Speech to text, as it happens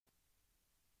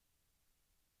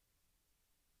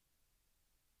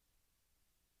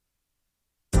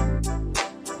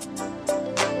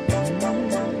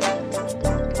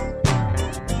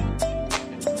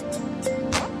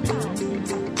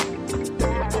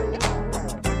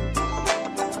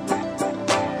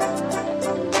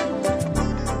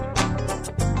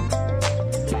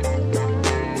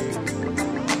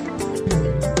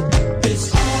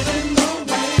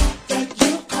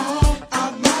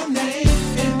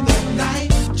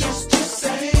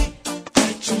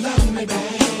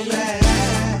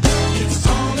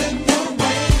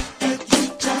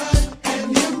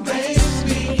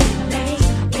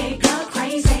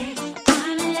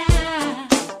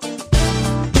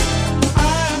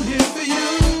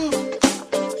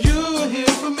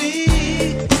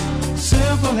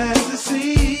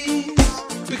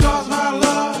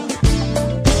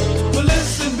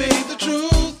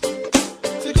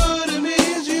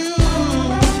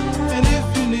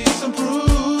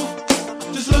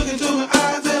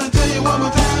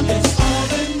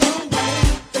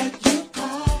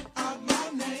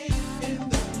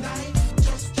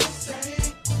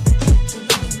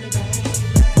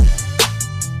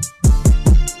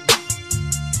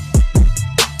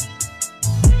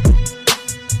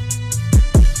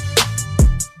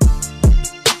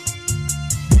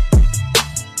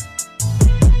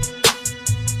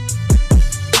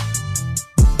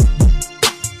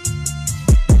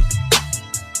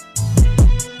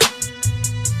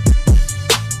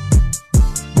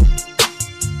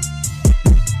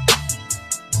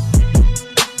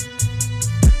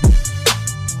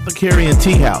Carrying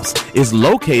Tea House is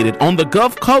located on the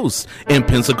Gulf Coast in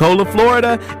Pensacola,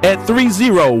 Florida at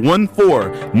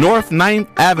 3014 North 9th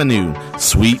Avenue,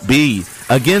 Suite B.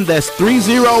 Again, that's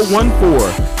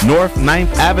 3014 North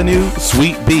 9th Avenue,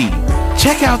 Suite B.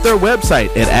 Check out their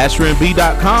website at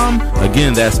asherandb.com.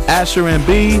 Again, that's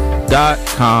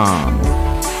asherandb.com.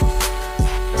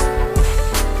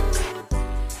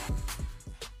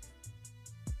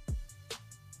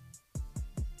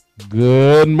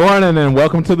 Good morning and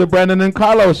welcome to the Brandon and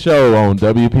Carlos Show on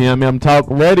WPMM Talk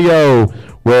Radio,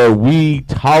 where we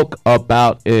talk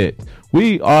about it.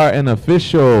 We are an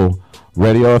official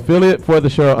radio affiliate for the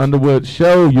Cheryl Underwood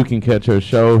Show. You can catch her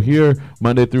show here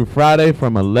Monday through Friday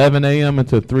from 11 a.m.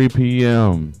 until 3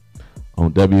 p.m.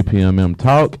 on WPMM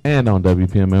Talk and on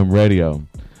WPMM Radio.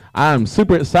 I'm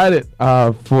super excited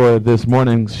for this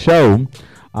morning's show.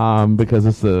 Because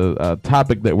it's a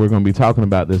topic that we're going to be talking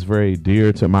about that's very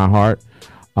dear to my heart,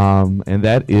 and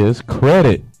that is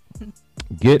credit.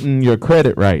 Getting your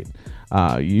credit right.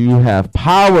 You have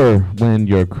power when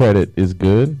your credit is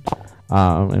good,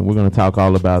 and we're going to talk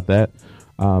all about that.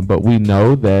 But we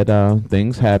know that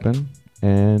things happen,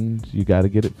 and you got to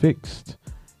get it fixed.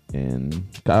 And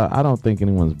I don't think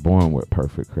anyone's born with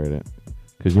perfect credit,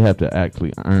 because you have to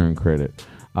actually earn credit.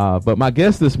 But my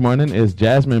guest this morning is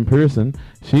Jasmine Pearson.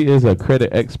 She is a credit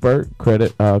expert,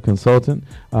 credit consultant.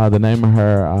 The name of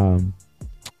her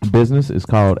business is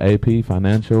called AP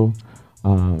Financial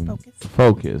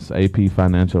Focus. AP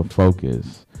Financial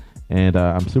Focus. And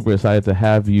I'm super excited to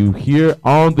have you here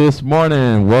on this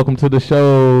morning. Welcome to the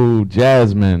show,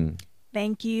 Jasmine.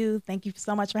 Thank you. Thank you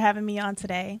so much for having me on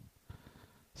today.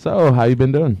 So, how you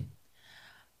been doing?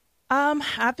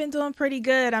 I've been doing pretty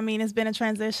good. I mean, it's been a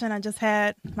transition. I just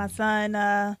had my son,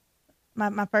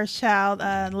 my first child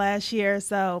last year.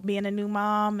 So being a new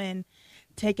mom and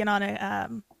taking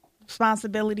on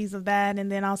responsibilities of that,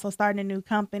 and then also starting a new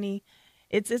company,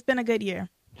 it's been a good year.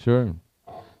 Sure.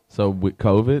 So with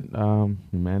COVID,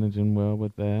 you're managing well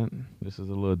with that. This is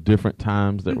a little different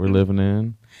times that we're living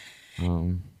in.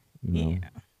 Yeah.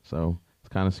 So it's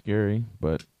kind of scary,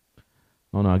 but I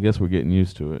don't know. I guess we're getting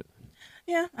used to it.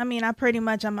 Yeah, I mean, I'm a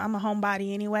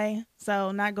homebody anyway,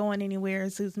 so not going anywhere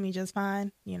suits me just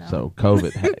fine, you know. So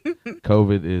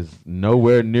COVID is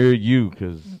nowhere near you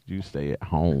because you stay at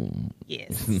home.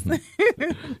 Yes.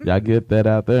 Y'all get that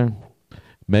out there?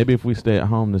 Maybe if we stay at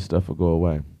home, this stuff will go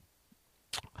away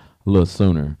a little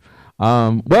sooner.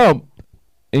 Well,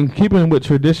 in keeping with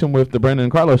tradition with the Brandon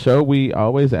and Carlos Show, we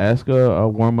always ask a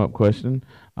warm-up question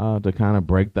to kind of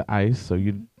break the ice so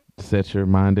you set your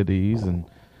mind at ease and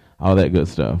all that good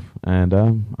stuff. And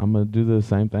I'm going to do the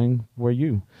same thing for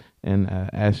you and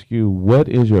ask you, what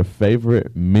is your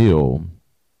favorite meal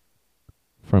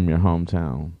from your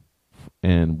hometown?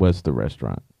 And what's the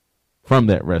restaurant from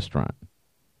that restaurant?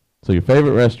 So your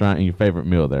favorite restaurant and your favorite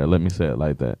meal there. Let me say it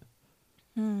like that.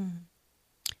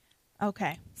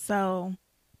 Okay. So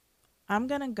I'm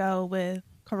going to go with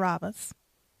Carrabba's.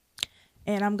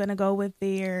 And I'm going to go with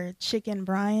their chicken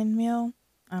brine meal.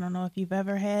 I don't know if you've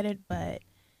ever had it, but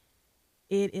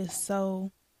it is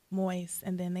so moist.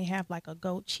 And then they have like a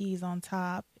goat cheese on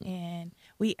top. And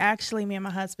me and my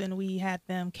husband, we had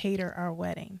them cater our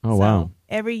wedding. Oh, wow.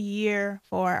 Every year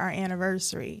for our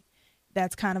anniversary,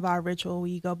 that's kind of our ritual.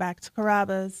 We go back to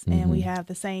Carrabba's and we have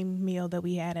the same meal that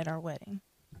we had at our wedding.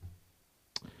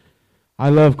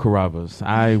 I love Carrabba's.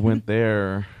 I went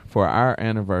there for our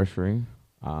anniversary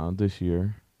this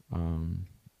year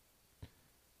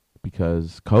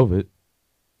because COVID,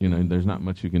 there's not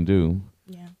much you can do.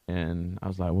 Yeah. And I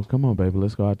was like, well, come on, baby,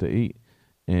 let's go out to eat.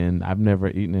 And I've never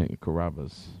eaten at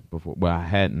Carrabba's before. Well, I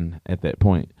hadn't at that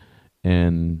point.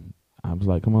 And I was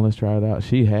like, come on, let's try it out.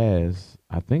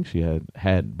 I think she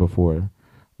had before,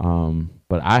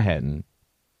 but I hadn't.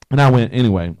 And I went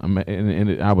anyway,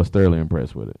 and I was thoroughly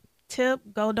impressed with it. Tip,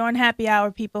 go during happy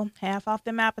hour, people. Half off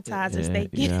them appetizers. They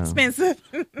get expensive.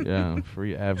 Yeah,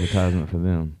 free advertisement for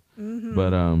them. Mm-hmm.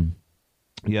 But,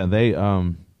 they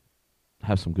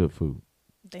have some good food.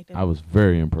 They do. I was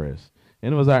very impressed.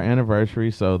 And it was our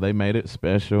anniversary, so they made it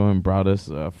special and brought us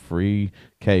a free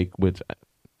cake, which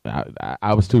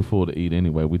I was too full to eat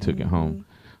anyway. We took it home.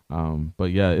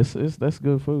 But yeah, that's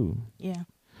good food. Yeah.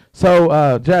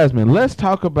 So, Jasmine, let's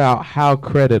talk about how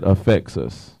credit affects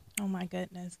us. Oh my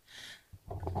goodness.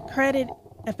 Credit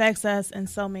affects us in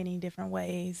so many different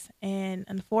ways. And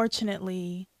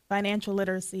unfortunately, financial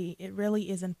literacy, it really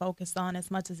isn't focused on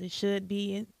as much as it should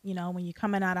be. When you're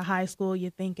coming out of high school,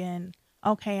 you're thinking,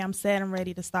 okay, I'm set, I'm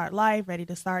ready to start life, ready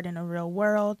to start in the real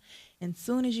world. And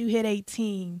soon as you hit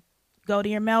 18, go to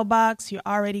your mailbox, you're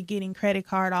already getting credit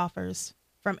card offers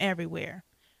from everywhere.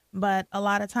 But a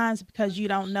lot of times, because you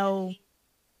don't know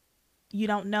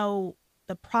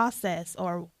the process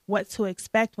or what to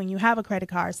expect when you have a credit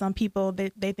card. Some people,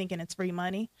 they thinking it's free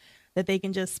money, that they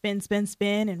can just spend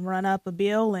and run up a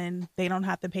bill and they don't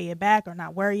have to pay it back or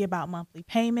not worry about monthly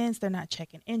payments. They're not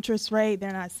checking interest rate.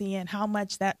 They're not seeing how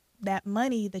much that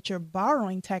money that you're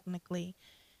borrowing technically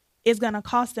is going to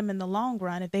cost them in the long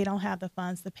run if they don't have the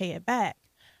funds to pay it back.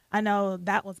 I know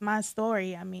that was my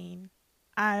story. I mean,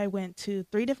 I went to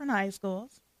 3 different high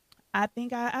schools. I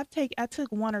think I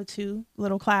took 1 or 2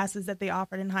 little classes that they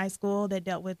offered in high school that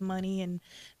dealt with money and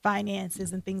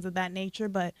finances and things of that nature.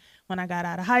 But when I got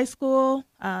out of high school,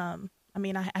 I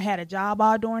had a job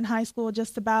all during high school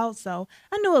just about. So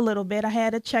I knew a little bit. I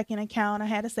had a checking account. I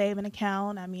had a saving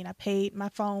account. I mean, I paid my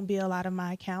phone bill out of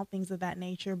my account, things of that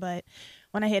nature. But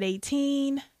when I hit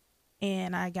 18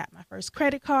 and I got my first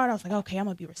credit card, I was like, okay, I'm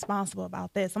going to be responsible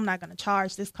about this. I'm not going to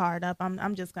charge this card up.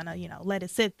 I'm just going to, let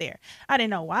it sit there. I didn't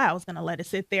know why I was going to let it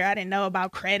sit there. I didn't know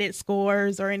about credit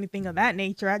scores or anything of that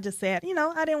nature. I just said,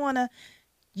 I didn't want to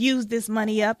use this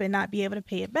money up and not be able to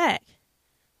pay it back.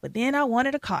 But then I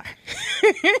wanted a car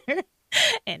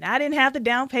and I didn't have the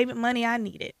down payment money I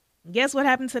needed. And guess what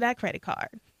happened to that credit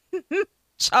card?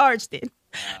 Charged it.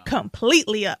 Wow.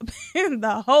 Completely up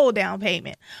the whole down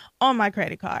payment on my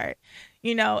credit card,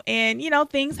 and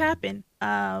things happen.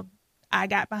 I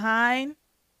got behind.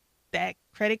 That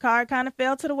credit card kind of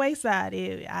fell to the wayside.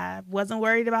 I wasn't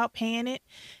worried about paying it.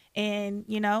 And,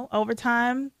 over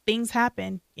time, things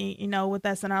happen, with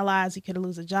us in our lives. You could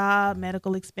lose a job,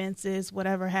 medical expenses,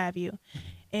 whatever have you.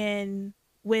 And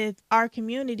with our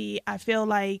community, I feel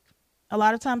like a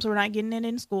lot of times we're not getting it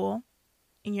in school.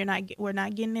 And we're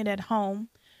not getting it at home.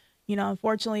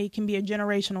 Unfortunately, it can be a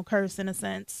generational curse in a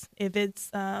sense. If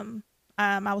it's, I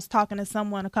was talking to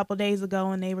someone a couple days ago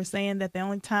and they were saying that the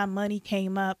only time money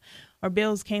came up or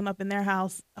bills came up in their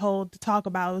household to talk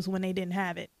about was when they didn't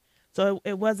have it. So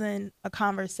it wasn't a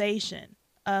conversation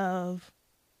of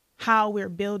how we're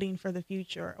building for the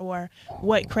future or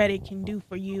what credit can do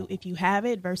for you if you have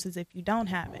it versus if you don't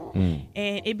have it.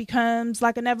 And it becomes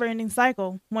like a never ending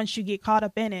cycle once you get caught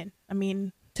up in it. I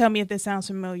mean, tell me if this sounds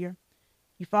familiar.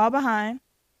 You fall behind,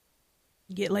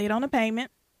 you get late on a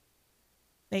payment,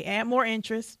 they add more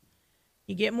interest,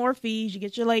 you get more fees, you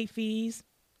get your late fees,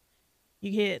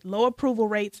 you get low approval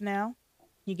rates now,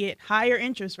 you get higher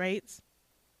interest rates,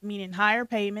 meaning higher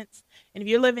payments. And if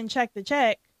you're living check to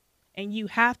check, and you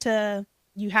have to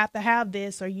have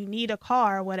this or you need a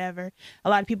car or whatever. A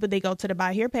lot of people, they go to the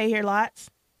buy here, pay here lots.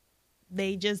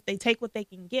 They take what they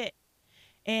can get.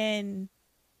 And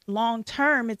long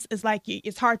term, it's like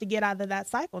it's hard to get out of that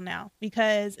cycle now,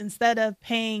 because instead of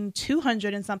paying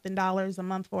 $200 and something a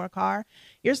month for a car,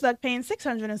 you're stuck paying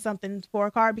 $600 and something for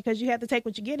a car because you have to take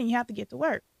what you get and you have to get to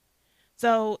work.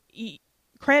 So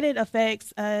credit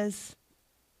affects us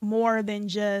more than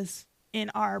just in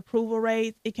our approval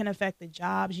rates. It can affect the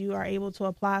jobs you are able to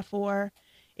apply for.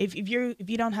 If you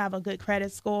don't have a good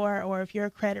credit score, or if your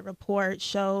credit report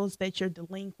shows that you're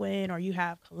delinquent or you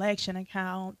have collection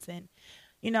accounts, and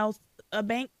a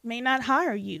bank may not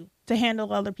hire you to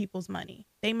handle other people's money.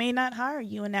 They may not hire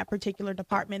you in that particular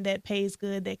department that pays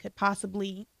good, that could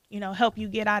possibly help you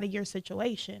get out of your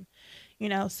situation.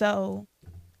 So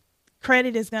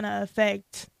credit is going to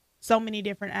affect so many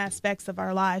different aspects of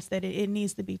our lives that it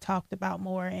needs to be talked about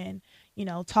more and,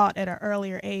 taught at an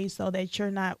earlier age, so that you're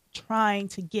not trying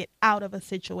to get out of a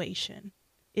situation.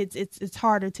 It's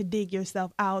harder to dig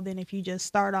yourself out than if you just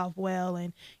start off well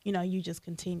and, you just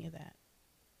continue that.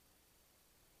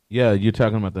 Yeah, you're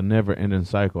talking about the never-ending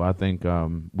cycle. I think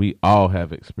we all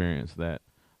have experienced that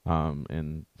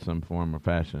in some form or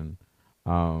fashion.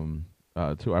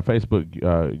 To our Facebook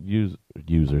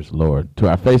users, Lord, to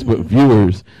our Facebook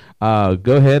viewers,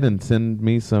 go ahead and send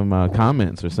me some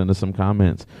comments, or send us some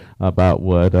comments about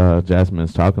what Jasmine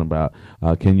is talking about.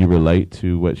 Can you relate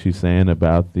to what she's saying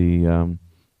about the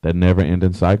that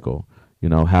never-ending cycle?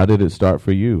 How did it start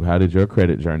for you? How did your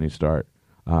credit journey start?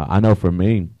 I know for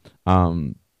me,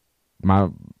 I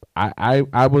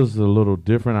was a little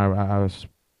different. I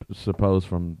suppose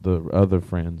from the other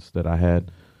friends that I had,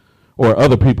 or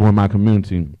other people in my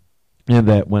community, in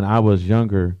that when I was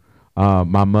younger,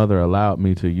 my mother allowed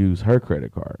me to use her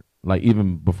credit card, like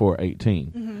even before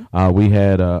 18. Mm-hmm. We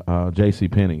had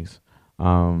JCPenney's.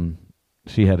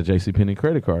 She had a JCPenney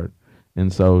credit card,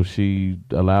 and so she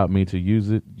allowed me to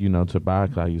use it, to buy,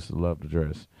 because I used to love to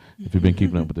dress. If you've been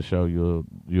keeping up with the show, you'll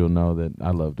know that I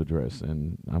love to dress,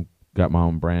 and I've got my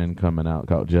own brand coming out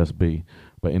called Just Be.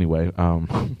 But anyway,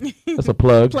 that's a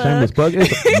plug. Shameless plug.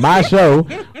 It's my show,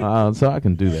 so I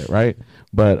can do that, right?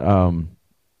 But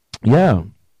yeah,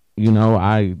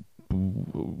 I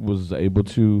was able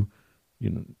to,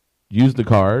 use the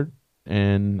card,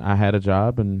 and I had a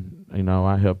job, and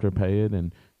I helped her pay it,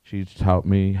 and she taught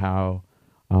me how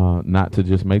not to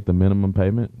just make the minimum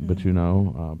payment, but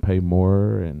pay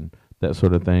more and that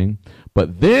sort of thing.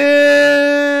 But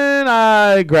then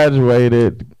I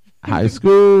graduated high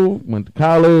school, went to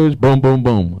college, boom, boom,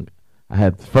 boom. I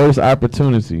had the first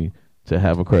opportunity to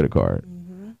have a credit card,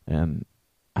 and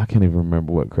I can't even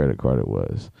remember what credit card it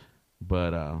was,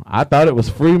 but I thought it was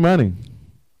free money.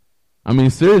 I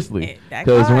mean, seriously,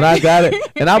 because when I got it,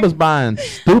 and I was buying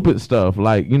stupid stuff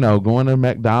like, going to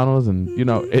McDonald's and,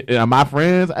 my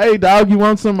friends, hey, dog, you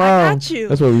want some? I got you.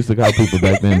 That's what we used to call people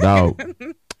back then, dog.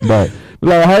 But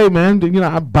like, hey, man,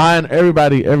 I'm buying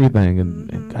everybody everything.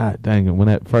 And God dang it, when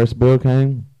that first bill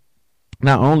came,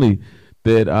 not only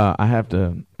did I have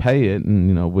to pay it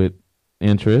and, with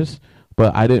interest,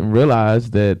 but I didn't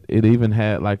realize that it even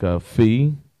had like a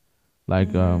fee.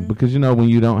 Like, because, when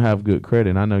you don't have good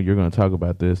credit, and I know you're going to talk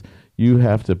about this, you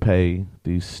have to pay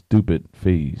these stupid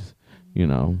fees,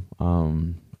 that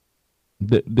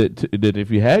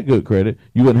if you had good credit,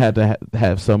 you wouldn't have to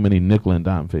have so many nickel and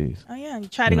dime fees. Oh, yeah. You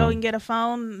try to go and get a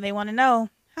phone. They want to know,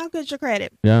 how good's your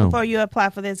credit? Yeah. Before you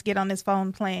apply for this, get on this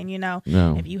phone plan, No.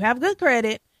 If you have good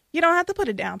credit, you don't have to put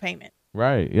a down payment.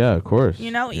 Right. Yeah, of course.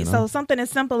 So something as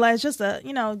simple as just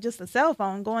a cell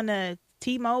phone, going to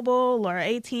T-Mobile or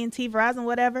AT&T, Verizon,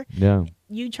 whatever. Yeah.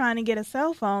 You trying to get a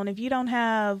cell phone, if you don't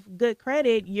have good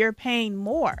credit, you're paying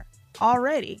more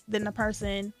already than the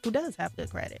person who does have good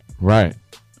credit. Right.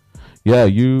 Yeah,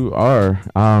 you are.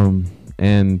 And,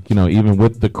 even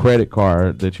with the credit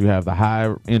card that you have the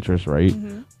high interest rate,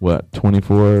 what,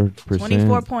 24%?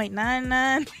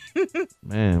 24.99.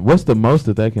 Man, what's the most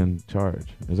that they can charge?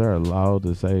 Is there a law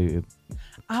to say it?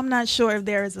 I'm not sure if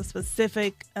there is a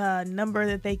specific number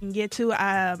that they can get to.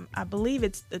 I believe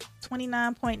it's the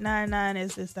 29.99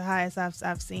 is the highest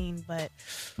I've seen, but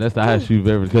that's the highest you've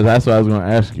ever, because that's what I was going to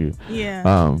ask you.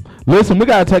 Yeah. Listen, we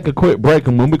got to take a quick break,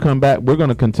 and when we come back, we're going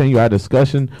to continue our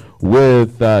discussion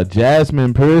with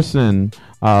Jasmine Pearson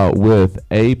with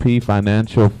AP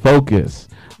Financial Focus.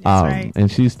 That's right.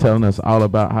 And she's telling us all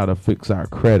about how to fix our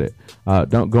credit.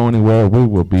 Don't go anywhere. We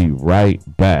will be right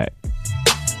back.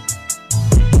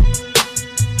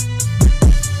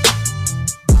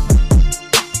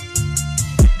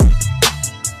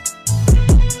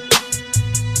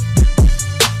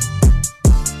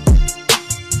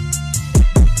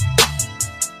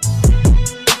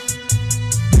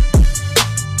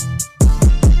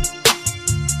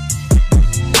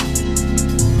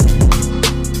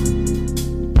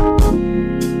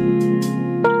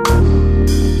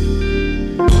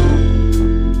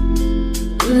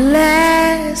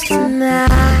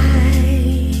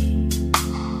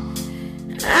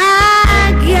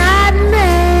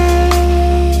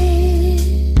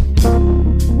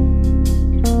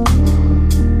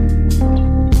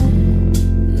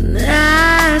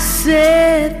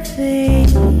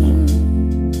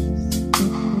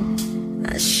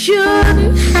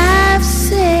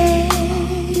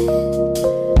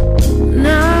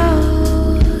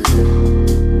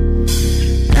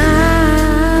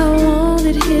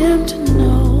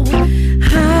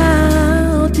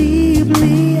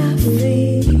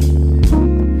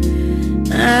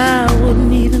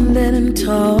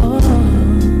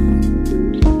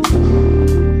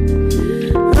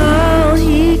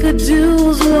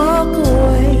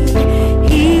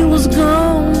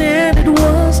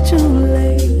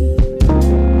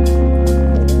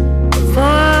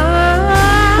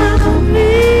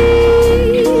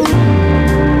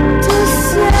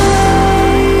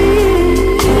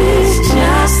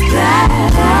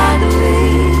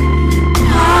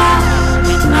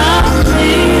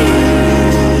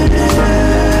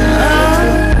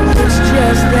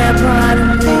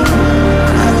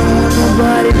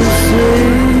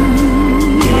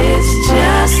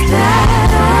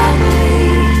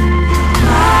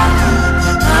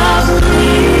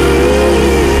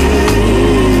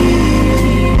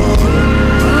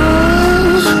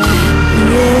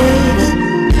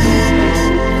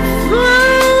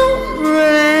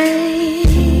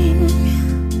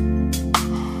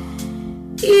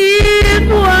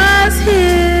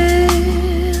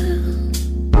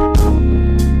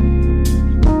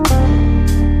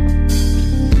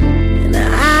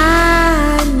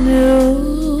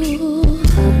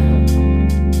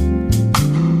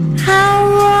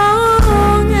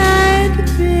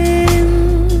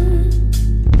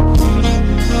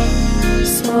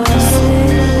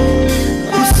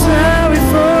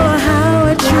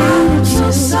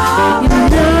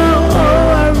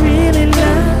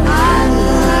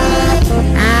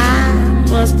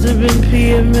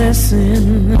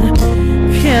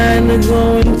 missing, kinda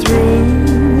going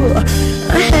through.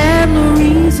 I had no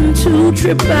reason to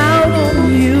trip out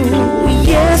on you.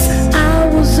 Yes, I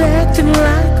was acting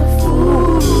like a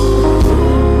fool,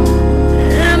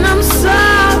 and I'm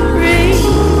sorry,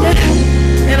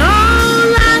 and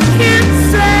all I can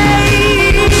say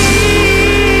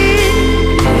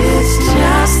is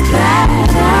just that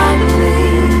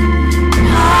ugly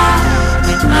part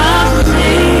of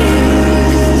me.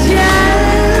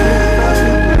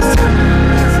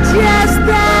 Just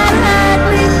that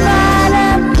ugly part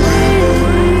of me.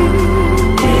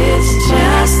 It's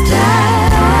just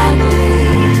that ugly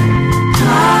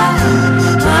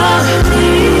part of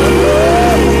me.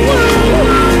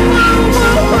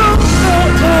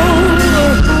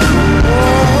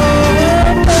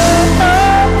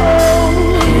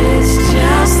 It's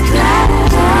just that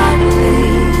ugly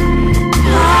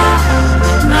part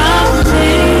of me.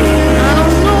 I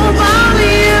don't know about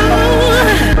you,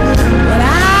 but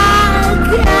I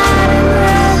got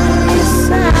it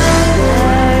inside.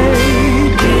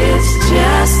 It's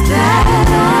just that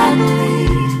ugly.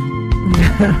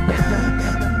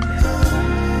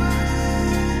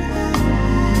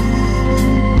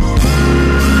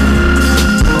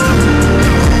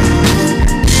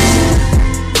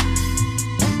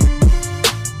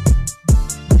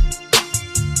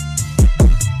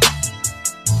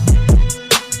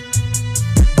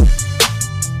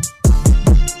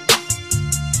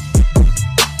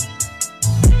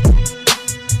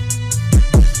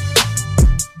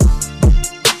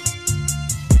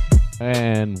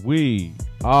 And we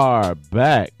are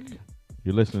back.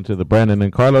 You're listening to the Brandon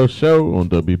and Carlos show on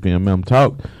WPMM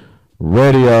Talk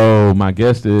Radio. My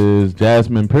guest is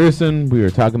Jasmine Pearson. We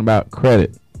are talking about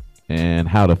credit and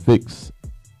how to fix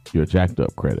your jacked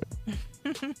up credit.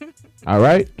 All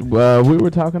right. Well, we were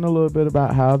talking a little bit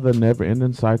about how the never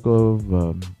ending cycle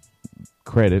of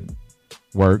credit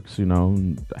works, you know,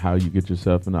 and how you get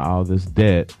yourself into all this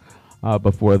debt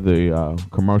before the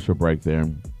commercial break there.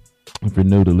 If you're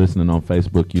new to listening on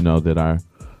Facebook, you know that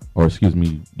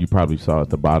you probably saw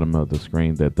at the bottom of the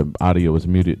screen that the audio is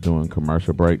muted during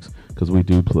commercial breaks because we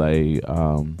do play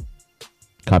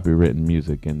copywritten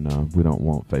music and we don't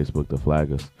want Facebook to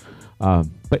flag us.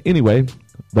 But anyway,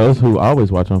 those who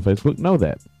always watch on Facebook know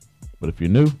that. But if you're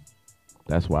new,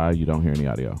 that's why you don't hear any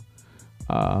audio.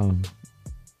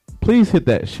 Please hit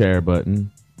that share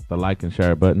button, the like and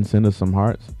share button. Send us some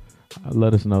hearts.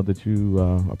 Let us know that you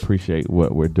appreciate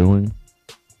what we're doing.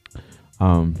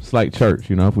 It's like church,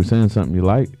 you know, if we're saying something you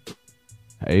like,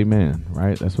 amen,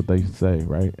 right? That's what they say,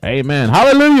 right? Amen.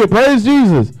 Hallelujah. Praise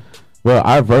Jesus. Well,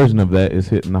 our version of that is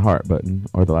hitting the heart button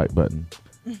or the like button.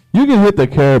 You can hit the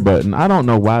care button. I don't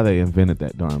know why they invented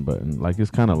that darn button. Like, it's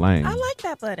kind of lame. I like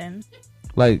that button.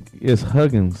 Like, it's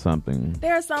hugging something.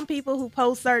 There are some people who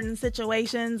post certain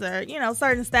situations or, you know,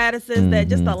 certain statuses that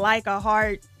just a like a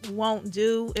heart won't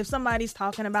do. If somebody's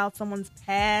talking about someone's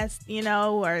past, you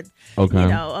know, or, you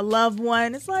know, a loved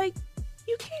one, it's like,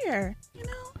 you care, you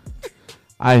know?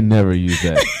 I never use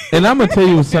that. And I'm going to tell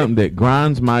you something that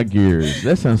grinds my gears.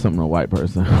 That sounds something a white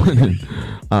person.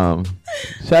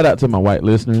 Shout out to my white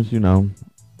listeners, you know.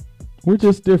 We're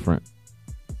just different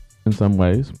in some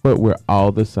ways, but we're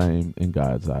all the same in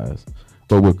God's eyes.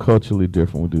 But we're culturally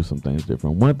different. We do some things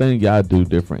different. One thing y'all do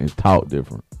different is talk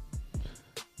different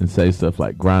and say stuff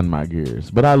like grind my gears.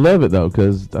 But I love it, though,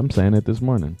 because I'm saying it this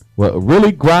morning. What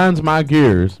really grinds my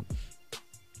gears,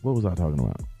 what was I talking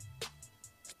about?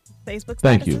 Facebook statuses.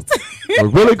 Thank you.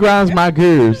 What really grinds my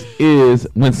gears is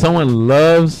when someone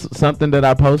loves something that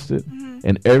I posted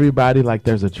and everybody, like,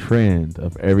 there's a trend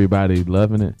of everybody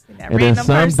loving it. And then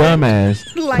some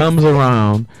dumbass comes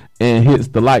around and hits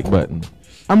the like button.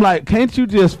 I'm like, can't you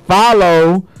just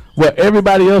follow what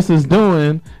everybody else is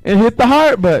doing and hit the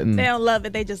heart button? They don't love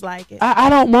it. They just like it. I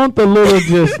don't want the little,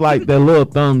 just like the little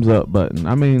thumbs up button.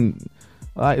 I mean,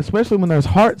 like, especially when there's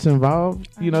hearts involved,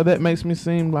 you know, that makes me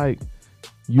seem like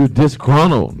you're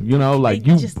disgruntled, you know, like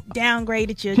they you just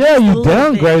downgraded you. Yeah, you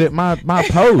downgraded my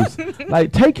post.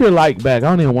 Like, take your like back. I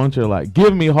don't even want your like.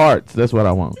 Give me hearts. That's what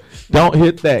I want. Don't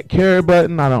hit that carry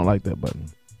button. I don't like that button.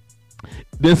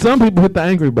 Then some people hit the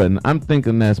angry button. I'm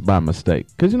thinking that's by mistake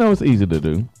because, you know, it's easy to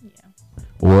do. Yeah.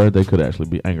 Or they could actually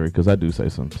be angry because I do say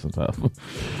some stuff.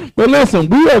 But listen,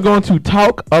 we are going to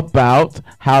talk about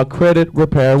how credit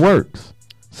repair works.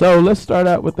 So let's start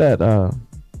out with that, All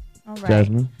right.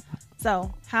 Jasmine.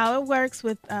 So how it works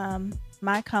with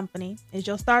my company is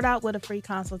you'll start out with a free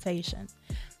consultation.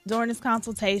 During this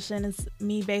consultation is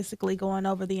me basically going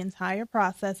over the entire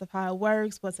process of how it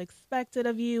works, what's expected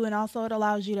of you, and also it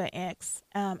allows you to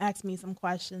ask me some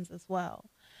questions as well.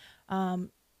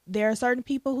 There are certain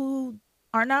people who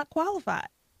are not qualified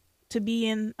to be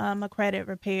in a credit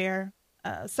repair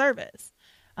service.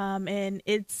 And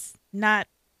it's not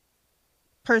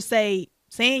per se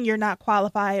saying you're not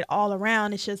qualified all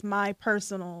around. It's just my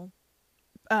personal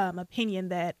opinion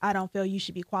that I don't feel you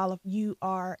should be you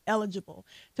are eligible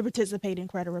to participate in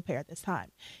credit repair at this time.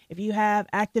 If you have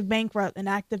active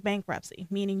bankruptcy,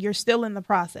 meaning you're still in the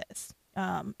process,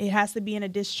 it has to be in a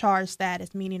discharge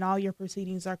status, meaning all your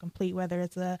proceedings are complete, whether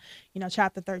it's a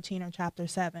chapter 13 or chapter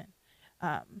 7.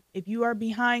 If you are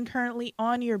behind currently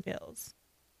on your bills,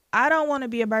 I don't want to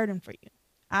be a burden for you.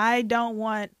 I don't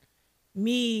want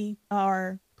me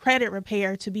or credit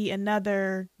repair to be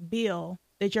another bill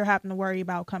that you're having to worry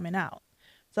about coming out.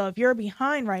 So if you're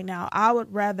behind right now, I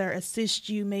would rather assist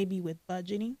you maybe with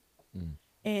budgeting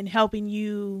and helping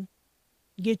you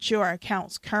get your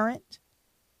accounts current,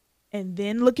 and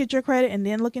then look at your credit and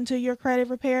then look into your credit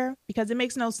repair, because it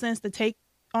makes no sense to take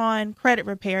on credit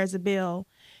repair as a bill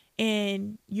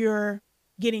and you're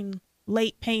getting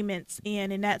late payments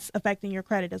and that's affecting your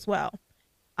credit as well.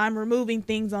 I'm removing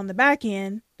things on the back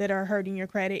end that are hurting your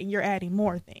credit and you're adding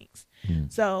more things.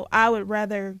 So I would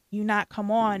rather you not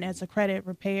come on as a credit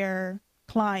repair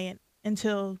client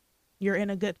until you're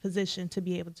in a good position to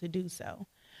be able to do so.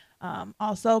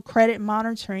 Also, credit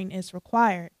monitoring is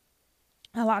required.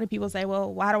 A lot of people say,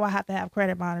 well, why do I have to have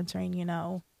credit monitoring?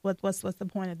 What's the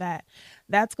point of that?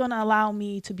 That's going to allow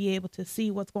me to be able to see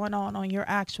what's going on your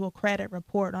actual credit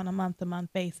report on a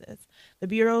month-to-month basis. The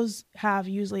bureaus have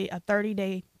usually a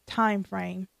 30-day time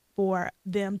frame for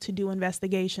them to do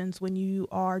investigations when you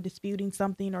are disputing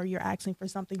something or you're asking for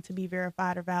something to be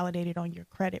verified or validated on your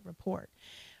credit report.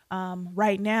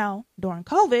 Right now, during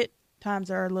COVID, times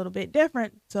are a little bit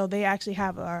different, so they actually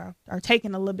are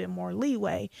taking a little bit more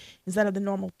leeway. Instead of the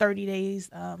normal 30 days,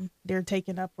 they're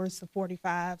taking upwards of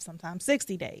 45, sometimes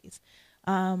 60 days.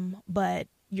 But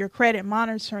your credit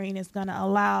monitoring is going to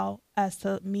allow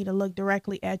me to look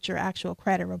directly at your actual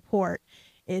credit report.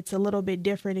 It's a little bit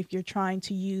different if you're trying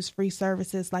to use free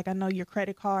services. Like I know your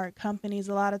credit card companies,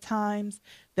 a lot of times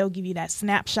they'll give you that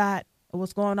snapshot of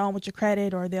what's going on with your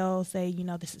credit, or they'll say,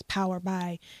 this is powered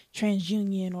by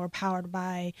TransUnion or powered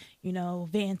by,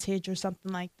 Vantage or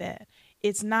something like that.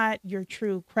 It's not your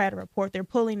true credit report. They're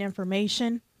pulling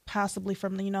information possibly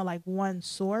from, like one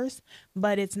source,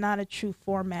 but it's not a true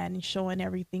format and showing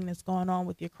everything that's going on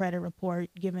with your credit report,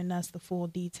 giving us the full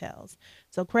details.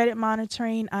 So credit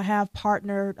monitoring, I have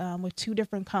partnered with 2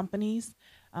 different companies,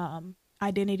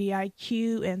 Identity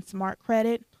IQ and Smart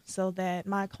Credit, so that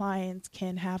my clients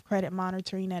can have credit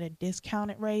monitoring at a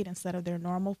discounted rate instead of their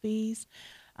normal fees.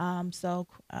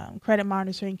 Credit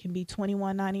monitoring can be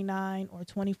 $21.99 or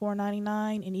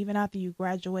 $24.99, and even after you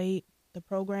graduate the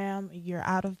program, you're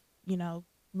out of,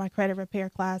 my credit repair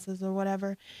classes or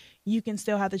whatever, you can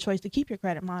still have the choice to keep your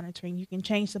credit monitoring. You can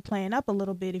change the plan up a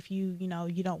little bit if you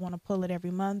don't want to pull it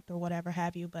every month or whatever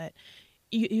have you, but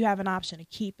you have an option to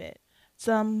keep it.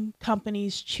 Some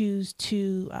companies choose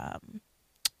to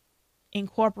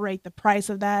incorporate the price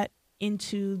of that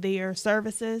into their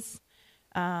services.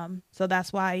 So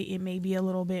that's why it may be a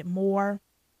little bit more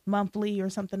monthly or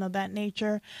something of that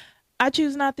nature. I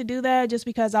choose not to do that just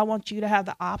because I want you to have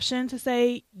the option to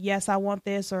say, yes, I want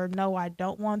this, or no, I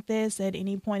don't want this at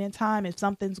any point in time. If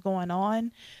something's going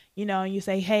on, and you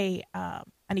say, hey, I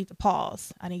need to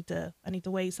pause. I need to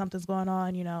wait. Something's going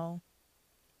on,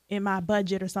 in my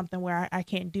budget or something where I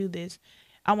can't do this.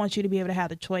 I want you to be able to have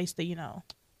the choice to,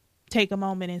 take a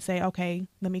moment and say, okay,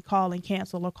 let me call and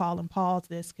cancel or call and pause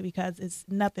this, because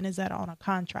nothing is on a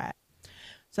contract.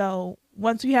 So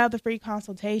once you have the free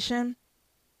consultation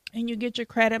and you get your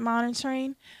credit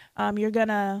monitoring, we're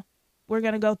gonna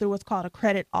go through what's called a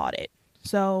credit audit.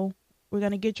 So we're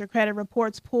gonna get your credit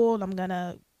reports pulled. I'm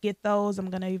gonna get those. I'm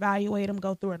gonna evaluate them,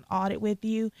 go through an audit with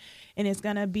you, and it's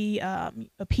gonna be a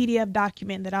PDF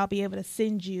document that I'll be able to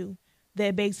send you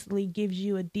that basically gives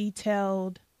you a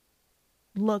detailed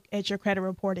look at your credit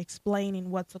report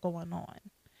explaining what's going on.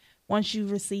 Once you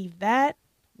receive that,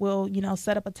 we'll,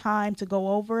 set up a time to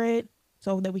go over it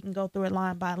so that we can go through it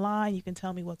line by line. You can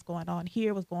tell me what's going on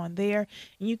here, what's going there,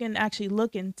 and you can actually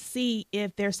look and see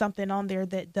if there's something on there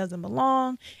that doesn't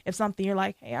belong. If something you're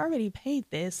like, hey, I already paid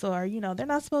this, or, they're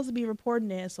not supposed to be reporting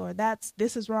this, or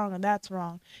this is wrong and that's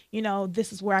wrong.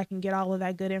 This is where I can get all of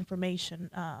that good information.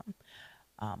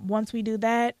 Once we do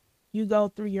that, you go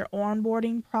through your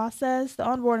onboarding process. The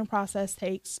onboarding process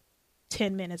takes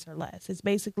 10 minutes or less. It's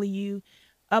basically you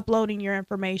uploading your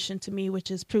information to me,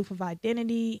 which is proof of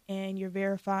identity, and you're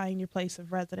verifying your place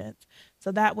of residence.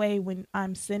 So that way, when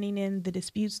I'm sending in the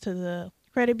disputes to the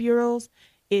credit bureaus,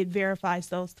 it verifies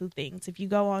those two things. If you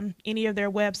go on any of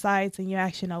their websites and you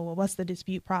actually know, well, what's the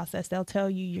dispute process, they'll tell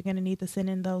you you're going to need to send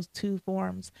in those 2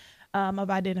 forms of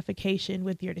identification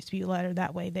with your dispute letter.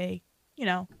 That way they,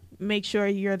 make sure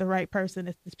you're the right person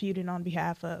that's disputing on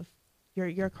behalf of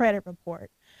your credit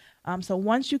report. So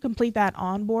once you complete that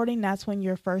onboarding, that's when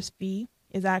your first fee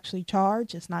is actually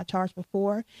charged. It's not charged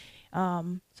before.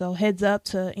 So heads up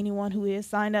to anyone who is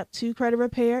signed up to credit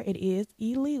repair. It is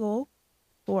illegal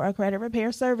for a credit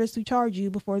repair service to charge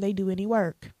you before they do any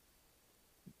work.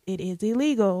 It is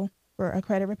illegal for a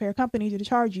credit repair company to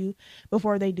charge you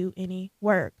before they do any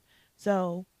work.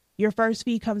 So your first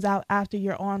fee comes out after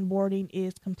your onboarding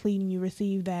is complete and you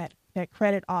receive that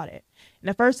credit audit. And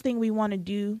the first thing we want to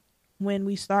do when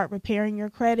we start repairing your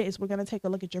credit is we're going to take a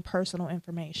look at your personal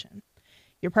information.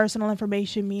 Your personal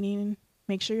information, meaning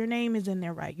make sure your name is in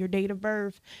there right, your date of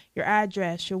birth, your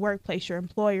address, your workplace, your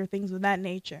employer, things of that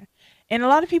nature. And a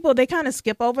lot of people, they kind of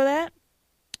skip over that.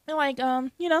 They're like,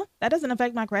 that doesn't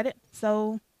affect my credit.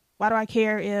 So why do I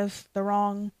care if the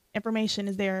wrong information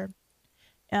is there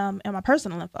in my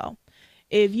personal info?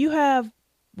 If you have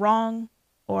wrong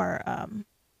or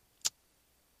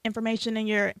information in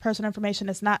your personal information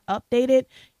that's not updated,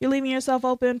 you're leaving yourself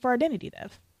open for identity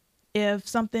theft. If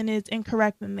something is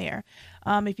incorrect in there,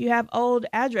 if you have old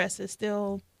addresses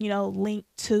still,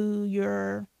 linked to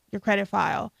your credit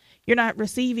file, you're not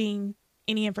receiving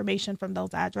any information from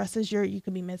those addresses. You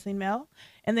could be missing mail.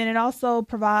 And then it also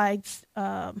provides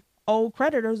old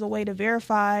creditors a way to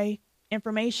verify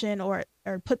information or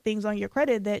put things on your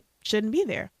credit that shouldn't be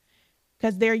there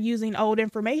because they're using old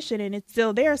information and it's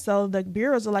still there. So the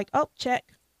bureaus are like, oh,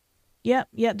 check. Yep,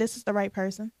 this is the right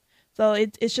person. So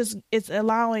it's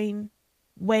allowing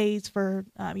ways for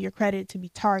your credit to be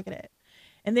targeted.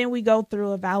 And then we go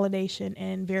through a validation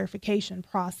and verification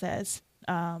process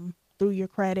through your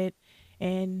credit.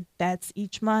 And that's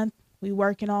each month we're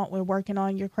working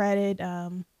on your credit.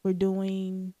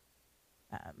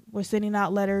 We're sending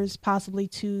out letters possibly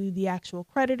to the actual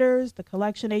creditors, the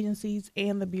collection agencies,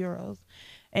 and the bureaus.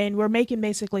 And we're making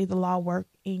basically the law work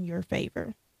in your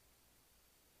favor.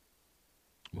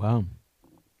 Wow.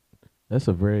 That's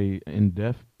a very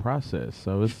in-depth process.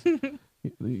 So it's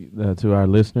to our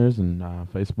listeners and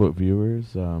Facebook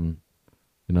viewers,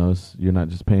 you're not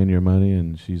just paying your money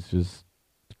and she's just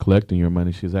collecting your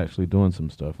money. She's actually doing some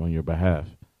stuff on your behalf.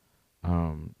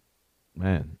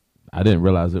 Man, I didn't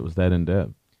realize it was that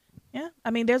in-depth. Yeah.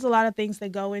 I mean, there's a lot of things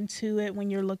that go into it when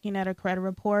you're looking at a credit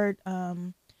report.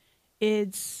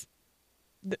 It's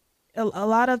a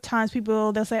lot of times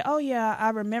they'll say, oh, yeah, I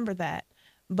remember that.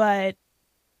 But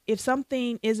if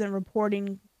something isn't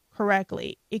reporting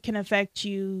correctly, it can affect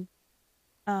you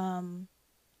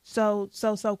so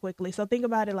quickly. So think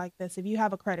about it like this. If you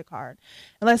have a credit card,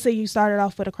 and let's say you started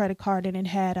off with a credit card and it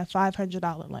had a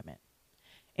 $500 limit,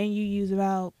 and you use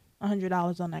about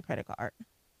 $100 on that credit card.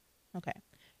 Okay.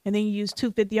 And then you use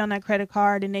 $250 on that credit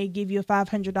card and they give you a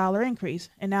 $500 increase.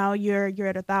 And now you're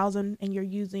at $1,000 and you're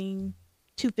using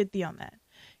 $250 on that.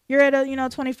 You're at a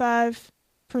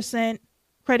 25%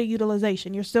 credit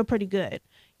utilization. You're still pretty good.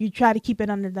 You try to keep it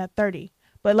under that 30.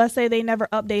 But let's say they never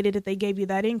updated it. They gave you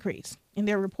that increase and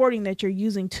they're reporting that you're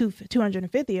using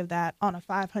 250 of that on a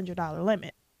 $500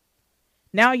 limit.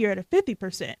 Now you're at a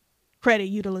 50% credit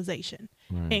utilization.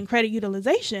 Right. And credit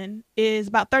utilization is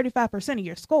about 35% of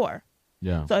your score.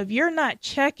 Yeah. So if you're not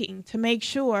checking to make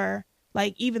sure,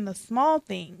 like even the small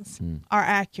things are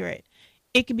accurate,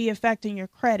 it could be affecting your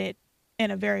credit in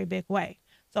a very big way.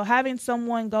 So having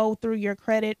someone go through your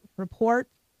credit report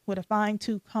with a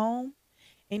fine-tooth comb,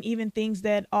 and even things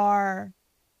that are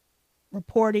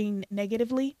reporting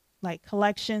negatively, like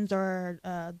collections or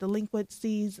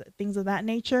delinquencies, things of that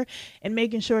nature, and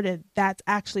making sure that that's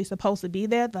actually supposed to be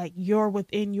there, like you're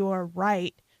within your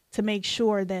right to make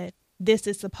sure that this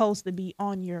is supposed to be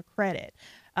on your credit.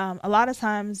 A lot of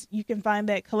times you can find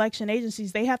that collection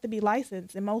agencies, they have to be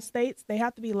licensed. In most states, they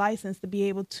have to be licensed to be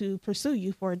able to pursue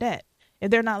you for a debt.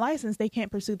 If they're not licensed, they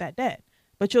can't pursue that debt.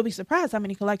 But you'll be surprised how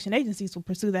many collection agencies will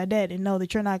pursue that debt and know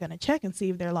that you're not going to check and see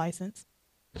if they're licensed.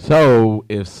 So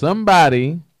if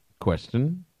somebody has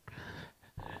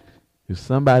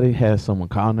someone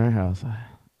calling their house,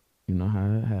 you know how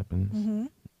that happens,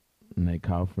 and they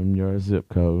call from your zip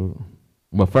code.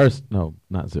 Well,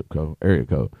 not zip code, area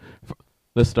code.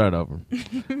 Let's start over.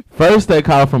 First, they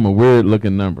call from a weird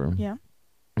looking number. Yeah.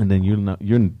 And then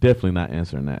you're definitely not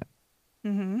answering that.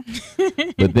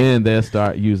 But then they'll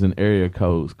start using area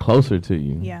codes closer to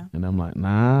you. Yeah. And I'm like,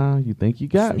 nah, you think you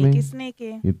got me.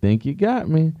 Sneaky. You think you got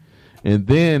me. And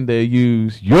then they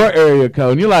use your area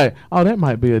code. And you're like, oh, that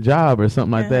might be a job or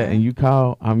something like that. And you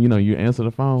call, you answer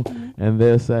the phone and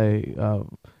they'll say,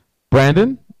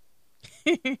 Brandon?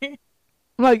 I'm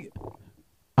like,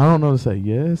 I don't know to say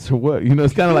yes or what. You know,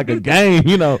 it's kind of like a game,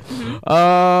 you know.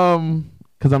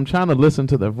 Because I'm trying to listen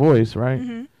to their voice,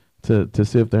 right? To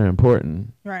see if they're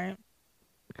important. Right.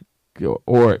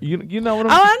 Or you know what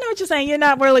I'm I know what you're saying. You're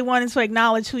not really wanting to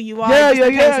acknowledge who you are. Yeah,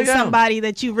 just in case it's yeah. somebody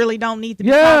that you really don't need to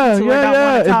be talking to or don't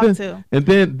want to talk to. And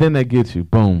then they get you,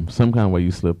 boom, some kind of way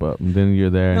you slip up, and then you're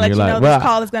there, and Let you're you like, know well, this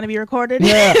call is going to be recorded.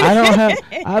 Yeah,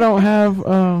 I don't have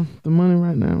the money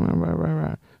right now.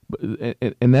 Right.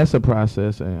 But, and that's a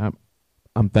process, and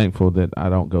I'm thankful that I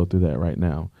don't go through that right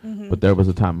now. But there was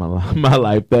a time in my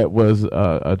life that was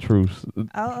a true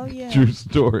true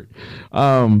story.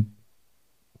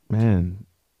 Man,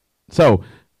 so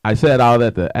I said all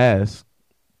that to ask.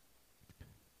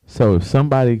 So if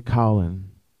somebody calling,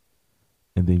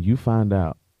 and then you find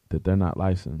out that they're not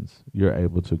licensed, you're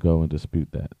able to go and dispute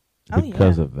that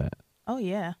because of that. Oh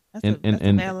yeah, that's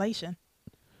a violation.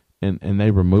 And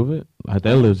they remove it, like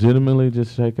they legitimately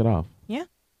just shake it off. Yeah,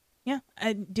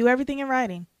 I do everything in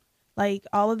writing, like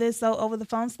all of this over the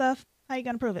phone stuff. How you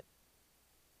gonna prove it?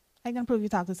 How you gonna prove you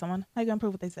talked to someone? How you gonna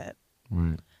prove what they said?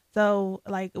 Right. So,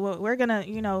 like, we're gonna,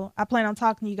 I plan on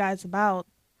talking to you guys about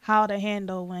how to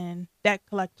handle when debt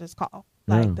collectors call,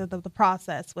 like the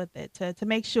process with it, to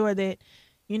make sure that,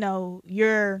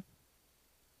 you're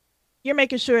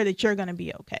making sure that you're gonna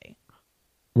be okay.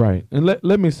 Right. And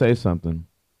let me say something.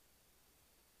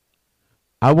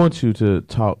 I want you to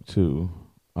talk to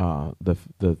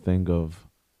the thing of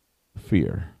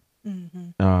fear.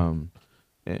 And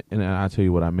I'll tell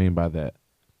you what I mean by that.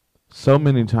 So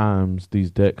many times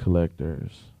these debt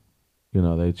collectors,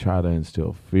 they try to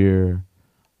instill fear.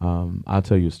 I'll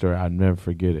tell you a story. I'll never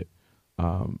forget it.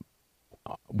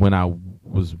 When I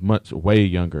was way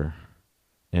younger,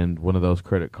 and one of those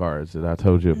credit cards that I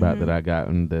told you about that I got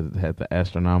and that had the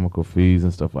astronomical fees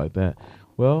and stuff like that.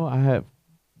 Well,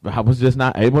 I was just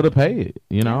not able to pay it.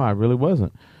 I really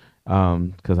wasn't.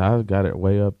 Because I got it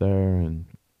way up there, and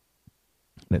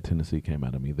that Tennessee came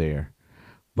out of me there.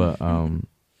 But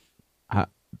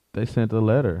they sent a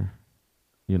letter,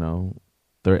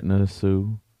 threatening to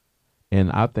sue. And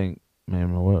I think,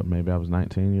 maybe I was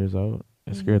 19 years old.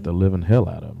 It scared the living hell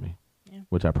out of me,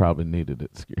 which I probably needed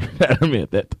it scared out of me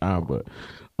at that time. But,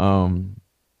 and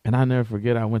I never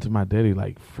forget, I went to my daddy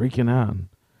like freaking out. And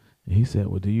he said,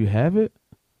 well, do you have it?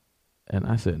 And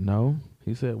I said, no.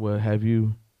 He said, well, have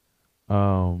you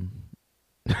told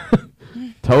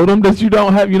him that you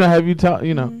don't have, have you taught,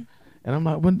 And I'm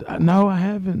like, no, I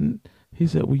haven't. He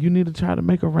said, well, you need to try to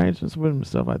make arrangements with him and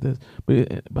stuff like this.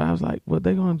 But I was like, well,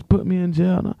 they're going to put me in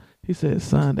jail. No. He said,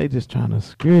 son, they just trying to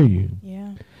scare you.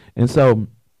 Yeah. And so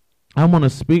I want to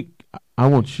speak. I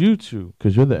want you to,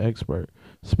 because you're the expert,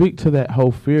 speak to that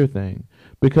whole fear thing.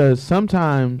 Because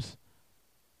sometimes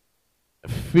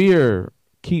fear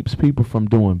keeps people from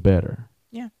doing better.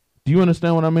 Yeah. Do you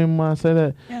understand what I mean when I say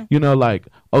that? Yeah. Like,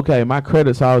 okay, my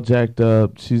credit's all jacked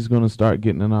up. She's going to start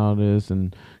getting in all this.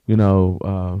 And,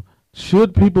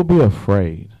 should people be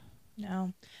afraid?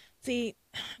 No. See,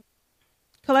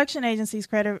 collection agencies,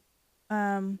 credit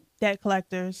debt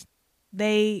collectors,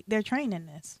 they're trained in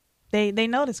this. They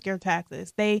know to scare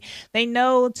taxes. They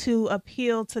know to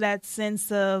appeal to that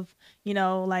sense of,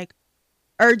 like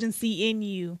urgency in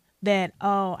you that,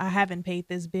 oh, I haven't paid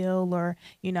this bill, or,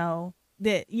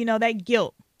 that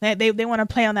guilt. That they want to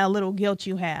play on that little guilt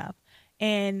you have.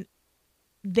 And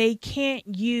they can't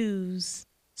use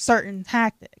certain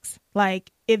tactics.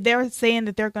 Like if they're saying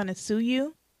that they're going to sue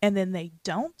you and then they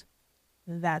don't,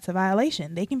 that's a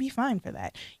violation. They can be fined for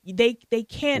that. They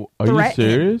can't threaten. Are you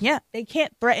serious? Yeah, they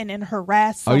can't threaten and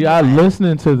harass someone. Are y'all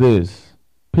listening to this?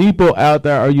 People out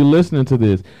there, are you listening to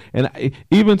this? And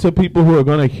even to people who are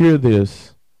going to hear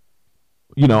this,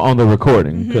 on the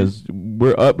recording, because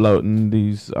we're uploading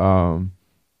these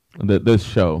this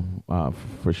show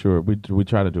for sure. We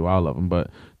try to do all of them, but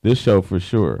this show for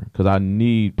sure, because I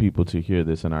need people to hear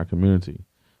this in our community.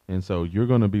 And so you're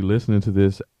going to be listening to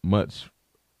this much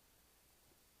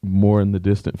more in the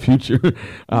distant future.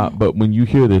 But when you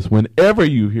hear this, whenever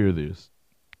you hear this,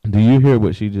 do you hear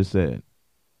what she just said?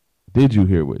 Did you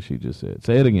hear what she just said?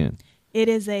 Say it again. It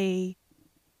is a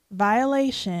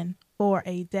violation for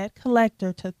a debt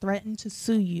collector to threaten to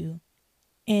sue you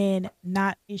and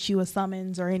not issue a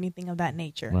summons or anything of that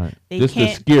nature. Right. Just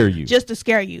to scare you. Just to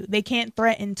scare you. They can't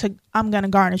threaten to, I'm going to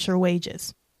garnish your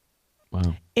wages.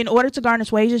 Wow. In order to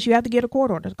garnish wages, you have to get a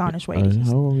court order to garnish wages.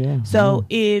 Yeah. So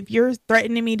if you're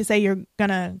threatening me to say you're going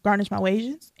to garnish my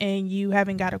wages and you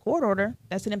haven't got a court order,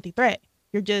 that's an empty threat.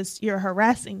 You're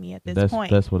harassing me at this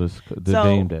point. That's what it's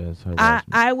deemed as harassment.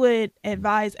 I would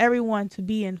advise everyone to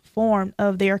be informed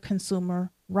of their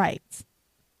consumer rights.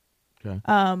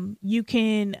 Okay. You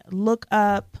can look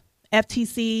up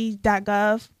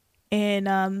ftc.gov and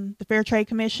the Fair Trade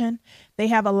Commission. They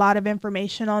have a lot of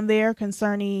information on there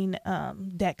concerning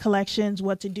debt collections,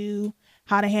 what to do,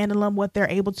 how to handle them, what they're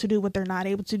able to do, what they're not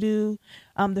able to do.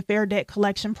 The Fair Debt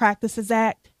Collection Practices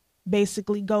Act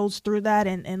basically goes through that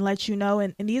and lets you know.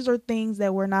 And these are things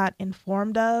that we're not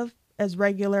informed of as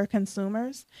regular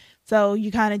consumers. So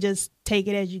you kind of just take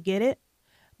it as you get it.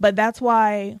 But that's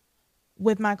why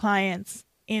with my clients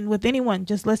and with anyone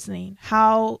just listening,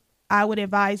 how I would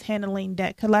advise handling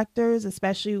debt collectors,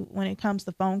 especially when it comes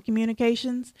to phone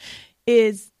communications,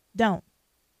 is don't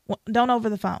over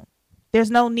the phone.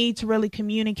 There's no need to really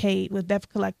communicate with debt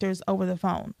collectors over the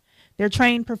phone. They're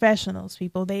trained professionals,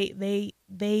 people. They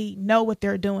know what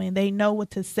they're doing. They know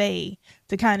what to say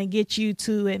to kind of get you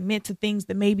to admit to things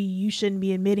that maybe you shouldn't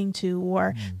be admitting to,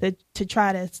 or to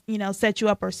try to, set you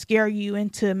up or scare you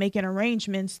into making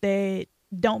arrangements that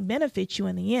don't benefit you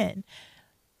in the end.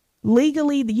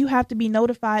 Legally, you have to be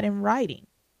notified in writing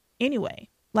anyway.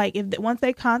 Like once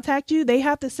they contact you, they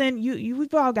have to send you.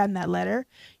 We've all gotten that letter.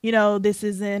 This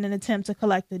is in an attempt to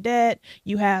collect the debt.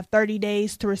 You have 30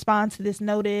 days to respond to this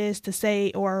notice to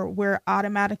say, or we're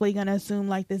automatically going to assume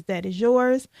like this debt is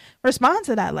yours. Respond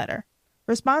to that letter.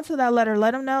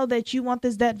 Let them know that you want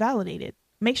this debt validated.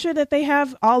 Make sure that they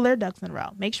have all their ducks in a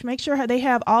row. Make sure they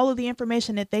have all of the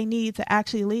information that they need to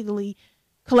actually legally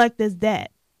collect this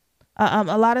debt.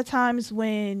 A lot of times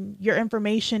when your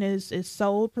information is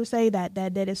sold, per se, that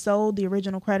debt is sold, the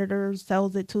original creditor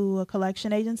sells it to a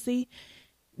collection agency,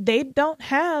 they don't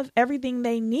have everything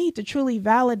they need to truly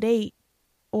validate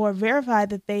or verify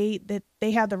that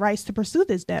they have the rights to pursue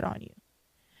this debt on you.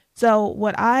 So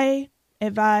what I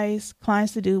advise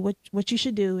clients to do, what you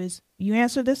should do is you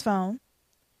answer this phone,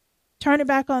 turn it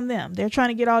back on them. They're trying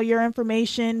to get all your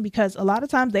information because a lot of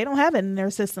times they don't have it in their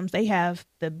systems. They have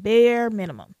the bare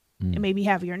minimum. It maybe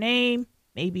have your name,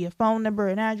 maybe a phone number,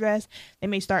 an address. They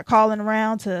may start calling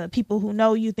around to people who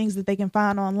know you, things that they can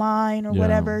find online or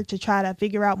whatever, to try to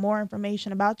figure out more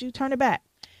information about you. Turn it back.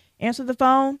 Answer the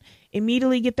phone.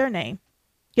 Immediately get their name,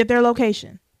 get their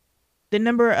location, the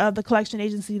number of the collection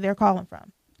agency they're calling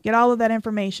from. Get all of that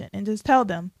information and just tell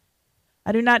them,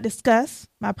 I do not discuss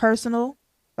my personal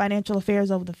financial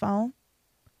affairs over the phone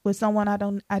with someone I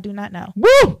do not know.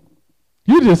 Woo!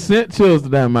 You just sent chills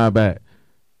down my back.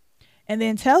 And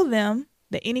then tell them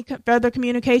that any further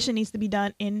communication needs to be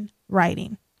done in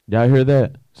writing. Y'all hear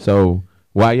that? So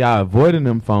while y'all avoiding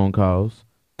them phone calls,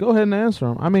 go ahead and answer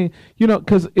them. I mean,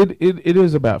 because it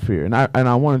is about fear. And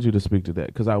I wanted you to speak to that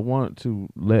because I want to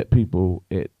let people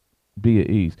be at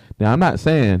ease. Now, I'm not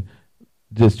saying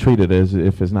just treat it as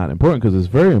if it's not important, because it's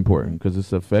very important, because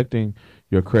it's affecting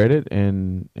your credit.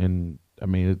 And I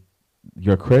mean,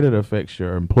 your credit affects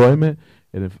your employment.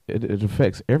 It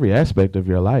affects every aspect of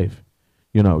your life.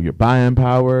 Your buying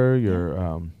power,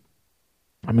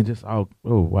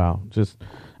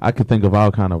 I could think of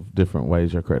all kind of different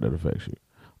ways your credit affects you.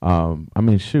 I'm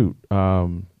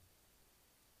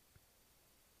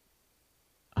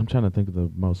trying to think of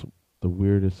the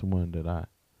weirdest one that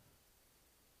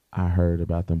I heard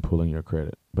about them pulling your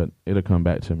credit, but it'll come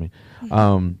back to me.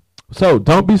 So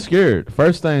don't be scared.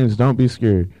 First things, don't be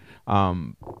scared.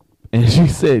 And she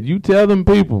said, you tell them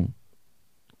people,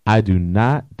 I do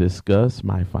not discuss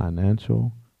my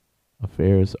financial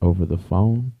affairs over the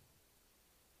phone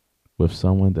with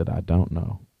someone that I don't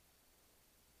know.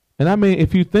 And I mean,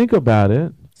 if you think about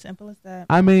it, simple as that.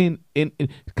 I mean,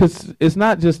 because it's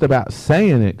not just about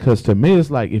saying it, because to me, it's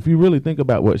like, if you really think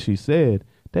about what she said,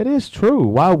 that is true.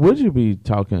 Why would you be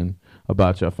talking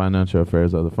about your financial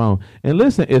affairs over the phone? And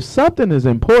listen, if something is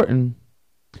important,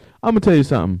 I'm going to tell you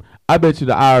something. I bet you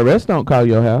the IRS don't call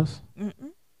your house.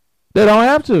 They don't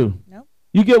have to. Nope.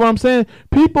 You get what I'm saying?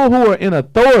 People who are in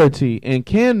authority and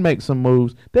can make some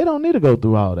moves, they don't need to go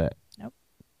through all that.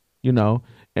 Nope.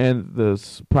 And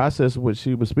the process which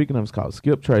she was speaking of is called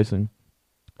skip tracing.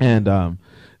 And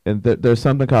there's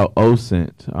something called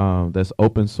OSINT, that's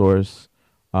open source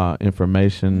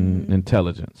information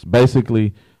intelligence.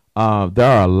 Basically, there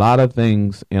are a lot of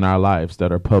things in our lives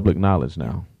that are public knowledge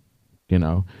now,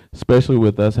 especially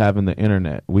with us having the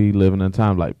internet. We live in a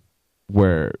time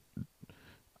where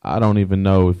I don't even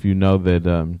know if you know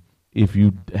that if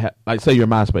you say your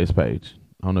MySpace page.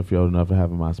 I don't know if you're old enough to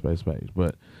have a MySpace page,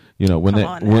 but when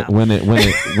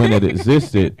it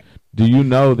existed, do you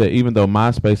know that even though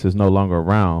MySpace is no longer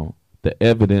around, the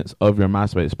evidence of your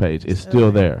MySpace page is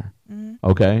still there?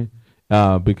 Okay,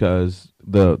 because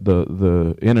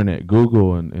the internet,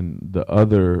 Google and the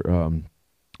other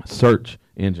search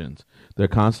engines, they're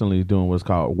constantly doing what's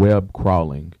called web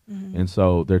crawling, And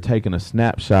so they're taking a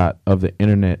snapshot of the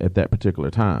internet at that particular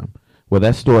time. Well,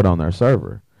 that's stored on their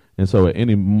server. And so at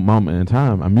any moment in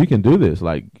time, I mean, you can do this.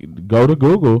 Like, go to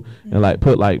Google and like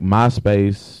put like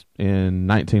MySpace in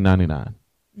 1999,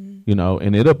 you know,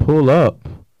 and it'll pull up,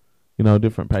 you know,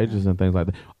 different pages and things like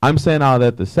that. I'm saying all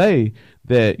that to say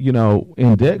that, you know,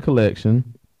 in debt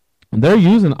collection, they're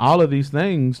using all of these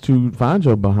things to find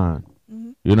your behind,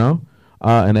 you know,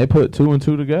 and they put 2 and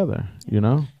 2 together, you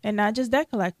know. And not just debt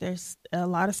collectors. A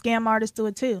lot of scam artists do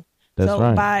it too. That's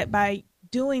right. By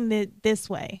doing it this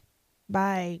way,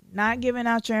 by not giving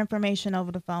out your information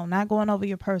over the phone, not going over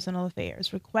your personal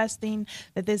affairs, requesting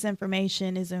that this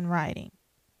information is in writing,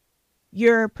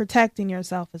 you're protecting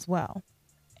yourself as well.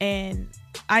 And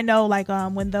I know, like,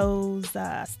 when those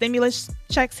stimulus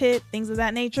checks hit, things of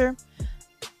that nature,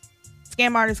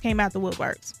 scam artists came out the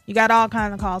woodworks. You got all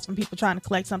kinds of calls from people trying to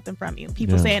collect something from you.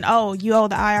 People saying, oh, you owe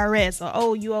the IRS, or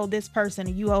oh, you owe this person,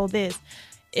 or you owe this.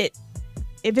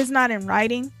 If it's not in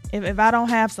writing, if I don't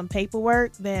have some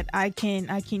paperwork that I can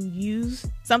use,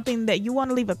 something that you want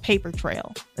to leave a paper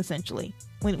trail, essentially,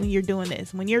 when you're doing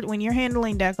this, when you're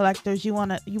handling debt collectors, you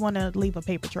want to leave a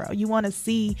paper trail. You want to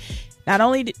see not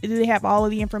only do they have all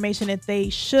of the information that they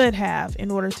should have in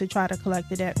order to try to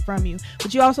collect the debt from you,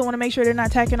 but you also want to make sure they're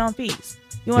not tacking on fees.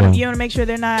 You want to make sure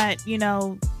they're not, you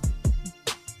know,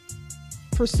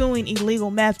 pursuing illegal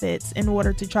methods in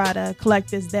order to try to collect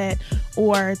this debt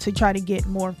or to try to get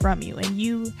more from you. And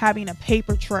you having a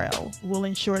paper trail will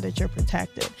ensure that you're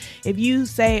protected. If you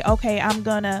say, okay, I'm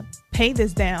gonna pay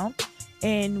this down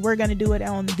and we're gonna do it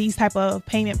on these type of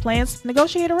payment plans,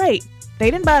 negotiate a rate. They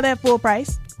didn't buy that full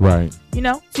price, right? You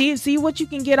know, see what you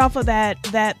can get off of that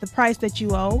the price that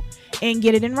you owe, and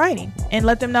get it in writing and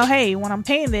let them know, hey, when I'm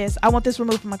paying this, I want this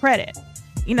removed from my credit.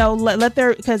 You know,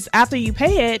 because after you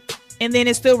pay it, and then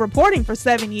it's still reporting for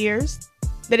 7 years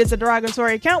that it's a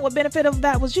derogatory account, what benefit of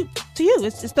that was to you?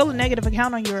 It's still a negative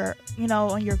account on your, you know,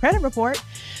 on your credit report.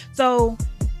 So,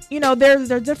 you know, there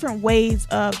are different ways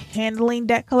of handling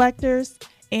debt collectors,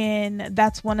 and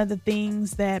that's one of the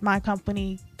things that my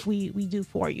company we do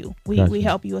for you. We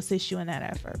help you, assist you in that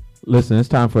effort. Listen, it's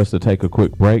time for us to take a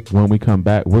quick break. When we come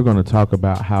back, we're going to talk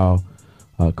about how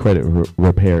credit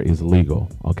repair is legal.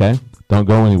 Okay, don't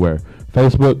go anywhere.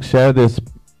 Facebook, share this.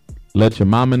 Let your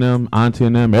mom and them, auntie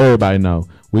and them, everybody know.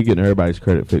 We getting everybody's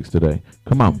credit fixed today.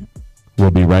 Come on.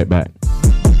 We'll be right back.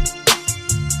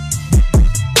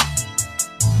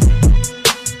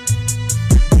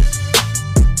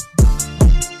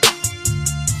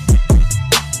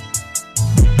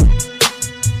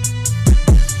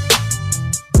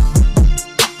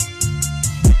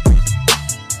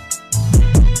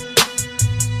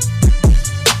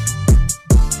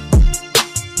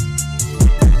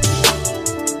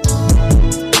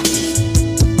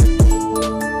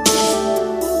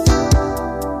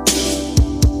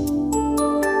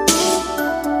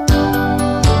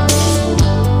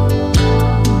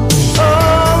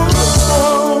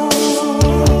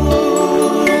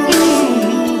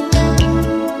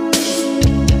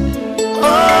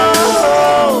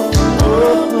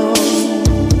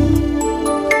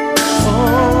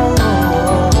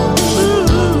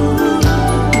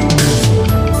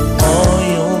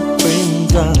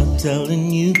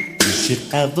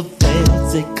 Have a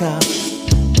fancy car,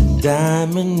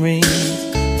 diamond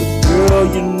rings, but girl,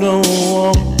 you know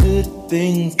all good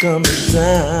things come in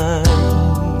time.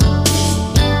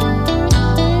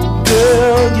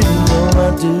 Girl, you know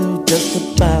I do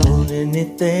just about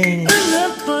anything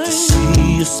to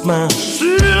see you smile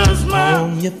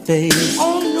on your face.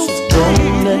 So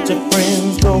don't let your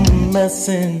friends go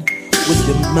messing with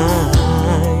your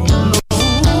mind.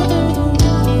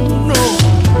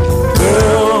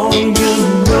 Girl, you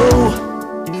know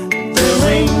there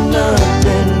ain't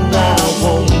nothing I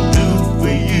won't do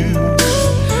for you.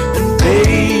 And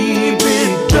baby,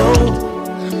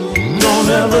 don't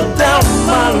ever doubt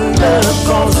my love,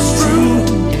 'cause it's true.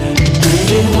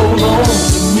 Baby, hold on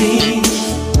to me.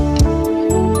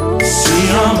 See,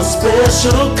 I'm a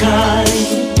special kind,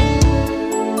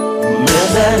 man,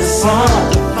 that is hard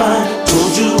to find.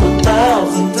 Told you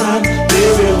 1,000 times,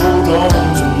 baby, hold on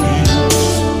to me.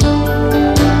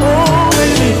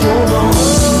 Hold on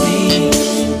to me.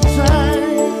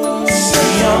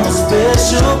 See, I'm a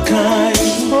special kind.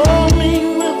 Hold me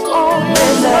with all my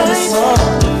might. That is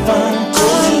hard to find.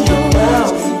 Told you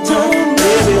 1,000 times,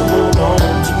 baby, hold on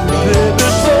to me. Baby,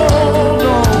 hold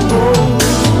on.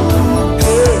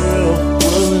 Girl,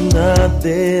 wasn't I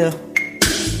there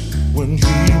when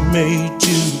he made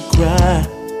you cry?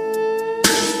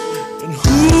 And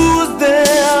who was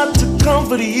there to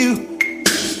comfort you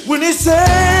when he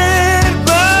said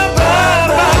bye, bye,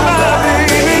 bye, bye,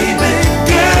 baby?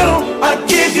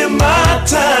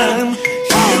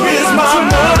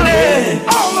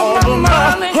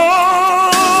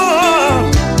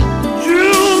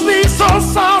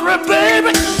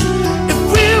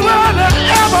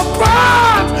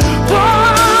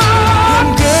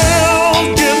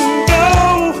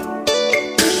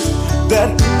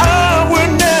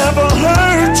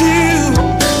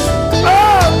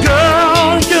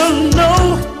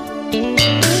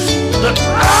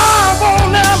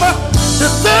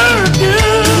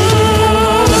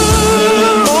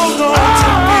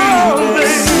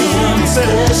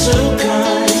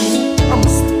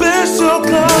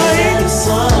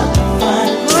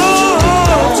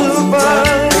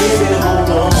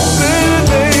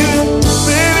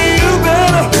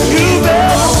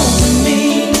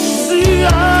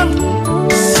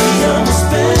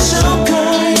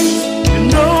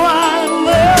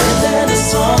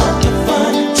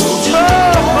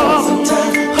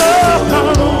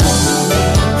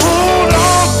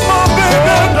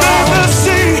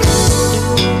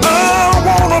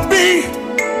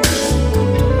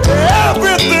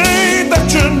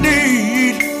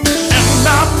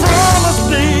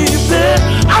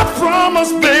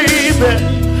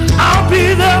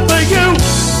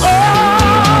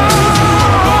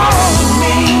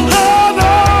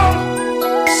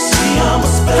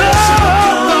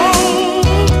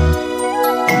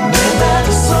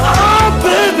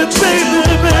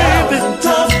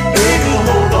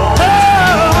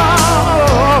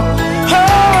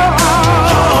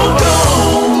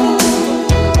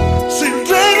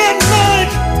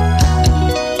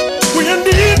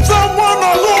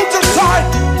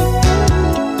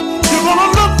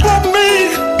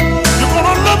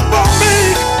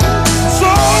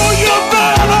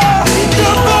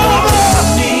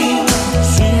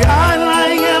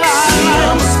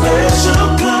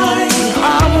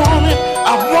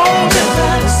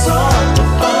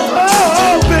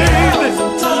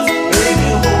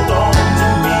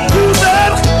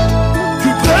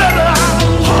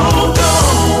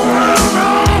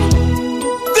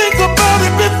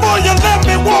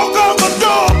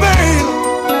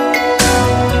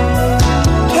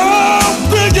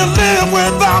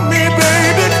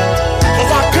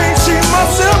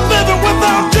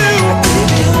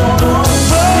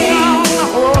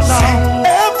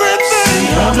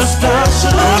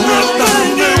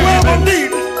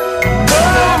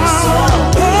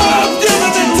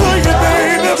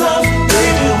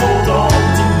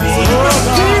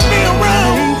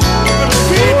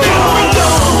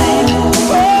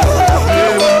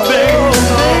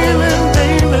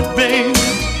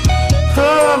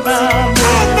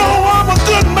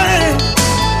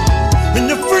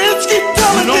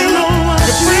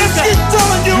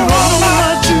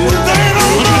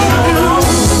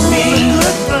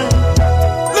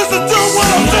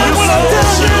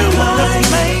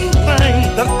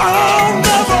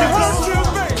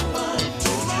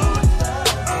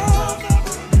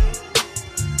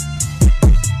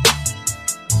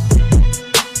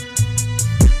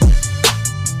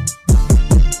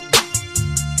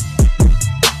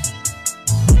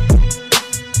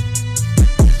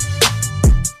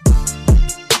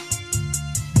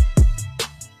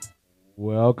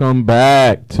 Welcome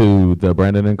back to the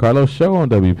Brandon and Carlos show on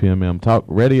WPMM Talk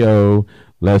Radio.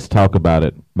 Let's talk about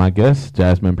it. My guest,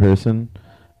 Jasmine Pearson,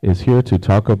 is here to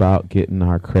talk about getting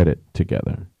our credit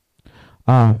together.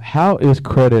 How is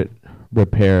credit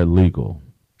repair legal?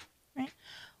 Right.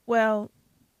 Well,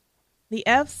 the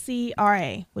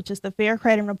FCRA, which is the Fair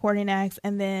Credit Reporting Act,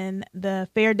 and then the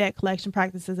Fair Debt Collection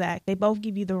Practices Act, they both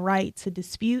give you the right to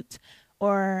dispute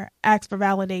or ask for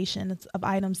validation of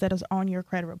items that is on your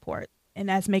credit report. And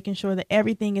that's making sure that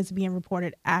everything is being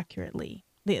reported accurately.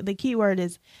 The key word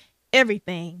is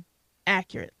everything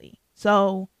accurately.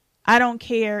 So I don't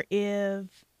care if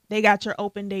they got your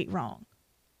open date wrong,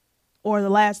 or the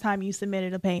last time you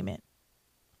submitted a payment,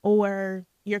 or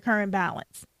your current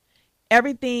balance.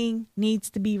 Everything needs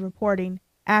to be reporting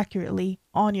accurately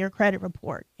on your credit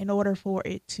report in order for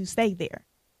it to stay there,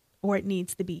 or it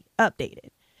needs to be updated.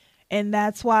 And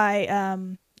that's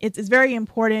why it's very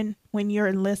important when you're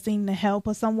enlisting the help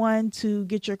of someone to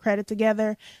get your credit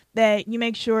together that you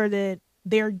make sure that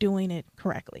they're doing it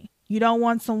correctly. You don't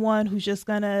want someone who's just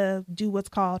going to do what's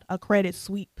called a credit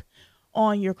sweep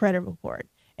on your credit report.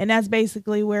 And that's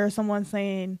basically where someone's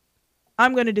saying,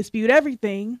 I'm going to dispute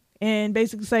everything and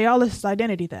basically say, all this is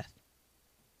identity theft.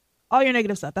 All your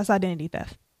negative stuff, that's identity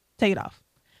theft. Take it off.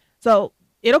 So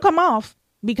it'll come off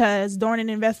because during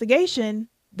an investigation,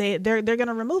 they're going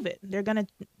to remove it. They're going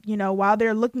to, while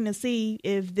they're looking to see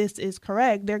if this is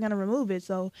correct, they're going to remove it.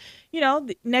 So,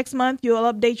 next month you'll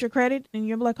update your credit and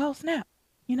you'll be like, oh, snap,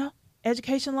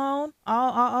 education loan,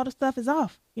 all the stuff is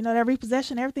off. That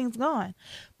repossession, everything's gone.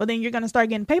 But then you're going to start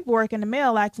getting paperwork in the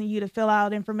mail asking you to fill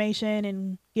out information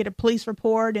and get a police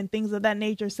report and things of that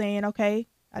nature saying, okay,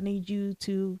 I need you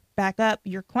to back up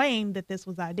your claim that this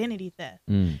was identity theft.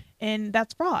 And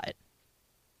that's fraud.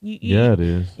 Yeah, it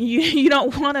is. You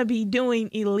don't want to be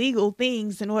doing illegal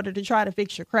things in order to try to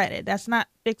fix your credit. That's not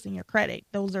fixing your credit.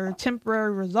 Those are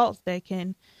temporary results that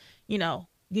can,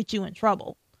 get you in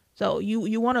trouble. So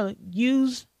you want to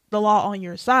use the law on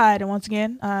your side. And once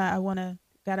again,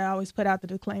 gotta always put out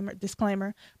the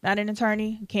disclaimer, not an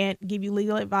attorney, can't give you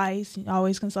legal advice. You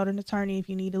always consult an attorney if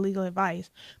you need legal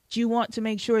advice. But you want to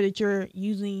make sure that you're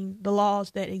using the laws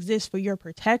that exist for your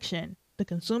protection, the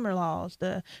consumer laws,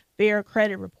 the Fair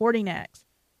Credit Reporting Acts,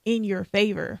 in your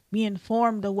favor. Be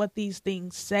informed of what these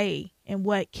things say and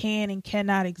what can and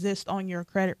cannot exist on your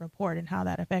credit report and how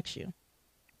that affects you.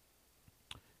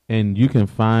 And you can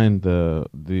find the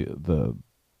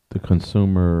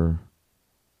consumer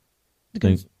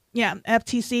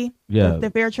FTC,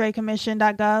 the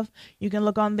fairtradecommission.gov. You can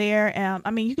look on there.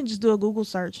 You can just do a Google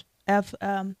search,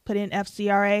 put in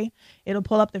FCRA. It'll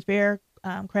pull up the Fair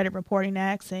Credit Reporting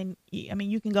Acts, and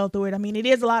you can go through it. It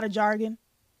is a lot of jargon.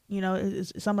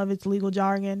 Some of it's legal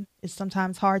jargon. It's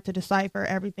sometimes hard to decipher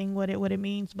everything what it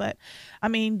means, but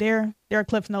there are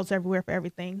Cliff Notes everywhere for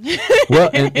everything.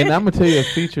 Well, and I'm gonna tell you a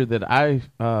feature that I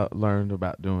learned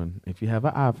about doing. If you have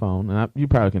an iPhone, and you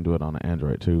probably can do it on an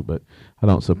Android too, but I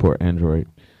don't support Android.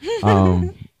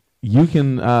 You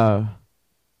can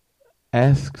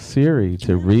ask Siri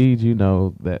to read,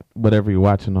 that whatever you're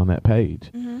watching on that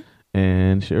page,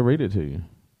 and she'll read it to you.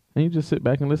 And you just sit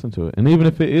back and listen to it. And even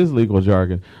if it is legal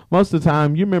jargon, most of the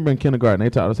time, you remember in kindergarten, they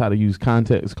taught us how to use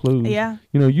context clues. Yeah.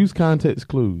 Use context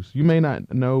clues. You may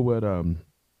not know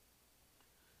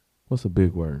what's a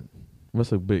big word?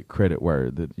 What's a big credit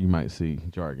word that you might see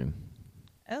jargon?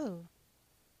 Oh.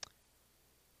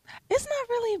 It's not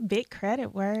really big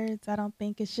credit words. I don't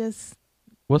think. It's just.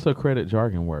 What's a credit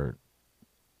jargon word?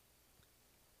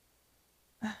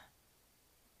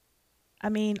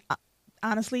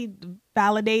 Honestly,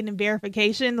 validating and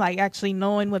verification, like actually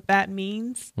knowing what that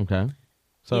means. Okay.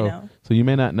 So you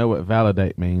may not know what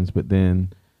validate means, but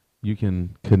then you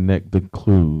can connect the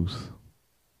clues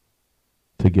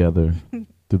together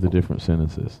through the different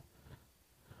sentences.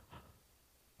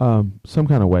 Some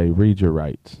kind of way, read your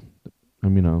rights.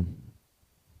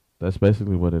 That's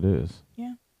basically what it is.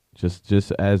 Yeah.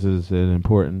 Just as is it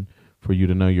important for you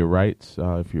to know your rights,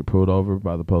 if you're pulled over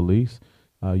by the police,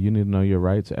 you need to know your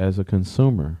rights as a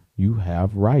consumer. You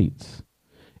have rights.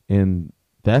 And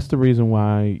that's the reason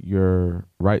why your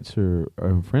rights are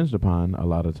infringed upon a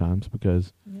lot of times,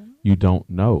 because you don't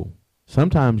know.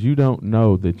 Sometimes you don't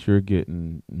know that you're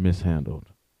getting mishandled.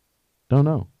 Don't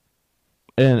know.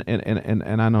 And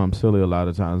I know I'm silly a lot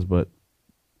of times, but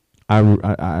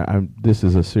I this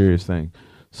is a serious thing.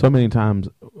 So many times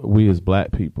we as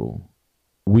black people,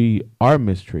 we are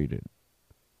mistreated.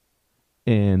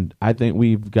 And I think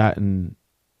we've gotten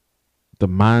the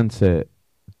mindset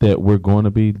that we're going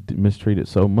to be mistreated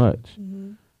so much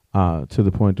to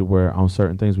the point to where on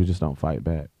certain things we just don't fight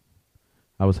back.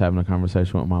 I was having a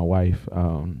conversation with my wife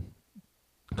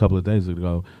a couple of days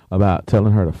ago about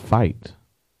telling her to fight.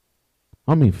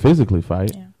 I mean, physically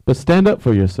fight, but stand up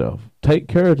for yourself. Take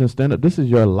courage and stand up. This is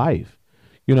your life.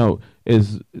 You know,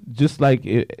 is just like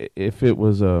if it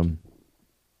was a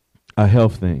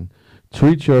health thing.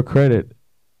 Treat your credit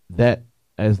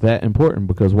as that important,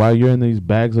 because while you're in these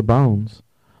bags of bones,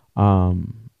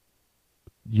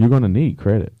 you're going to need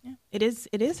credit. Yeah.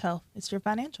 It is health. It's your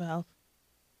financial health.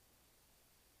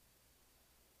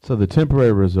 So the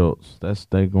temporary results, that's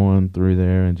they going through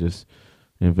there and just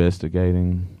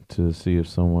investigating to see if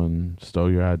someone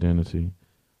stole your identity.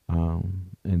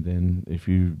 And then if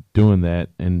you're doing that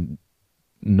and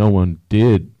no one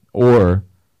did, or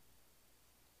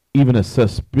even a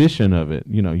suspicion of it,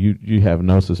 you know, you have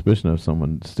no suspicion of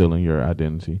someone stealing your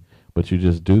identity, but you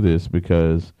just do this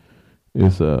because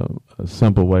it's a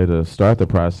simple way to start the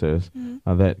process,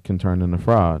 that can turn into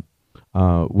fraud.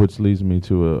 Which leads me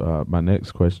to my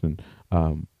next question.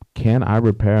 Can I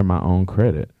repair my own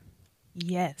credit?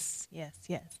 Yes.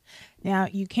 Now,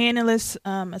 you can enlist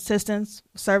assistance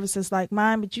services like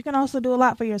mine, but you can also do a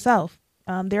lot for yourself.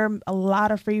 There are a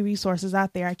lot of free resources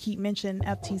out there. I keep mentioning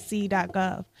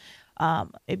ftc.gov.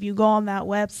 If you go on that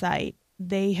website,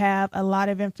 they have a lot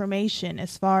of information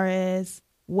as far as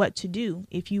what to do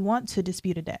if you want to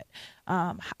dispute a debt,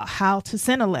 how to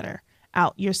send a letter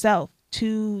out yourself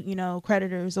to, you know,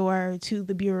 creditors or to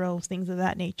the bureaus, things of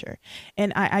that nature.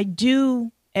 And I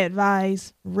do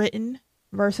advise written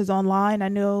versus online. I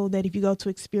know that if you go to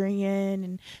Experian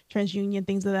and TransUnion,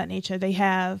 things of that nature, they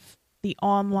have the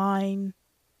online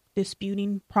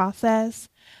disputing process.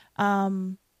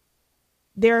 There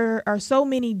are so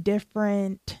many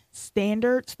different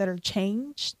standards that are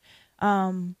changed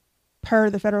per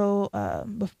the federal,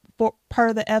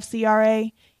 per the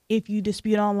FCRA. If you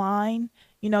dispute online,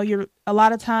 you know, a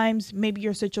lot of times maybe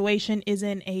your situation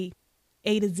isn't a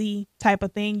to Z type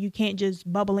of thing. You can't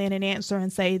just bubble in an answer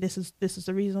and say, this is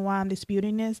the reason why I'm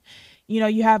disputing this. You know,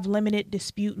 you have limited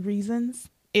dispute reasons.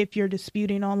 If you're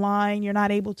disputing online, you're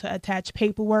not able to attach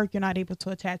paperwork. You're not able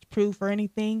to attach proof or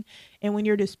anything. And when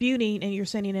you're disputing and you're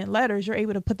sending in letters, you're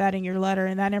able to put that in your letter.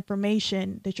 And that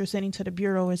information that you're sending to the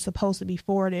bureau is supposed to be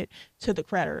forwarded to the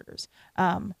creditors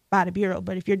by the bureau.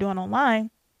 But if you're doing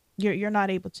online, you're not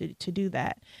able to do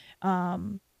that.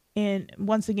 And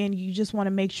once again, you just want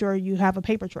to make sure you have a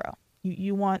paper trail.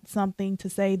 You want something to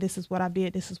say, this is what I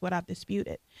did, this is what I've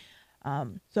disputed.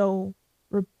 So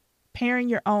repairing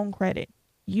your own credit,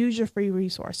 use your free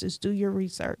resources, do your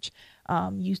research,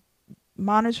 you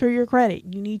monitor your credit.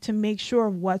 You need to make sure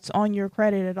what's on your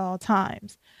credit at all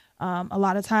times. A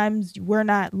lot of times we're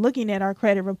not looking at our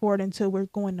credit report until we're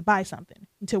going to buy something,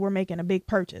 until we're making a big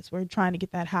purchase. We're trying to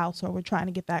get that house or we're trying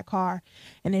to get that car,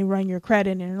 and they run your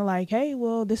credit and they're like, hey,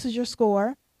 well, this is your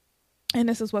score and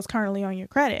this is what's currently on your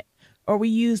credit. Or we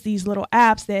use these little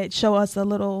apps that show us a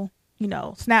little, you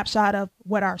know, snapshot of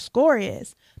what our score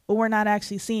is, but we're not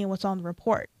actually seeing what's on the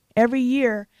report. Every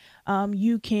year,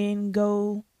 you can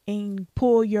go and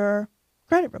pull your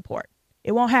credit report.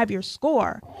 It won't have your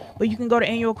score, but you can go to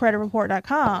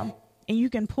annualcreditreport.com and you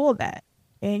can pull that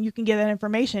and you can get that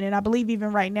information. And I believe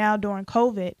even right now during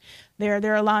COVID,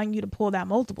 they're allowing you to pull that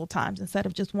multiple times instead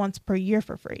of just once per year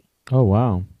for free. Oh,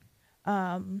 wow.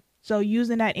 So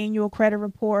using that annual credit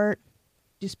report,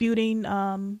 disputing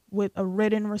with a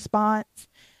written response,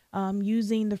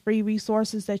 using the free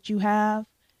resources that you have,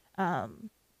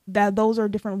 that those are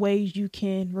different ways you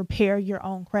can repair your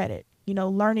own credit. You know,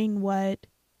 learning what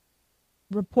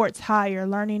reports higher,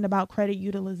 learning about credit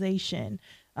utilization,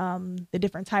 the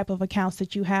different type of accounts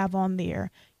that you have on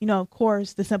there. You know, of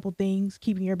course, the simple things,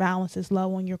 keeping your balances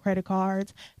low on your credit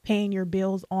cards, paying your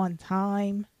bills on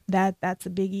time. That's a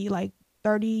biggie. Like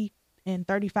 30 and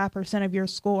 35% of your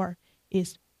score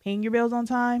is paying your bills on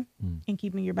time and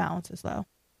keeping your balances low.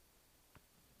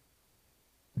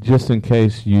 Just in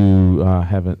case you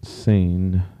haven't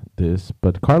seen this,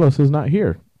 but Carlos is not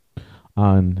here.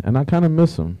 And I kind of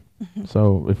miss him.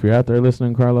 So if you're out there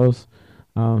listening, Carlos,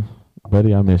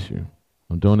 buddy, I miss you.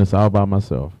 I'm doing this all by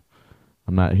myself.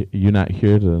 You're not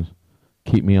here to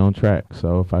keep me on track.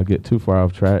 So if I get too far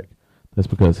off track, that's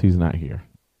because he's not here.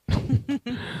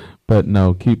 But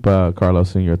no, keep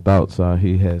Carlos in your thoughts.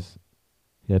 He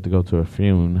had to go to a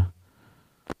funeral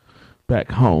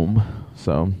back home.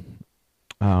 So,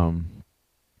 but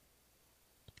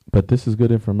this is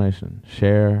good information.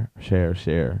 Share.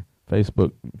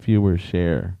 Facebook viewers,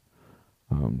 share.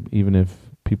 Even if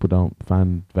people don't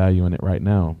find value in it right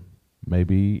now,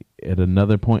 maybe at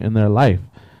another point in their life,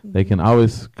 they can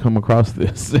always come across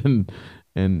this and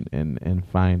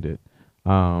find it.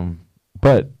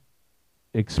 But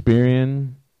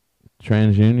Experian,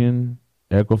 TransUnion,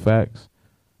 Equifax,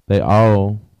 they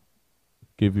all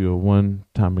give you a one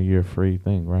time a year free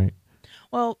thing, right?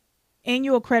 Well,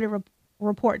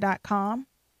 annualcreditreport.com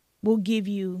will give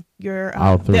you your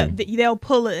all three. They'll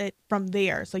pull it from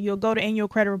there. So you'll go to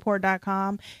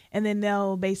annualcreditreport.com, and then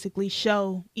they'll basically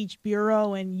show each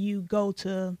bureau, and you go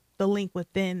to the link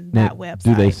within that website.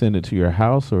 Do they send it to your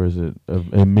house, or is it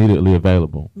immediately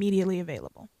available? Immediately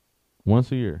available.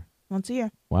 Once a year? Once a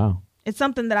year. Wow. It's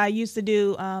something that I used to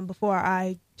do before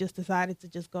I just decided to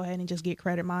just go ahead and just get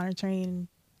credit monitoring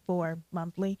for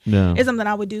monthly. Yeah. It's something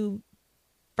I would do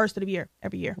first of the year,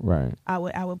 every year. Right. I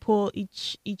would pull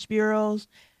each bureaus,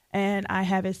 and I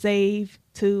have it saved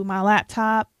to my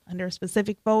laptop under a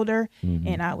specific folder,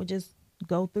 and I would just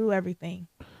go through everything.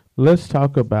 Let's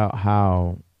talk about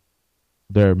how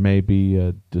there may be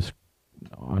a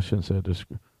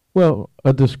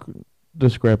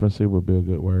discrepancy would be a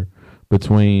good word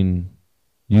between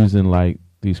using like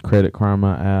these Credit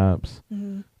Karma apps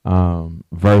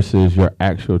versus your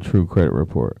actual true credit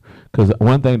report. Because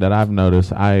one thing that I've noticed,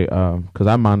 because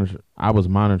I was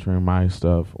monitoring my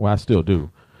stuff. Well, I still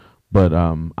do, but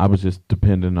I was just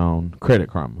depending on Credit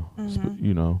Karma,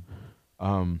 you know,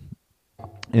 and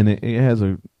it has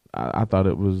I thought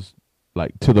it was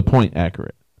like to the point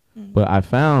accurate, but I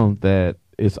found that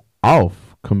it's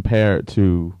off compared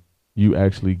to you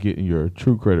actually getting your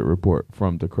true credit report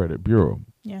from the credit bureau.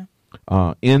 Yeah.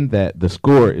 In that the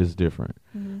score is different.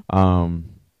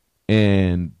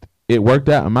 And it worked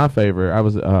out in my favor. I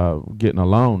was getting a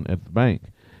loan at the bank,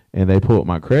 and they pulled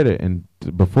my credit. And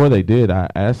before they did, I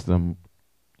asked them,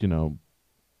 you know,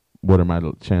 what are my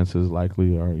chances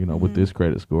likely, or you know, with this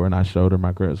credit score, and I showed her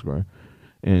my credit score,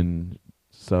 and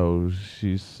so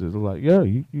she said like, yeah,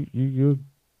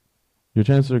 your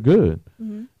chances are good.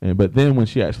 And but then when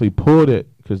she actually pulled it,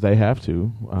 because they have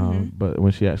to, but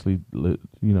when she actually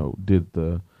did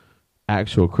the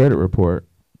actual credit report,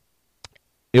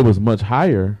 it was much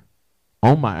higher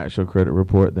on my actual credit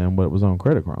report than what was on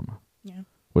Credit Karma. Yeah.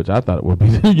 Which I thought it would be,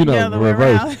 the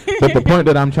reverse. But the point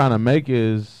that I'm trying to make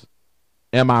is,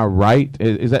 am I right?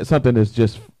 Is that something that's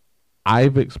just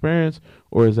I've experienced,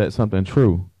 or is that something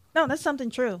true? No, that's something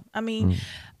true. I mean,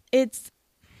 it's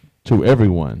to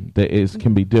everyone that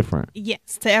can be different.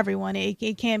 Yes, to everyone.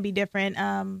 It can be different.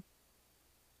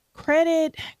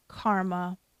 Credit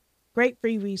Karma, great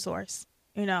free resource,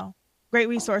 great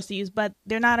resource to use, but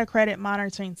they're not a credit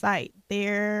monitoring site.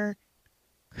 They're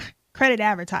credit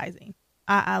advertising.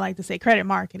 I like to say credit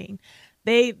marketing.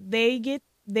 They get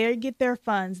their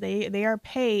funds. They are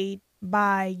paid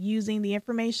by using the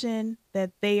information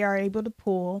that they are able to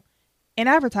pull and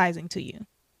advertising to you.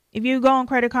 If you go on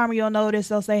Credit Karma, you'll notice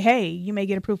they'll say, hey, you may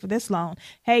get approved for this loan.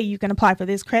 Hey, you can apply for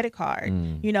this credit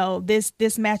card.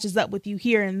 This matches up with you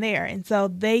here and there. And so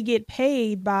they get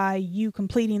paid by you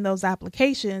completing those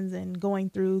applications and going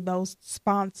through those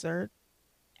sponsored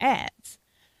ads.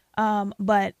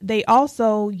 But they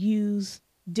also use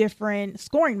different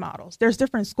scoring models. There's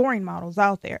different scoring models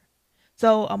out there.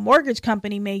 So a mortgage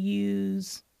company may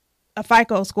use a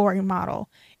FICO scoring model,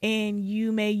 and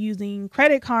you may using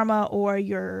Credit Karma or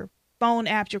your phone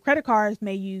apps, your credit cards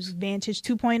may use Vantage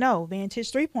 2.0,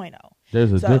 Vantage 3.0.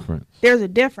 There's a difference. There's a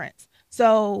difference.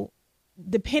 So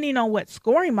depending on what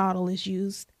scoring model is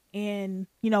used and,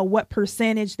 what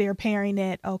percentage they're pairing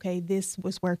it, okay, this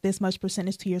was worth this much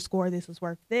percentage to your score, this is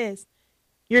worth this,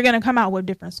 you're going to come out with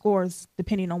different scores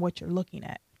depending on what you're looking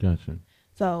at. Gotcha.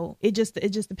 So it just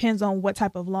depends on what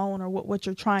type of loan or what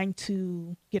you're trying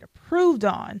to get approved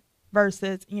on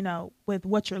versus, with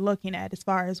what you're looking at as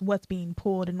far as what's being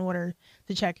pulled in order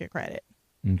to check your credit.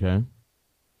 Okay.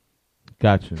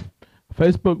 Gotcha.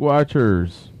 Facebook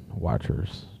watchers.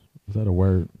 Is that a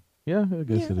word? Yeah, I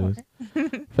guess it is.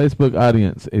 Facebook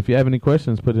audience. If you have any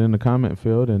questions, put it in the comment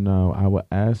field, and I will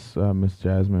ask Miss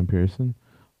Jasmine Pearson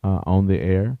on the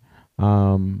air.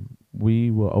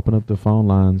 We will open up the phone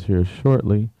lines here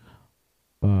shortly.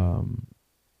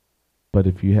 But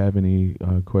if you have any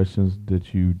questions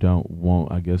that you don't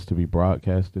want, I guess, to be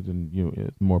broadcasted and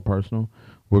it's more personal,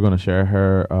 we're going to share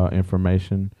her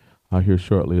information here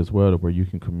shortly as well, to where you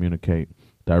can communicate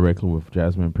directly with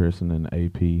Jasmine Pearson and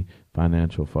AP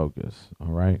Financial Focus.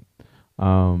 All right.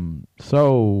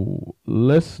 So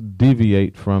let's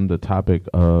deviate from the topic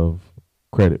of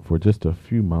credit for just a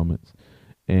few moments.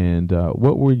 And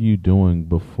what were you doing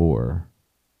before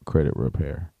credit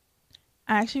repair?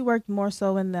 I actually worked more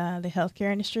so in the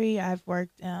healthcare industry. I've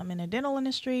worked in the dental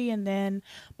industry, and then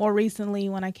more recently,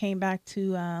 when I came back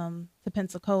to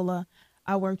Pensacola,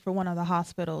 I worked for one of the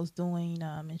hospitals doing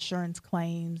insurance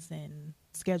claims and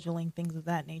scheduling, things of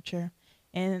that nature.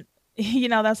 And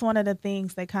that's one of the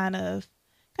things that kind of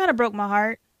broke my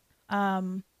heart.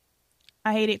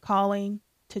 I hated calling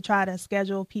to try to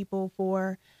schedule people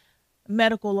for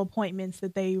medical appointments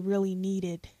that they really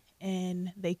needed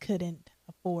and they couldn't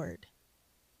afford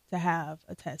to have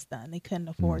a test done. They couldn't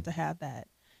afford to have that,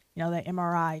 that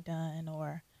MRI done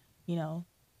or,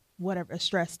 whatever, a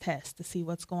stress test to see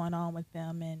what's going on with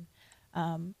them.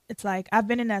 And it's like I've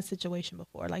been in that situation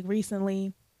before. Like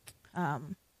recently,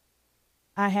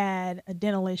 I had a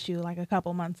dental issue like a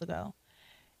couple months ago,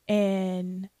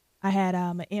 and I had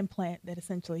an implant that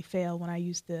essentially failed. When I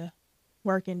used to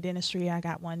work in dentistry, I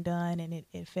got one done and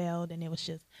it failed, and it was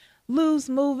just loose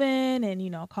moving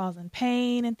and, causing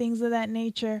pain and things of that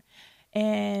nature.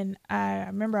 And I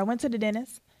remember I went to the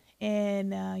dentist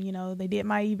and, they did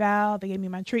my eval, they gave me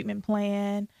my treatment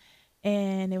plan,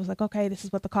 and it was like, okay, this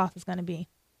is what the cost is going to be.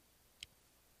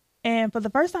 And for the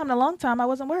first time in a long time, I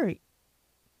wasn't worried.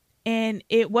 And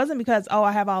it wasn't because,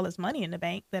 I have all this money in the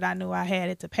bank that I knew I had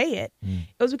it to pay it.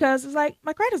 It was because it's like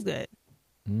my credit's good.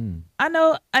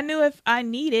 I knew if I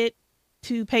needed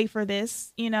to pay for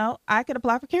this, I could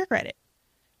apply for care credit.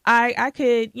 I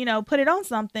could, put it on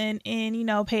something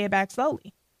and, pay it back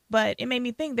slowly. But it made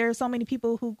me think there are so many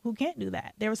people who can't do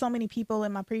that. There were so many people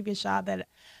in my previous job that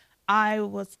I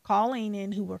was calling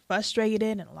and who were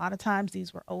frustrated. And a lot of times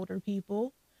these were older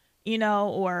people,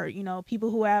 or,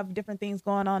 people who have different things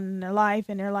going on in their life.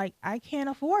 And they're like, I can't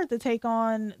afford to take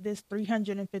on this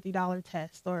 $350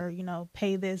 test or,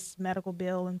 pay this medical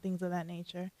bill and things of that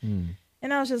nature. And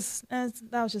that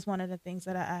was just one of the things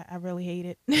that I really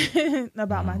hated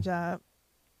about my job.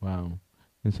 Wow.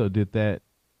 And so did that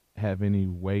have any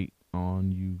weight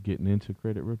on you getting into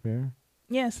credit repair?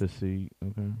 Yes. To see,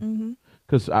 okay.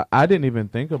 Because I didn't even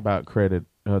think about credit.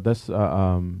 That's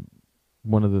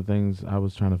one of the things I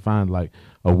was trying to find, like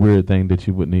a weird thing that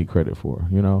you would need credit for,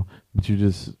 but you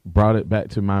just brought it back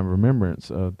to my remembrance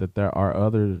that there are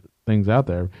other things out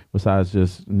there besides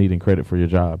just needing credit for your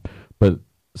job, but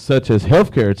such as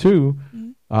healthcare too.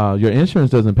 Your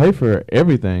insurance doesn't pay for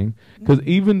everything because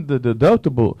even the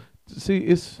deductible, see,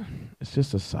 it's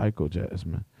just a cycle,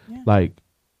 Jasmine. Yeah. Like,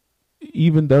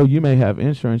 even though you may have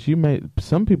insurance,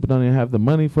 some people don't even have the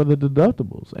money for the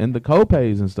deductibles and the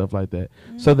copays and stuff like that.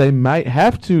 So they might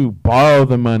have to borrow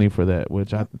the money for that,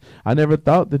 which I never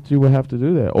thought that you would have to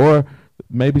do that. Or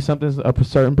maybe a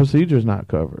certain procedure is not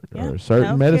covered or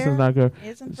certain medicine's not covered.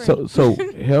 So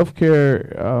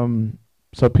healthcare,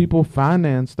 so people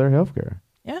finance their healthcare.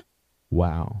 Yeah.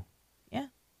 Wow. Yeah.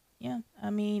 Yeah. I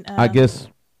mean, I guess,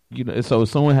 so if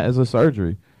someone has a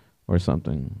surgery or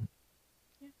something,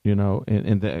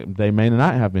 and they may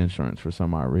not have insurance for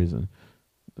some odd reason.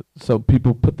 So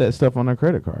people put that stuff on their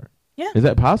credit card. Yeah. Is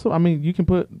that possible? I mean, you can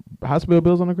put hospital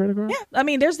bills on a credit card? Yeah. I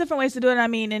mean, there's different ways to do it. I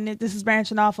mean, and this is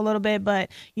branching off a little bit,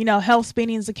 but, health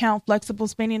spending account, flexible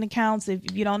spending accounts,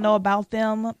 if you don't know about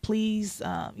them, please,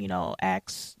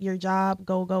 ask your job,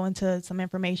 go into some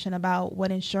information about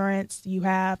what insurance you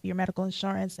have, your medical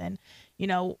insurance, and,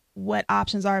 what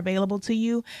options are available to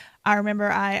you. I remember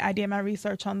I did my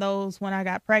research on those when I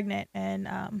got pregnant.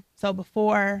 And so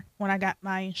before, when I got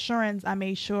my insurance, I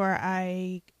made sure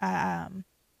I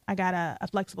got a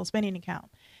flexible spending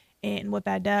account. And what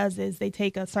that does is they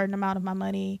take a certain amount of my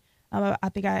money. I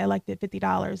think I elected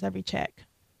 $50 every check.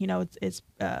 It's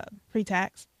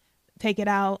pre-tax. Take it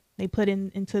out. They put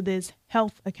into this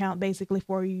health account basically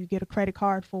for you. You get a credit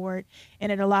card for it.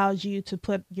 And it allows you to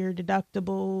put your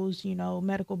deductibles,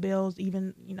 medical bills,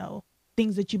 even,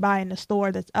 things that you buy in the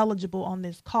store that's eligible on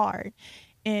this card.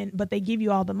 But they give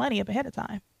you all the money up ahead of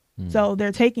time. So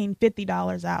they're taking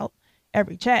 $50 out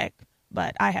every check,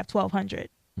 but I have $1,200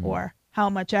 or how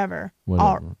much ever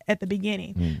at the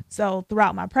beginning. So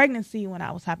throughout my pregnancy, when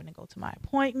I was having to go to my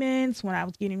appointments, when I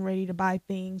was getting ready to buy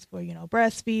things for,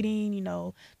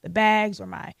 breastfeeding, the bags or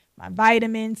my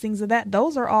vitamins, things of that,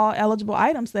 those are all eligible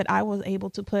items that I was able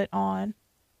to put on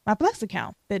my Flex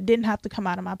account that didn't have to come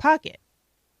out of my pocket.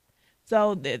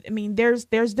 So,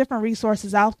 there's different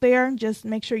resources out there. Just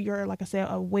make sure you're, like I said,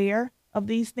 aware of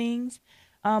these things.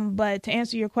 But to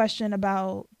answer your question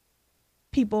about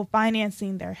people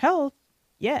financing their health,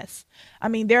 yes.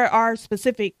 There are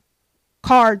specific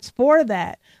cards for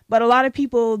that, but a lot of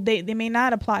people, they may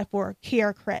not apply for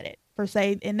care credit per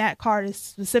se, and that card is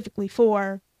specifically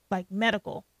for like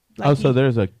medical. Like so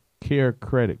there's a care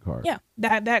credit card. Yeah,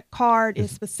 that card is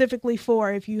specifically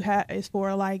for is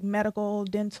for like medical,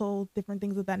 dental, different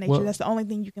things of that nature. That's the only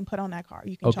thing you can put on that card.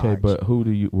 You can charge. Okay, but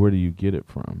where do you get it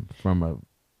from? From a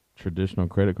traditional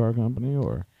credit card company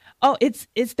or? Oh, it's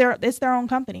their own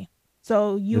company.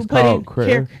 So you put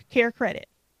in care credit.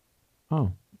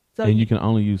 Oh. So and you can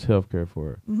only use healthcare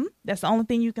for it. That's the only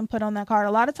thing you can put on that card.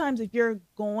 A lot of times, if you're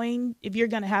going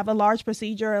to have a large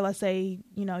procedure, or let's say,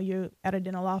 you're at a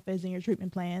dental office and your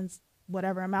treatment plans,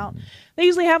 whatever amount, they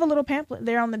usually have a little pamphlet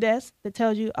there on the desk that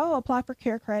tells you, apply for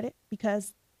care credit,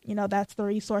 because, that's the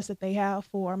resource that they have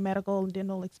for medical and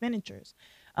dental expenditures.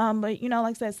 But, like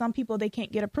I said, some people, they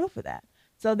can't get approved for that.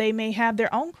 So they may have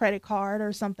their own credit card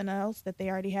or something else that they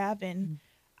already have. And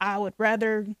I would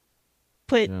rather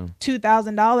put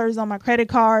 $2,000 on my credit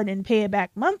card and pay it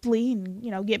back monthly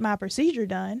and, get my procedure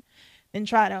done than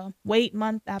try to wait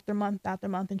month after month after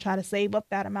month and try to save up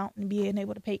that amount and being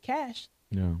able to pay cash.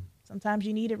 Yeah. Sometimes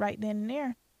you need it right then and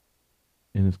there.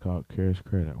 And it's called cash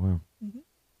credit. Wow. Mm-hmm.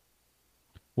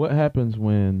 What happens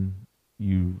when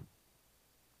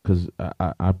because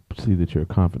I see that you're a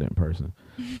confident person.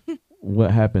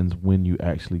 What happens when you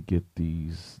actually get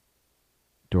these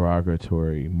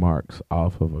derogatory marks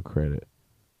off of a credit?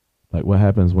 Like, what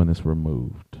happens when it's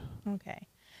removed? Okay.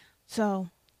 So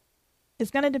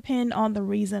it's going to depend on the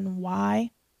reason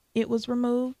why it was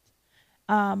removed.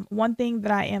 One thing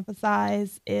that I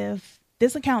emphasize, if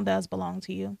this account does belong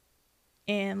to you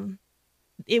and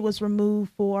it was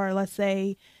removed for, let's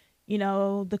say,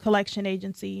 the collection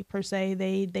agency per se,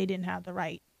 they didn't have the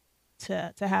right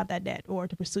to have that debt or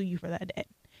to pursue you for that debt.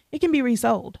 It can be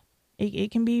resold.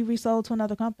 It can be resold to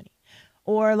another company.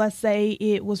 Or let's say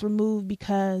it was removed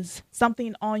because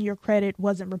something on your credit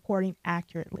wasn't reporting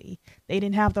accurately. They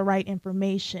didn't have the right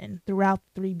information throughout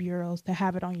the 3 bureaus to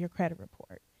have it on your credit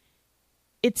report.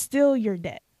 It's still your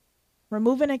debt.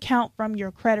 Remove an account from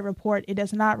your credit report, it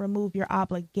does not remove your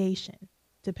obligation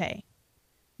to pay.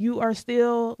 You are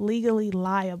still legally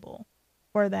liable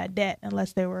for that debt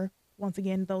unless there were, once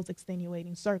again, those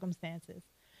extenuating circumstances.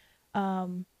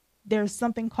 There's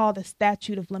something called the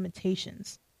statute of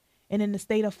limitations. And in the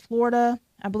state of Florida,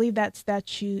 I believe that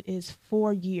statute is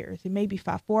 4 years. It may be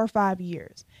 4 or 5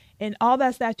 years. And all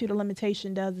that statute of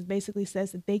limitation does is basically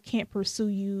says that they can't pursue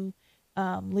you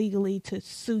legally to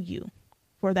sue you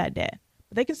for that debt.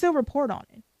 But they can still report on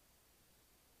it.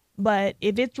 But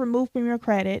if it's removed from your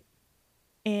credit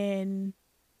and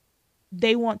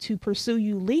they want to pursue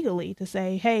you legally to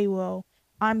say, hey, well,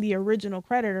 I'm the original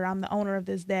creditor, I'm the owner of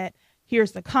this debt,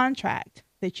 here's the contract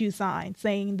that you signed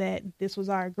saying that this was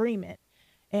our agreement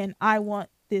and I want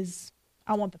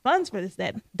the funds for this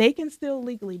debt, they can still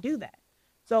legally do that.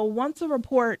 So once a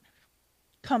report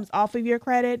comes off of your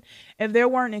credit, if there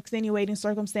weren't extenuating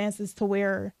circumstances to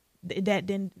where that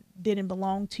didn't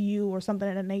belong to you or something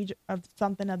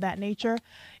of that nature,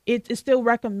 it's still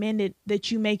recommended that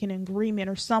you make an agreement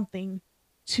or something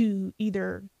to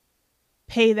either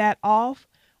pay that off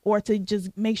or to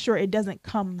just make sure it doesn't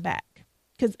come back.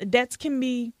 Because debts can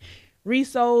be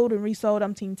resold and resold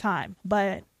umpteen time,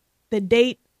 but the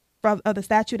date of the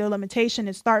statute of limitation,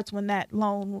 it starts when that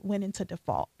loan went into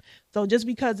default. So just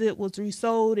because it was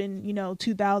resold in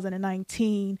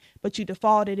 2019, but you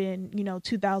defaulted in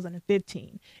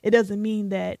 2015, it doesn't mean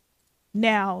that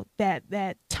now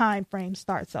that time frame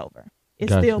starts over. It's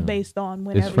Gotcha. Still based on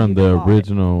whenever it's from you the defaulted.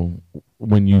 original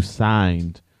when you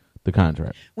signed the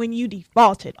contract. When you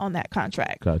defaulted on that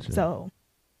contract. Gotcha. So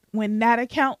when that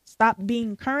account stopped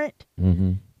being current,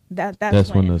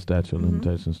 that's when the statute of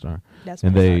limitations start.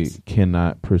 And they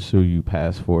cannot pursue you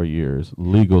past 4 years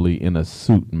legally in a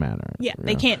suit manner. Yeah,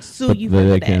 they can't sue you for that.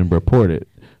 They that. can report it.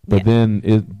 But then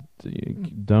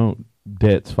don't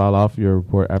debts fall off your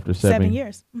report after 7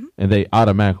 years. Mm-hmm. And they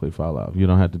automatically fall off. You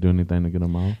don't have to do anything to get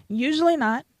them off? Usually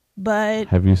not, but...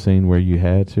 Have you seen where you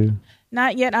had to?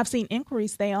 Not yet. I've seen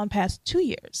inquiries stay on past 2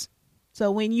 years.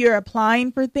 So when you're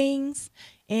applying for things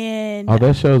and... Oh,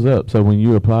 that shows up. So when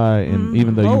you apply, and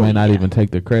even though you may not even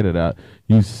take the credit out,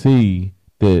 you see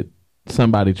that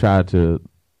somebody tried to...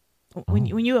 When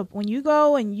you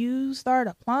go and you start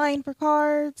applying for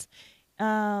cards,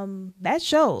 that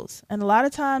shows. And a lot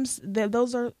of times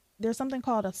there's something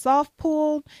called a soft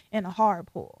pull and a hard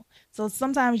pull. So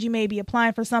sometimes you may be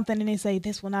applying for something and they say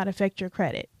this will not affect your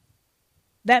credit.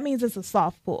 That means it's a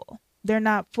soft pull. They're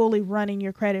not fully running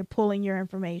your credit, pulling your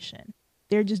information.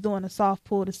 They're just doing a soft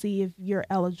pull to see if you're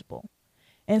eligible.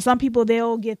 And some people,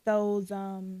 they'll get those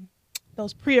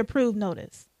pre-approved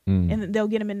notice. And they'll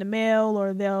get them in the mail,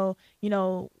 or they'll,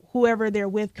 whoever they're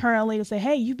with currently will say,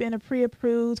 hey, you've been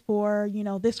pre-approved for,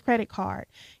 this credit card.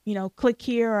 Click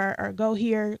here or go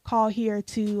here, call here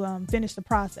to finish the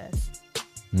process.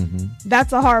 Mm-hmm.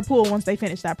 That's a hard pull once they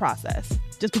finish that process.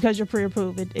 Just because you're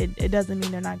pre-approved, it doesn't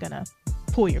mean they're not going to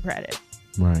pull your credit.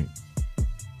 Right.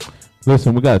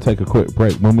 Listen, we got to take a quick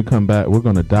break. When we come back, we're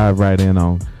going to dive right in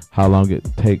on how long it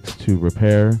takes to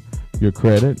repair your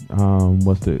credit,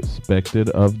 what's the expected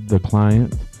of the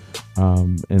client,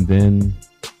 And then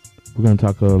we're going to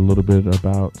talk a little bit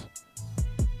about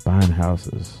buying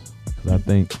houses, because I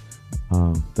think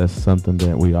that's something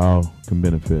that we all can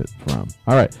benefit from.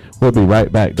 All right, we'll be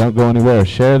right back. Don't go anywhere.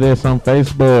 Share this on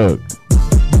Facebook.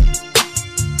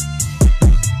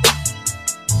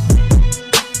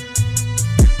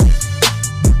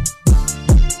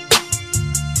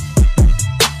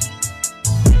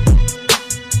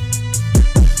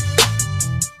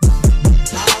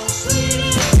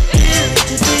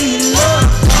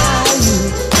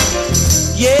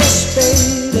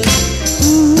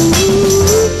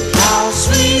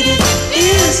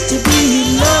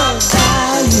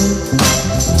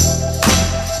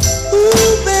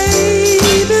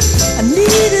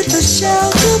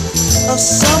 Of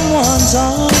someone's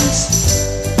arms,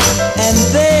 and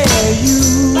there you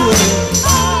were.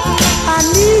 I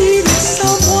needed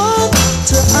someone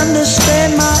to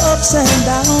understand my ups and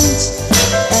downs,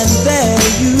 and there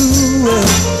you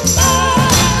were.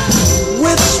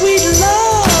 With sweet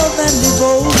love and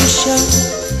devotion,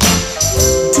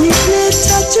 deeply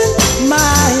touching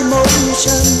my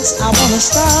emotions. I wanna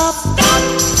stop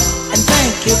and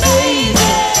thank you, baby.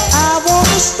 I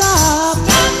wanna stop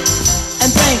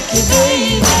and thank you,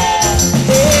 baby.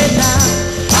 Hey now,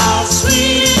 how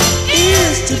sweet it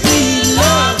is to be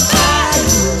loved by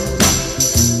you.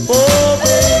 Oh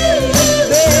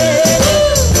baby,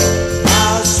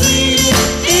 how sweet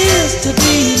it is to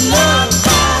be loved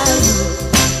by you.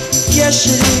 Yes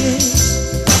it is.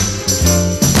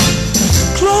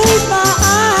 Close my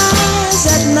eyes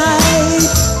at night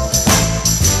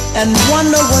and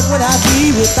wonder what would I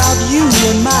be without you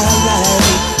in my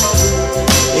life.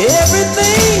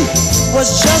 Everything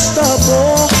was just a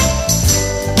bore.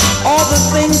 All the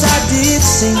things I did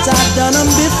seems I've done them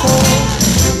before.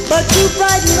 But you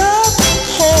brighten up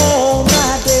all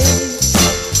my days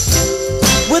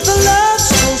with a love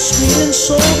so sweet in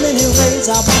so many ways.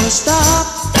 I wanna stop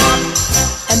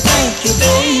and thank you,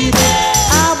 baby.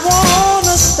 I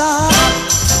wanna stop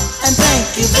and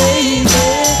thank you, baby.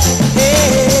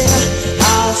 Yeah,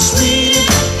 how sweet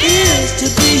it is to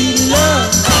be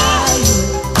loved by you.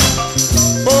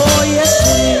 Oh yes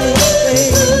it is,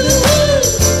 baby.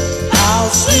 How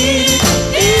sweet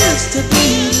it is to be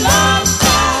loved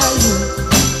by you.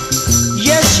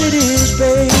 Yes it is,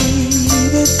 baby.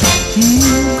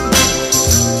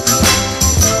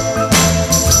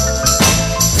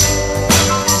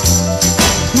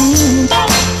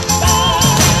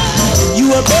 You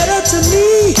are better to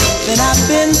me than I've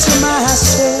been to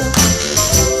myself.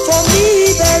 For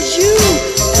me there's you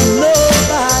and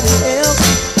nobody else.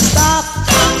 Stop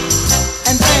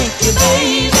and thank you,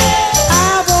 baby.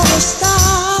 I wanna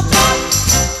stop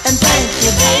and thank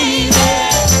you, baby.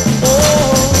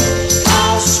 Oh,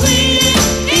 how sweet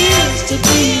it is to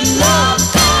be loved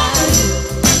by you.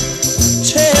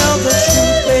 Tell the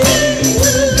truth, baby.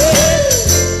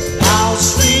 How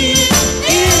sweet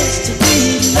it is to be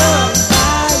loved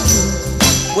by you.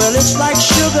 Well, it's like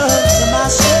sugar to my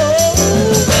soul.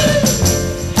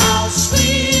 How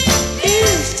sweet it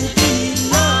is to be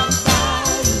loved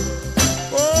by you.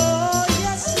 Oh,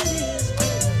 yes it is.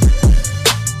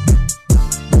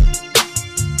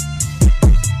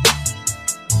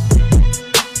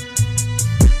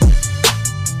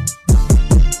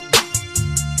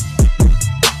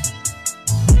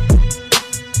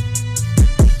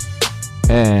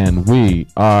 And we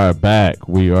are back.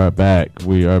 We are back.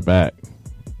 We are back.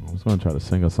 I was going to try to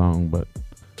sing a song, but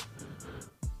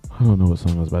I don't know what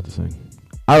song I was about to sing.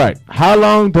 All right. How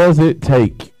long does it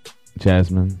take,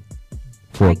 Jasmine,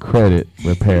 for credit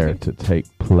repair to take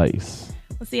place?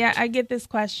 Well, see, I get this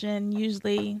question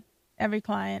usually every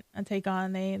client I take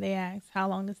on. They ask, how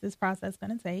long is this process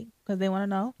going to take? Because they want to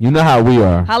know. You know how we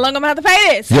are. How long am I going to have to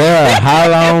pay this? Yeah, how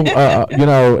long, and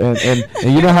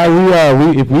you know how we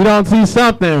are. If we don't see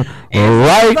something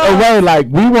right away, like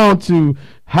we want to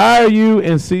hire you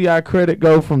and see our credit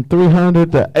go from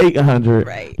 300 to 800,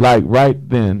 right. Like right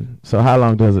then. So how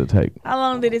long does it take? How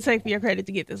long did it take for your credit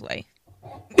to get this way?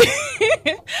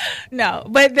 No,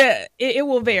 but it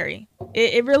will vary.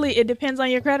 It really depends on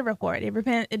your credit report.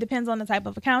 It depends on the type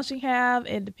of accounts you have.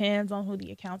 It depends on who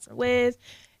the accounts are with.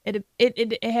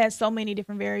 It has so many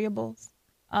different variables.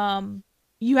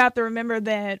 You have to remember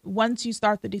that once you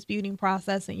start the disputing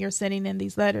process and you're sending in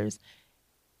these letters,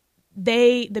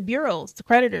 the bureaus, the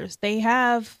creditors, they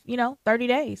have 30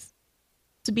 days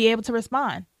to be able to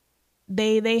respond.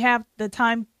 They have the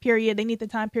time period. They need the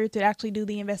time period to actually do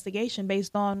the investigation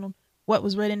based on what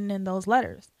was written in those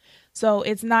letters. So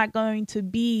it's not going to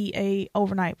be a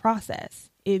overnight process.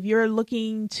 If you're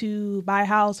looking to buy a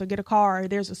house or get a car,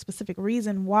 there's a specific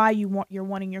reason why you're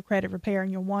wanting your credit repair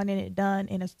and you're wanting it done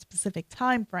in a specific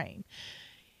time frame.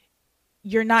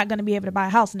 You're not going to be able to buy a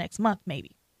house next month,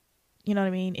 maybe. You know what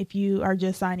I mean? If you are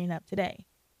just signing up today,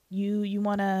 you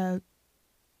want to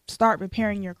start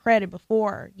repairing your credit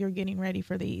before you're getting ready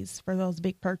for those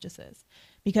big purchases,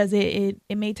 because it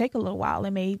may take a little while.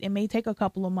 It may take a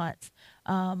couple of months.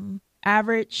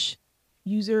 Average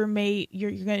user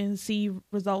you're going to see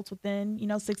results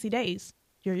within 60 days.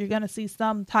 You're going to see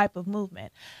some type of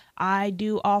movement. I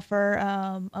do offer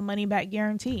a money back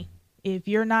guarantee. If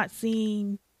you're not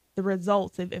seeing the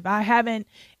results, if I haven't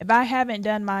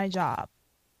done my job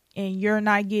and you're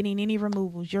not getting any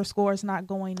removals, your score is not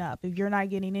going up, if you're not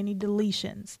getting any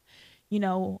deletions,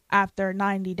 after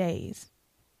 90 days,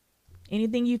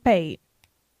 anything you've paid,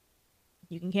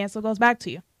 you can cancel, goes back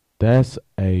to you. That's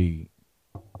a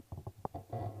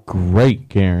great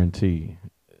guarantee.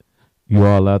 You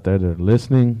all out there that are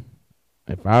listening,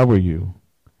 if I were you,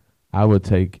 I would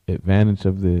take advantage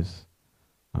of this.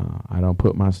 I don't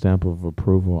put my stamp of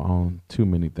approval on too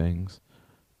many things,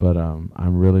 but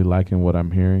I'm really liking what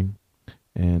I'm hearing,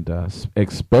 and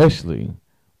especially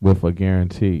with a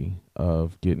guarantee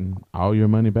of getting all your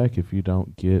money back if you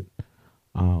don't get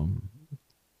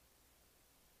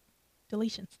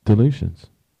deletions.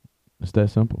 It's that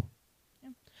simple.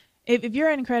 If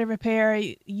you're in credit repair,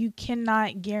 you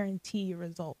cannot guarantee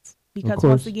results, because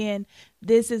once again,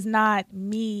 this is not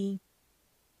me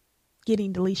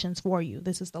getting deletions for you.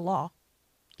 This is the law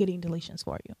getting deletions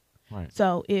for you. Right.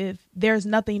 So if there's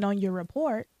nothing on your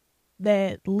report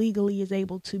that legally is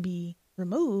able to be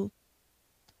removed,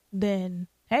 then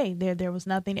hey, there was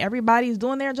nothing. Everybody's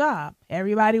doing their job.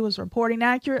 Everybody was reporting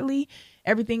accurately.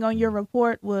 Everything on your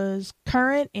report was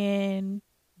current, and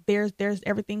there's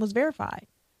everything was verified.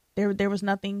 There was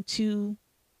nothing to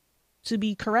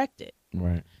be corrected.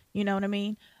 Right. You know what I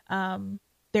mean?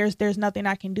 There's nothing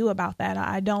I can do about that.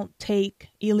 I don't take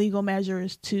illegal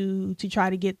measures to try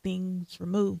to get things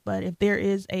removed. But if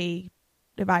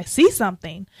I see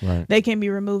something that can be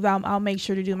removed, I'll make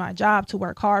sure to do my job, to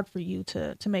work hard for you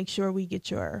to make sure we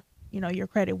get your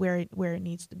credit where it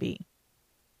needs to be.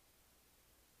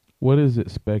 What is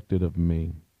expected of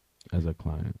me as a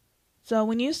client? So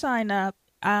when you sign up,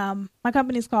 my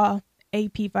company is called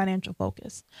AP Financial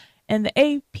Focus, and the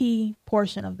AP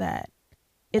portion of that,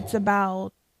 it's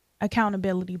about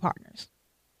accountability partners.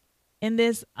 In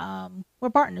this, we're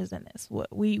partners in this.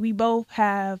 We both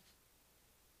have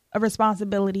a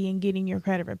responsibility in getting your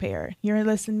credit repaired. You're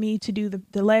enlisting me to do the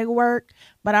legwork,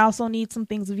 but I also need some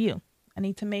things of you. I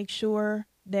need to make sure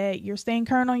that you're staying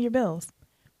current on your bills.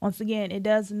 Once again, it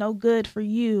does no good for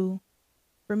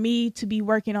me to be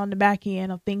working on the back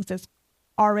end of things that's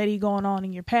already going on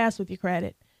in your past with your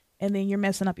credit, and then you're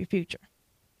messing up your future.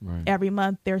 Right. Every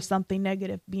month there's something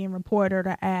negative being reported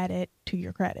or added to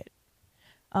your credit.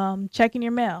 Checking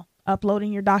your mail,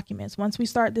 uploading your documents. Once we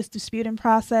start this disputing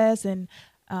process, and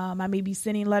I may be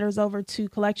sending letters over to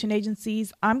collection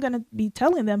agencies, I'm going to be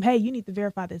telling them, hey, you need to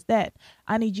verify this debt.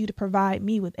 I need you to provide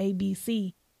me with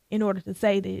ABC in order to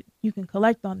say that you can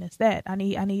collect on this debt. I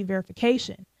need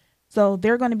verification. So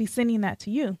they're going to be sending that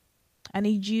to you. I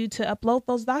need you to upload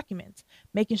those documents,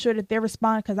 making sure that they're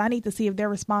responding, because I need to see if they're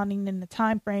responding in the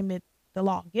time frame that the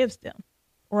law gives them,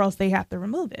 or else they have to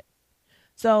remove it.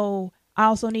 So I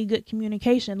also need good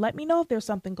communication. Let me know if there's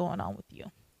something going on with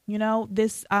you.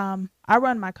 I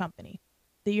run my company.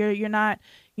 You're not,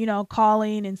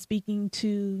 calling and speaking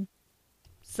to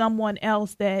someone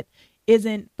else that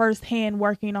isn't firsthand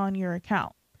working on your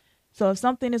account. So if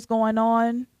something is going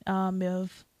on,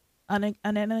 if an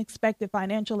unexpected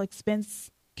financial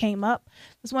expense came up,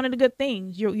 that's one of the good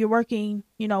things. You're working,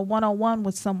 one-on-one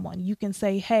with someone. You can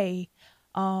say, hey,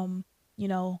 I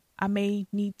may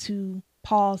need to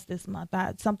pause this month.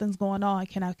 Something's going on.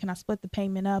 Can I split the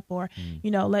payment up, or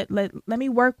let me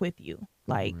work with you.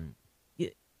 Like,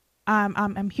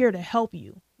 I'm here to help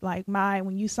you. Like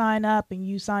when you sign up and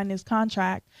you sign this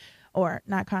contract, or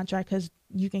not contract, because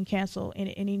you can cancel at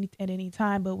any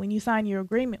time. But when you sign your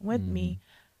agreement with me,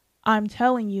 I'm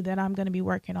telling you that I'm going to be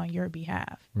working on your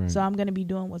behalf. Right. So I'm going to be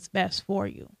doing what's best for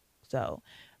you. So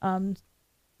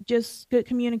just good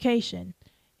communication.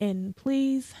 And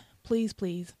please, please,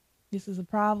 please, this is a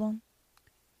problem.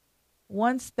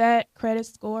 Once that credit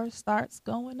score starts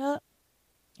going up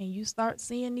and you start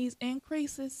seeing these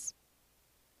increases,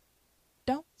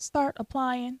 don't start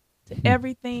applying to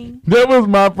everything. That was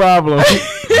my problem.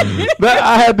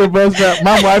 I had to bust out.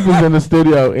 My wife was in the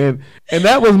studio, and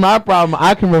that was my problem.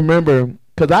 I can remember,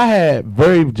 because I had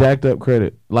very jacked up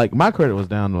credit. Like, my credit was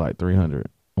down to like 300.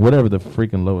 whatever the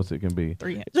freaking lowest it can be.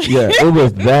 300. Yeah, it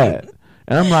was that.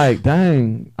 And I'm like,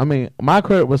 dang. I mean, my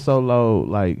credit was so low,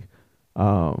 like,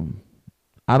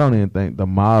 I don't even think the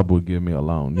mob would give me a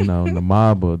loan. You know, the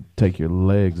mob will take your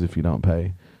legs if you don't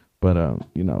pay. But,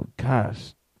 you know,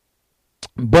 gosh.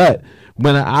 But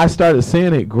when I started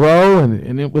seeing it grow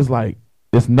and it was like,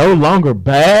 it's no longer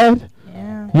bad.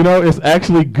 Yeah. You know, it's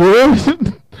actually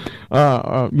good.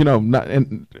 You know, not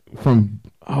and from,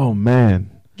 oh, man.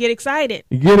 Get excited.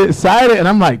 You get excited, and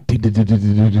I'm like,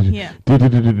 yeah.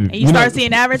 And you start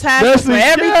seeing advertisements for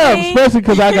everything. Yeah, especially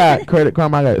because I got Credit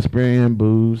Karma, I got Experian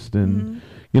Boost, and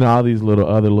you know all these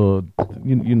other little,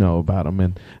 you know about them,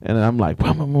 and I'm like,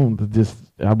 just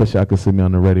I wish I could see me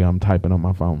on the radio. I'm typing on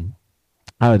my phone.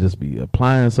 I would just be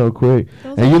applying so quick,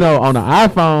 and you know on the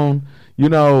iPhone. You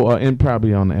know, and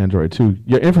probably on the Android too.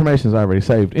 Your information is already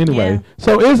saved anyway,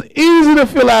 so it's easy to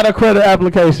fill out a credit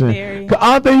application. The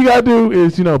only thing you gotta do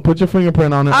is, you know, put your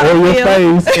fingerprint on it or your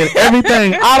face and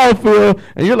everything autofill,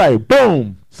 and you're like,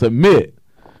 boom, submit,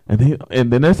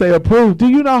 and then they say approve. Do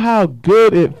you know how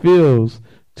good it feels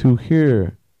to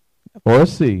hear or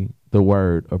see the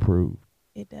word approve?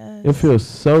 It does. It feels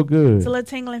so good. It's a little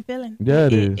tingling feeling. Yeah,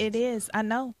 it is. It is. I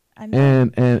know.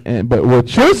 And but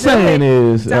what you're saying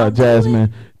is,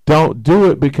 Jasmine, don't do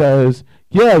it because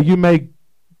you may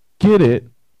get it,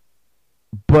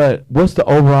 but what's the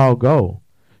overall goal?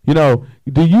 You know,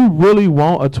 do you really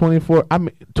want a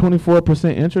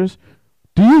 24% interest?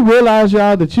 Do you realize,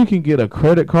 y'all, that you can get a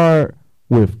credit card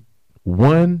with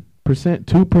 1%, 2%,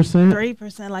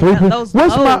 3%, like 3%. Those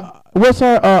what's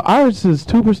our ours is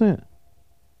 2%.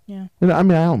 Yeah. You know, I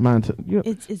mean, I don't mind.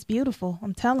 It's beautiful.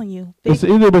 I'm telling you. It's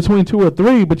either between 2 or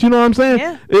 3, but you know what I'm saying?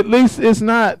 Yeah. At least it's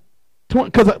not 20.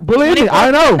 Because believe me,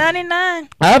 I know. 99.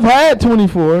 I've had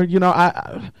 24. You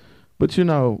know, but you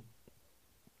know,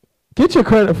 get your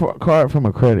credit card from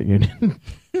a credit union,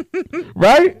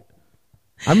 right?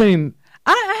 I mean,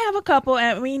 I have a couple.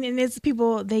 I mean, and it's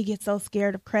people, they get so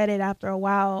scared of credit after a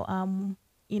while.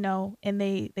 You know, and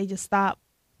they just stop.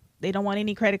 They don't want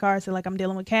any credit cards. So like, I'm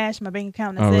dealing with cash, my bank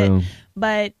account, that's it. Really?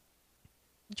 But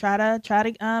try to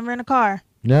rent a car.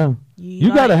 Yeah,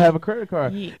 you got to have a credit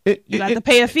card. You got to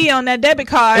pay a fee on that debit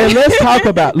card. And let's talk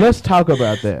about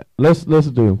that. Let's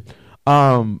do.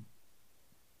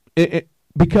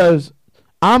 Because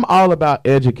I'm all about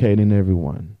educating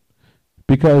everyone.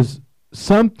 Because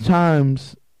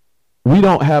sometimes we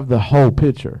don't have the whole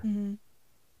picture. Mm-hmm.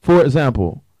 For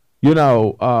example, you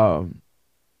know.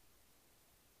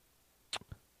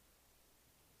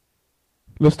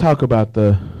 Let's talk about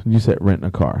you said renting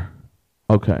a car.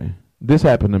 Okay. This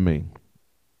happened to me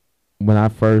when I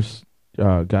first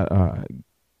got to,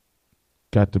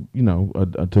 you know,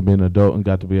 to be an adult and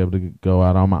got to be able to go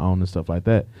out on my own and stuff like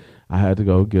that. I had to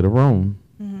go get a room.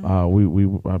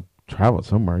 Mm-hmm. I traveled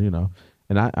somewhere, you know,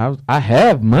 and I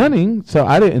have money, so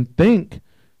I didn't think,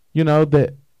 you know,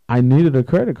 that I needed a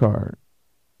credit card.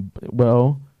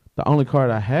 Well, the only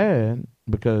card I had,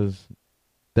 because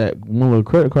that one little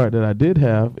credit card that I did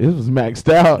have, it was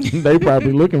maxed out. They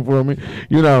probably looking for me,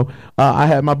 you know. I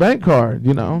had my bank card,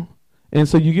 you know, and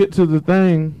so you get to the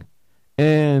thing,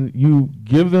 and you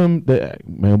give them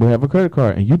man, we have a credit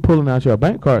card, and you pulling out your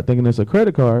bank card thinking it's a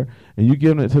credit card, and you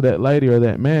giving it to that lady or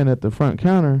that man at the front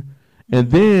counter,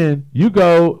 and then you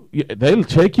go, they'll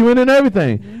check you in and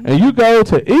everything, and you go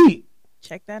to eat.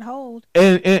 Check that hold.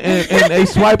 And they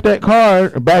swipe that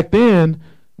card back then.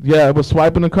 Yeah, it was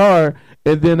swiping the card.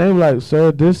 And then they were like,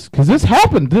 sir, because this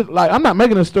happened. Like, I'm not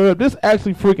making a story up. This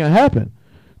actually freaking happened.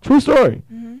 True story.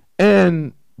 Mm-hmm.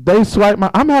 And they swiped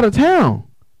I'm out of town.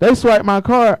 They swiped my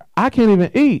card. I can't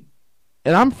even eat.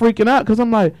 And I'm freaking out because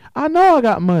I'm like, I know I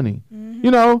got money,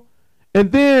 you know.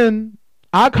 And then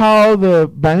I call the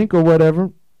bank or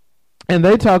whatever, and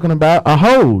they talking about a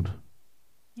hold.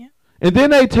 Yeah. And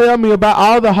then they tell me about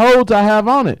all the holds I have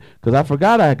on it because I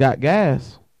forgot I got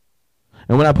gas.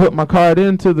 And when I put my card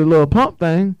into the little pump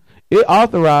thing, it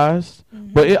authorized,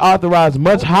 but it authorized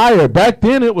much higher. Back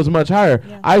then, it was much higher.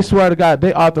 Yeah. I swear to God,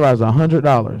 they authorized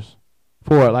 $100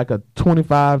 for like a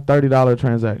 $25, $30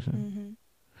 transaction. Mm-hmm.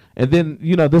 And then,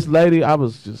 you know, this lady, I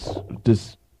was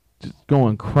just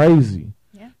going crazy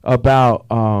about,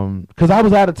 because I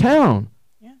was out of town.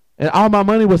 Yeah. And all my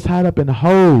money was tied up in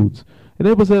holds. And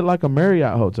it was at like a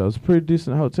Marriott hotel. It was a pretty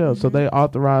decent hotel. So they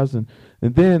authorized, and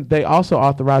then they also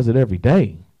authorize it every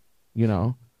day, you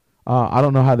know. I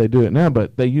don't know how they do it now,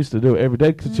 but they used to do it every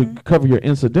day to cover your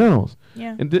incidentals.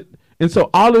 Yeah. And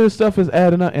so all of this stuff is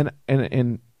adding up,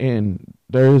 and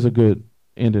there is a good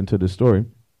ending to this story.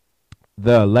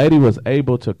 The lady was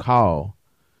able to call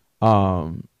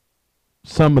some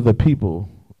of the people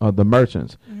the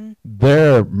merchants, Mm-hmm.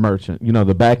 their merchant,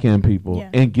 the back end people,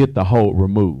 and get the hold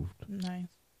removed. Nice.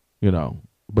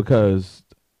 Because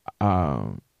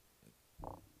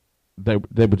they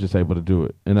were just able to do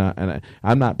it, and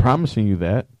I'm not promising you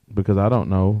that because I don't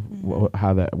know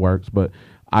how that works, but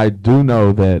I do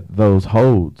know that those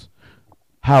holds.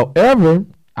 However,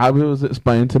 it was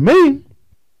explained to me,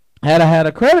 had I had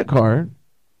a credit card,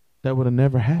 that would have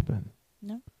never happened.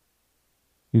 No.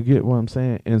 You get what I'm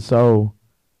saying? And so,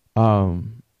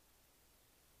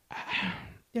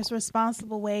 there's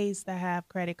responsible ways to have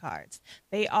credit cards.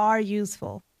 They are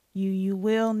useful. You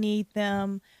will need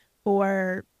them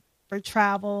for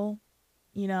travel,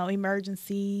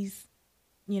 emergencies,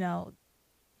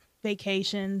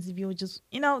 vacations. If you would just,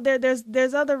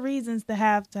 there's other reasons to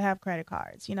have credit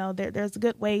cards. There's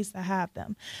good ways to have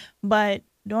them, but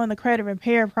during the credit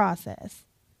repair process,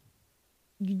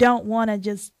 you don't want to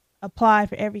just apply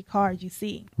for every card you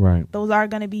see. Right. Those are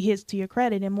going to be hits to your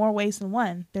credit in more ways than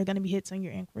one. They're going to be hits on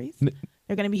your inquiries.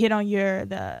 They're going to be hit on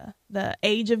the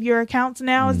age of your accounts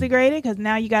now is degraded because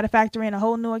now you got to factor in a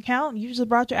whole new account. You just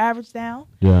brought your average down.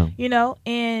 Yeah.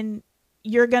 And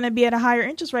you're going to be at a higher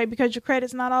interest rate because your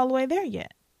credit's not all the way there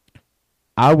yet.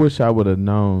 I wish I would have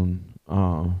known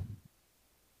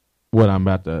what I'm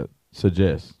about to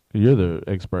suggest. You're the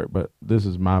expert, but this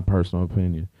is my personal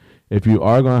opinion. If you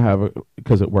are going to have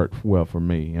because it worked well for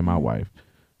me and my wife,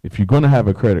 if you're going to have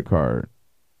a credit card,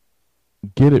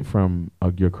 get it from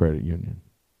your credit union.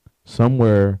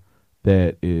 Somewhere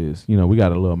that is, we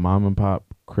got a little mom and pop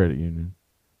credit union.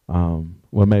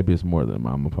 Well, maybe it's more than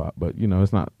mom and pop, but,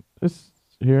 it's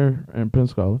here in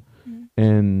Pensacola. Mm-hmm.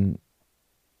 And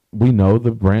we know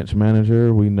the branch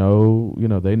manager. We know,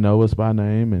 they know us by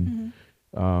name. And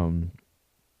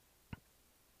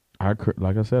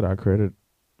like I said, our credit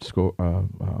score,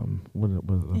 the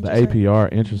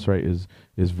APR interest rate is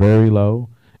very low.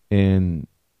 And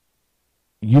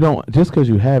you don't, just because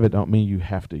you have it don't mean you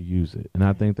have to use it. And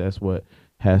I think that's what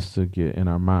has to get in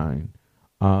our mind.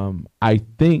 I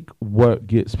think what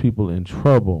gets people in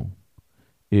trouble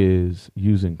is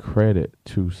using credit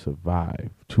to survive,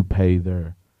 to pay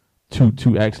their,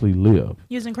 to actually live.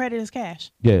 Using credit as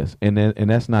cash. Yes, and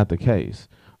that's not the case.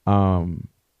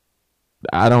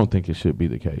 I don't think it should be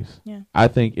the case. Yeah. I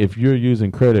think if you're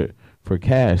using credit for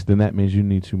cash, then that means you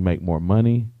need to make more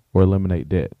money or eliminate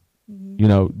debt.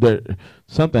 Mm-hmm.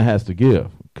 Something has to give,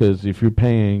 because if you're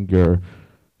paying you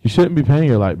shouldn't be paying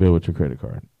your light bill with your credit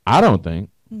card. I don't think.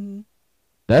 Mm-hmm.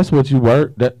 That's what you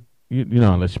work. That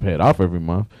unless you pay it off every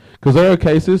month. Because there are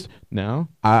cases now.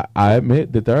 I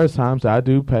admit that there are times I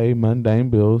do pay mundane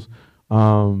bills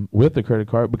with the credit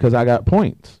card because I got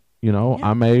points.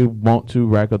 I may want to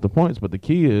rack up the points, but the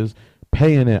key is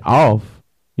paying it off.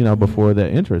 Before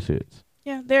that interest hits.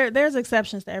 Yeah, there's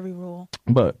exceptions to every rule.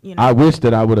 But I wish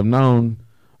that I would have known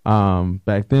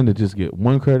back then to just get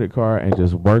one credit card and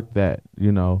just work that,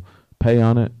 pay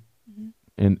on it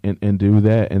and do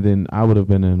that. And then I would have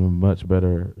been in a much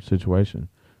better situation.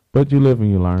 But you live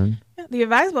and you learn. Yeah, the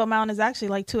advisable amount is actually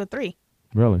like 2 or 3.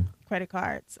 Really? Credit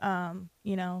cards, And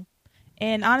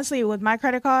honestly, with my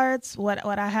credit cards, what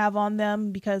I have on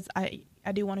them, because I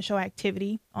do want to show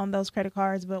activity on those credit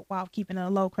cards, but while keeping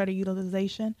a low credit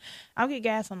utilization, I'll get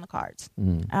gas on the cards.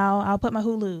 Mm-hmm. I'll put my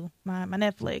Hulu, my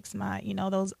Netflix, my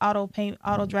those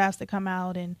auto drafts that come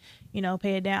out and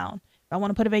pay it down. If I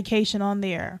want to put a vacation on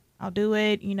there, I'll do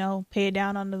it. Pay it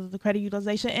down on the credit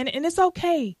utilization, and it's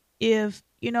okay if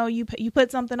you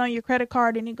put something on your credit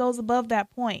card and it goes above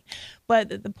that point.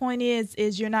 But the point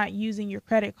is you're not using your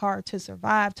credit card to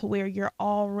survive to where you're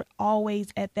always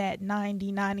at that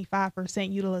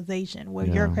 90-95% utilization, where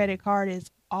your credit card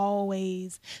is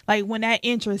always like when that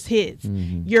interest hits,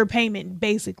 your payment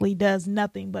basically does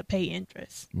nothing but pay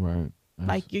interest. Right.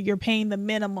 Like you're paying the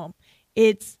minimum.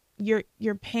 It's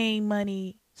you're paying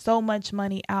money, so much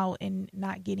money out and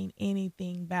not getting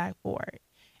anything back for it.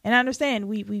 And I understand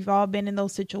we've all been in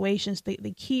those situations.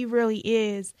 The key really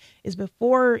is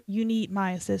before you need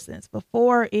my assistance,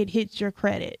 before it hits your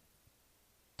credit,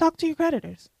 talk to your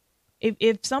creditors.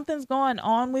 If something's going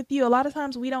on with you, a lot of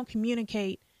times we don't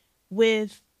communicate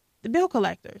with the bill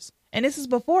collectors. And this is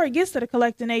before it gets to the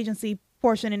collecting agency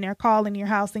portion and they're calling your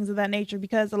house, things of that nature,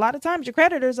 because a lot of times your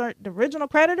creditors are the original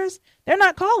creditors. They're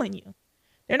not calling you.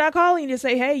 They're not calling you to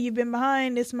say, hey, you've been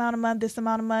behind this amount of month,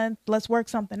 let's work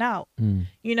something out.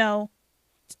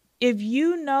 If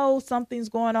you know something's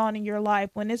going on in your life,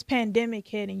 when this pandemic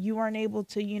hit and you weren't able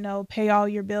to, pay all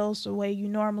your bills the way you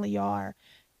normally are,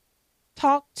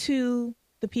 talk to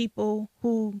the people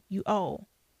who you owe.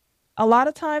 A lot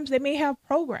of times they may have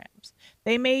programs.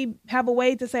 They may have a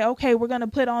way to say, okay, we're going to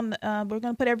put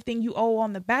everything you owe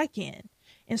on the back end.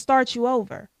 and start you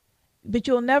over. But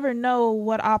you'll never know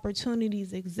what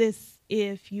opportunities exist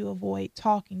if you avoid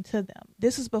talking to them.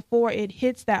 This is before it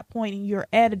hits that point and you're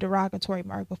at a derogatory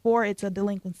mark, before it's a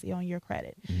delinquency on your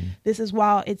credit. This is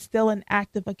while it's still an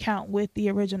active account with the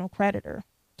original creditor.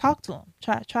 Talk to them.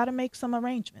 Try to make some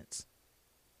arrangements.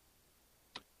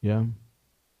 Yeah.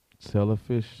 Sell a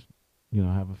fish,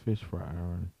 have a fish fry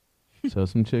or sell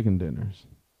some chicken dinners.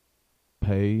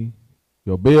 Pay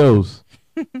your bills.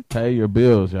 Pay your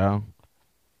bills, y'all.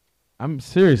 I'm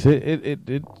serious.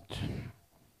 It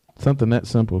something that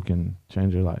simple can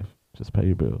change your life. Just pay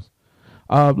your bills.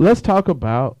 Let's talk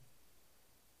about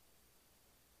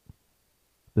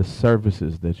the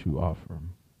services that you offer.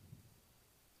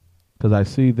 Because I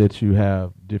see that you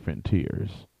have different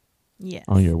tiers. Yes.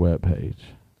 On your webpage.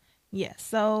 Yes.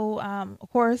 So, of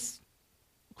course,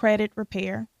 credit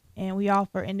repair, and we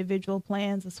offer individual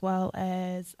plans as well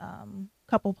as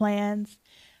couple plans.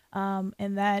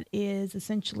 And that is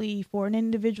essentially for an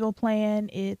individual plan,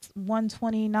 it's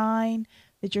 $129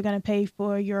 that you're going to pay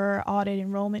for your audit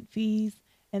enrollment fees,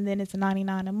 and then it's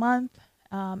 $99 a month.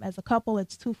 As a couple,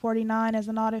 it's $249 as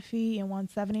an audit fee and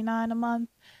 $179 a month.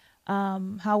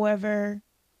 However,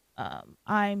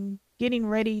 I'm getting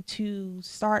ready to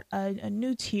start a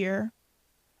new tier,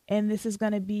 and this is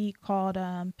going to be called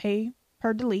pay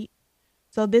per delete.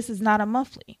 So this is not a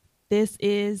monthly. This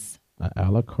is an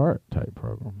a la carte type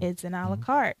program. It's an a la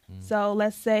carte. So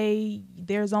let's say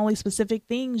there's only specific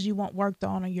things you want worked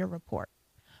on your report.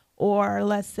 Or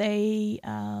let's say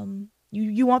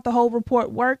you want the whole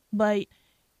report worked, but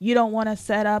you don't want to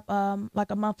set up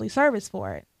like a monthly service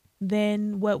for it.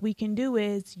 Then what we can do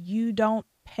is you don't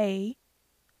pay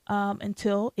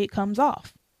until it comes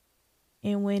off.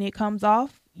 And when it comes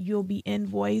off, you'll be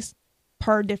invoiced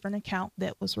per different account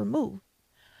that was removed.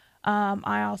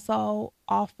 I also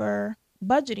offer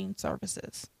budgeting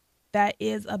services. That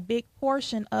is a big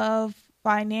portion of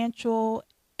financial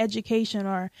education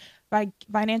or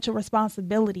financial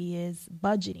responsibility is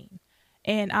budgeting.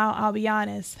 And I'll be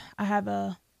honest, I have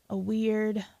a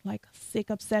weird, sick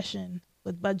obsession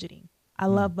with budgeting. I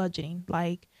love budgeting.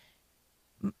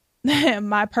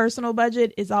 My personal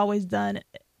budget is always done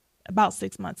about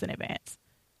 6 months in advance.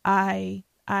 I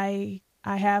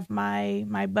have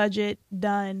my budget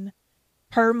done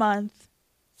per month,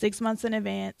 6 months in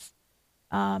advance,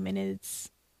 and it's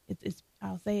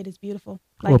I'll say it is beautiful.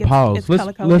 Pause.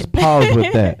 Let's pause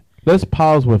with that. Let's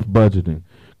pause with budgeting,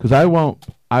 because I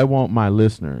want my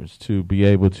listeners to be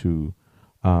able to.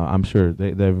 I'm sure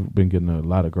they've been getting a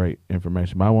lot of great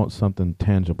information, but I want something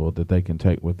tangible that they can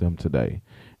take with them today,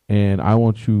 and I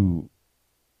want you.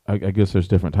 I guess there's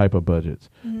different type of budgets,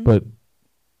 but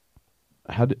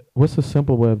what's a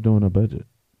simple way of doing a budget?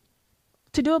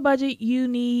 To do a budget, you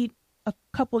need a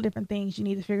couple of different things. You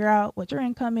need to figure out what your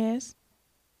income is.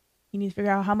 You need to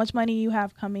figure out how much money you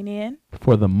have coming in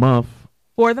for the month.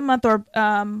 Or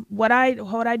what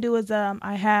I do is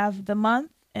I have the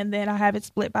month, and then I have it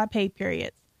split by pay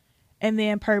periods. And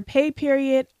then per pay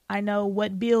period, I know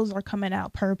what bills are coming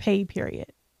out per pay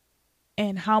period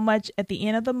and how much at the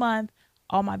end of the month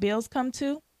all my bills come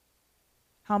to,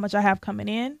 how much I have coming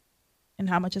in, and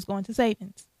how much is going to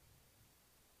savings.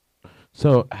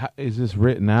 So is this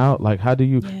written out? How do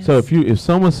you? Yes. So if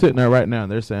someone's sitting there right now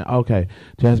and they're saying, "Okay,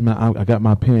 Jasmine, I got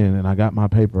my pen and I got my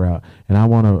paper out and I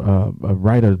want to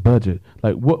write a budget,"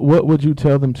 what would you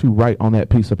tell them to write on that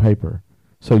piece of paper?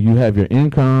 So you have your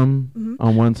income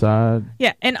on one side.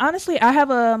 Yeah, and honestly, I have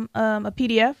a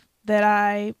PDF that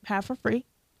I have for free.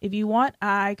 If you want,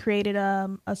 I created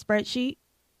a spreadsheet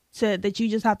that you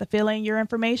just have to fill in your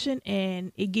information,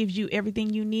 and it gives you everything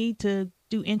you need to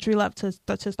do entry level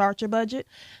to start your budget.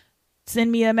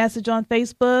 Send me a message on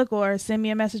Facebook or send me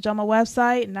a message on my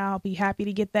website, and I'll be happy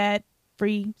to get that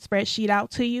free spreadsheet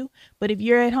out to you. But if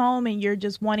you're at home and you're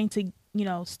just wanting to,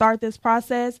 start this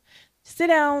process, sit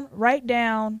down, write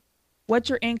down what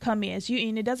your income is.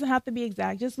 And it doesn't have to be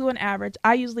exact. Just do an average.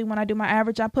 I usually, when I do my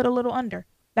average, I put a little under.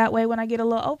 That way, when I get a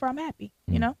little over, I'm happy,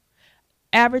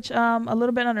 Average a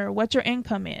little bit under what your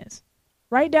income is.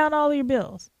 Write down all your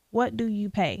bills. What do you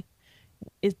pay?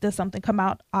 Does something come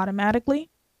out automatically?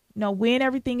 When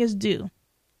everything is due.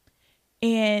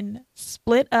 And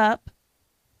split up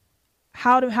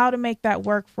how to make that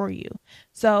work for you.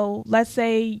 So let's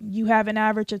say you have an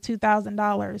average of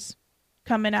 $2,000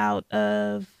 coming out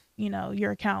of,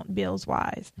 your account bills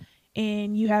wise,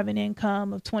 and you have an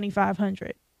income of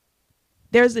 $2,500.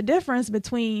 There's a difference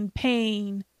between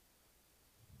paying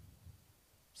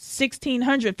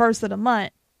 $1,600 first of the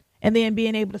month and then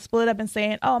being able to split up and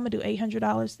saying, "Oh, I'm gonna do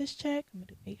 $800 this check. I'm gonna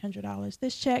do $800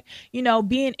 this check."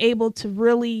 Being able to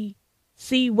really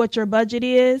see what your budget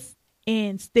is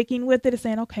and sticking with it and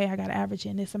saying, okay, I got to average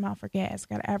in this amount for gas,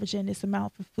 got to average in this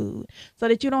amount for food, so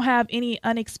that you don't have any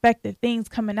unexpected things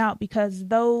coming out, because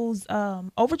those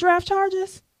overdraft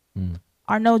charges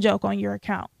are no joke on your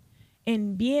account.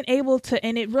 And being able to,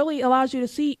 and it really allows you to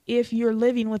see if you're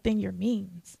living within your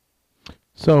means.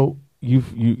 So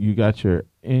you got your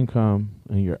income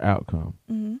and your outcome.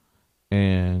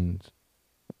 And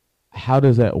how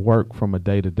does that work from a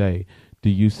day to day? Do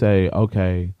you say,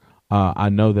 okay, I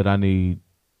know that I need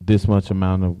this much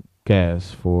amount of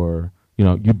gas for, you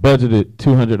budgeted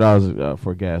 $200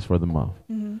 for gas for the month.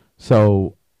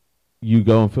 So you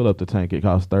go and fill up the tank. It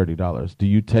costs $30. Do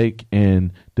you take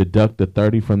and deduct the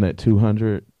 30 from that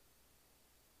 200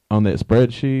 on that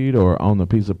spreadsheet or on the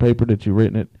piece of paper that you've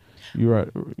written it?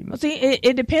 See,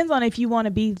 it depends on if you want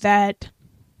to be that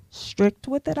strict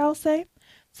with it, I'll say.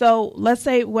 So let's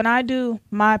say when I do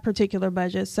my particular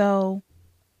budget, so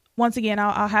once again,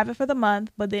 I'll have it for the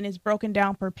month, but then it's broken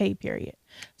down per pay period.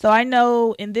 So I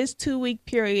know in this 2-week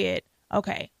period,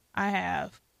 okay, I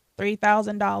have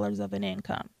 $3,000 of an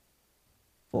income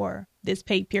for this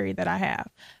pay period that I have.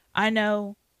 I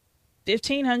know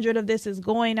 $1,500 of this is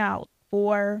going out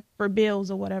for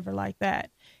bills or whatever like that.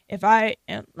 Let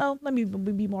me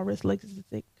be more realistic,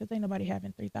 because ain't nobody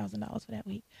having $3,000 for that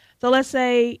week. So let's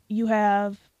say you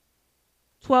have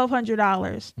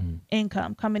 $1,200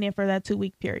 income coming in for that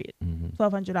 2-week period,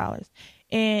 $1,200,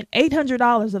 and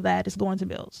 $800 of that is going to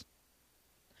bills.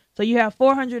 So you have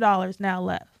 $400 now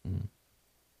left.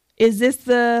 Is this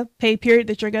the pay period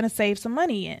that you're going to save some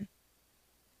money in?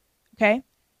 Okay.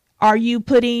 Are you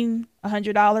putting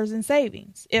 $100 in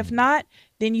savings? If not,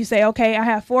 then you say, okay, I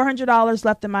have $400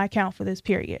 left in my account for this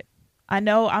period. I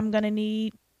know I'm going to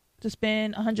need to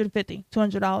spend $150,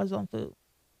 $200 on food.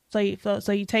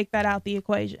 So you take that out the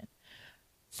equation.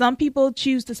 Some people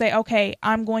choose to say, okay,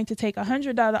 I'm going to take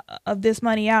 $100 of this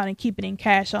money out and keep it in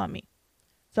cash on me.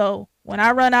 So when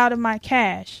I run out of my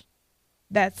cash,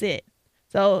 that's it.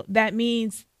 So that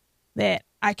means that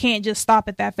I can't just stop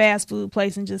at that fast food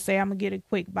place and just say, I'm going to get a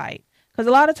quick bite. Because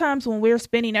a lot of times when we're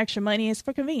spending extra money, it's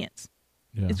for convenience.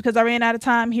 Yeah. It's because I ran out of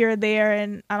time here or there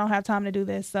and I don't have time to do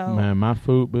this. So, man, my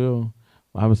food bill,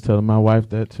 I was telling my wife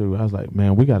that too. I was like,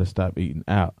 man, we got to stop eating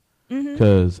out,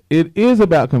 because it is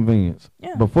about convenience.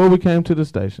 Yeah. Before we came to the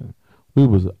station,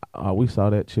 we saw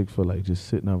that Chick-fil-A just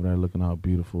sitting over there looking all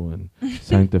beautiful and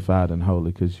sanctified and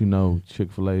holy, because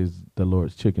Chick-fil-A is the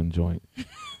Lord's chicken joint.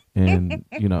 And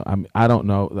I don't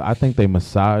know. I think they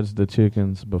massage the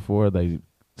chickens before they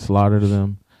slaughter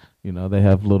them. They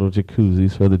have little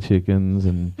jacuzzis for the chickens,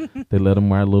 and they let them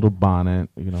wear a little bonnet,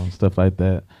 stuff like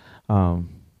that.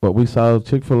 But we saw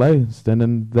Chick-fil-A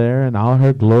standing there in all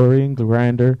her glory and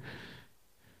grandeur,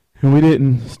 and we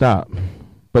didn't stop.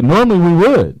 But normally we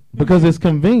would, because it's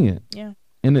convenient. Yeah.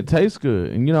 And it tastes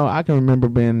good. And, I can remember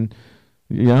being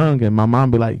young and my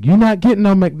mom be like, you're not getting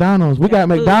no McDonald's. We got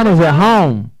McDonald's at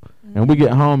home. And we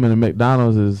get home and the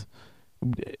McDonald's is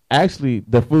actually,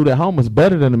 the food at home is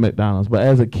better than the McDonald's. But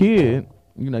as a kid,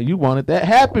 you wanted that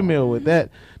Happy Meal with that,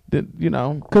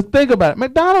 because think about it.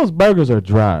 McDonald's burgers are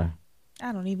dry.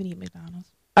 I don't even eat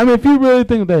McDonald's. I mean, if you really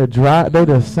think they're dry, they're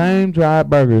the same dry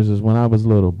burgers as when I was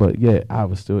little, but yet I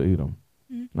would still eat them.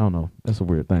 I don't know. That's a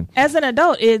weird thing. As an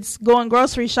adult, it's going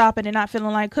grocery shopping and not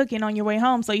feeling like cooking on your way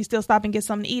home, so you still stop and get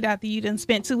something to eat after you done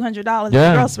spent $200 at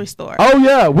the grocery store. Oh,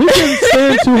 yeah. We can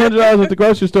spend $200 at the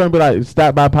grocery store and be like,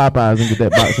 stop by Popeyes and get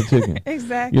that box of chicken.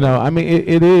 Exactly. I mean,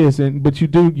 it is, but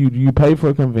you pay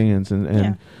for convenience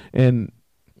and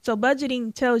so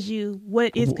budgeting tells you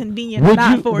what is convenient or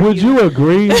not for you. Would you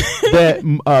agree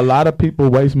that a lot of people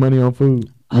waste money on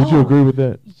food? Would you agree with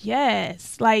that?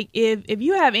 Yes. Like if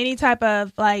you have any type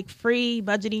of like free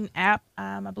budgeting app,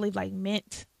 I believe like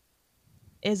Mint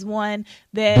is one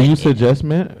that. Do you suggest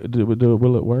Mint?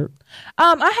 Will it work?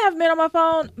 I have Mint on my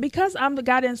phone because I'm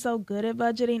gotten so good at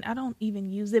budgeting. I don't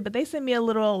even use it, but they send me a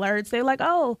little alerts. They're like,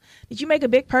 "Oh, did you make a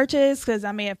big purchase? Because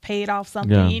I may have paid off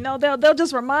something." Yeah. They'll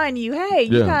just remind you, "Hey,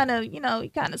 you kind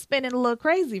of spending a little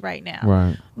crazy right now."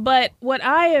 Right. But what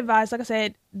I advise, like I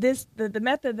said, the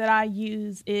method that I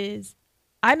use is,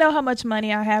 I know how much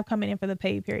money I have coming in for the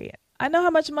pay period. I know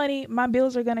how much money my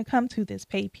bills are going to come to this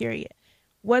pay period.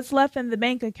 What's left in the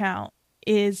bank account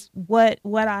is what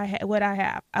I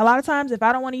have. A lot of times, if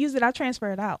I don't want to use it, I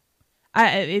transfer it out.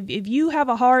 If you have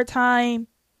a hard time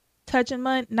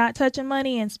not touching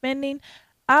money and spending,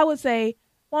 I would say,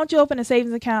 why don't you open a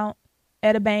savings account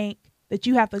at a bank that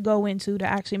you have to go into to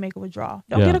actually make a withdrawal.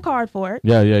 Don't get a card for it.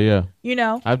 Yeah.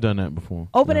 I've done that before.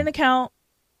 Open an account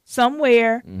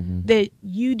somewhere that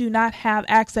you do not have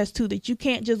access to, that you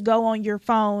can't just go on your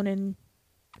phone and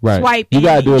swipe. You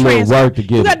gotta do a little work to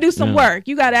get it. You gotta do some work.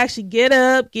 You gotta actually get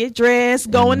up, get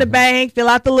dressed, go in the bank, fill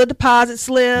out the little deposit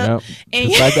slip, and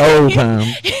it's like the old time,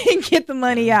 and get the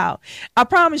money out. I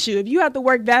promise you, if you have to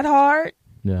work that hard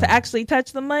to actually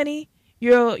touch the money,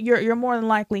 you're more than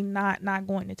likely not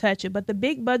going to touch it. But the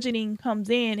big budgeting comes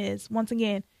in is, once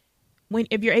again,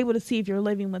 if you're able to see if you're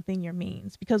living within your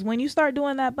means. Because when you start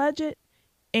doing that budget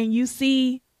and you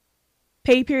see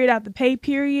pay period after pay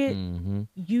period,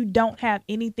 you don't have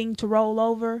anything to roll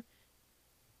over,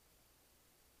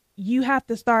 you have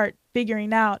to start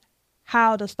figuring out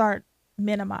how to start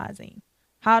minimizing,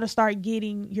 how to start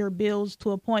getting your bills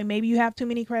to a point. Maybe you have too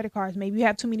many credit cards. Maybe you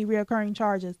have too many recurring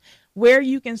charges, where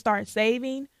you can start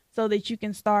saving so that you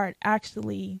can start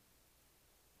actually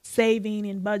saving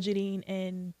and budgeting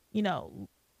and,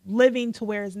 living to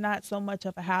where it's not so much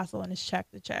of a hassle and it's check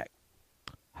to check.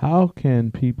 How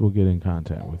can people get in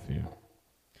contact with you?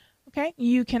 Okay,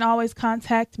 you can always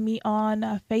contact me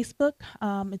on Facebook.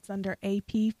 It's under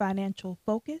AP Financial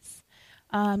Focus.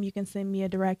 You can send me a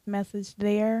direct message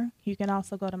there. You can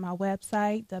also go to my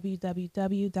website,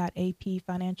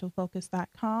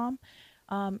 www.apfinancialfocus.com,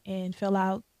 and fill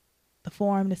out the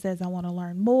form that says I want to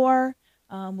learn more.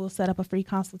 We'll set up a free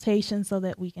consultation so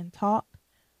that we can talk.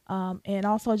 And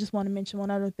also, I just want to mention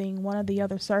one other thing. One of the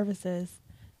other services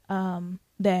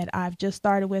that I've just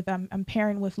started with, I'm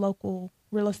pairing with local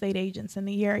real estate agents in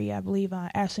the area. I believe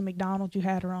Ashley McDonald, you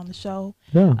had her on the show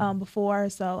before.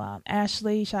 So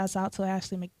Ashley, shouts out to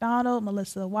Ashley McDonald,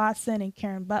 Melissa Watson, and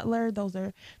Karen Butler. Those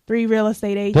are 3 real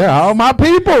estate agents. They're all my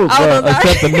people,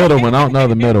 except the middle one. I don't know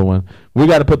the middle one. We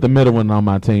got to put the middle one on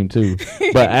my team too.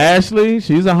 But Ashley,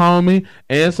 she's a homie,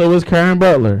 and so is Karen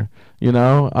Butler.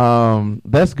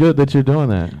 That's good that you're doing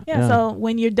that. Yeah. So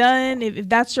when you're done, if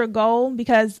that's your goal,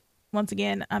 because once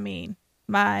again, I mean,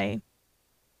 my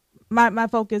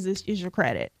focus is your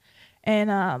credit,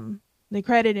 and the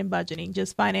credit and budgeting,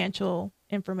 just financial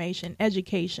information,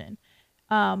 education.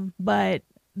 But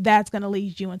that's going to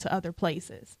lead you into other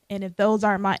places. And if those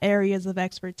aren't my areas of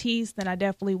expertise, then I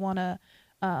definitely want to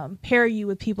pair you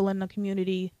with people in the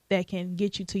community that can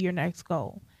get you to your next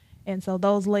goal. And so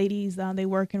those ladies, they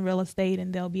work in real estate,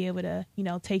 and they'll be able to,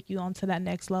 take you on to that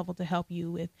next level to help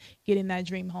you with getting that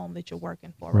dream home that you're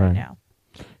working for right now.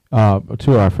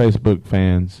 To our Facebook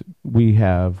fans, we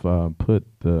have put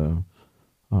the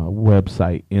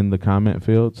website in the comment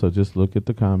field. So just look at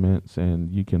the comments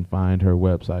and you can find her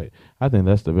website. I think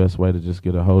that's the best way to just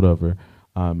get a hold of her.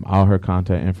 All her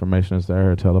contact information is there.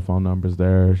 Her telephone number is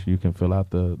there. You can fill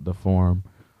out the form.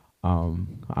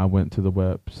 I went to the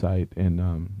website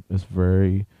and it's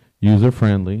very user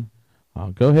friendly.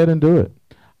 Go ahead and do it.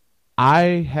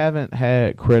 I haven't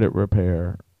had credit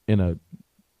repair in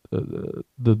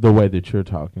the way that you're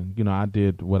talking. I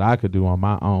did what I could do on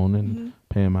my own and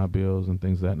paying my bills and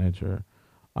things of that nature.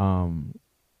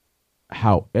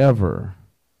 However,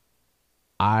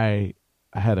 I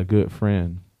had a good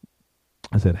friend.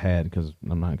 I said had because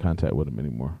I'm not in contact with him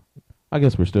anymore. I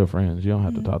guess we're still friends. You don't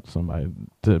have to talk to somebody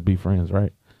to be friends,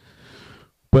 right?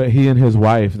 But he and his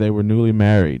wife, they were newly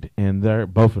married, and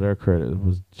both of their credit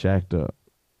was jacked up.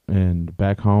 And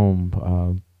back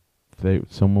home,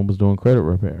 someone was doing credit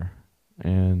repair,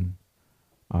 and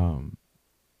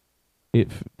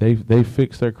they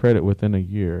fixed their credit within a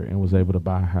year and was able to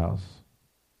buy a house.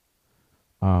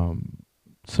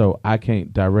 So I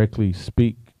can't directly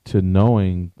speak to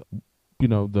knowing,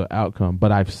 the outcome,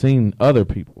 but I've seen other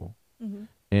people.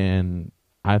 And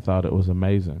I thought it was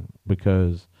amazing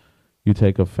because you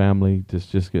take a family that's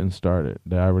just getting started.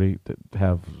 They already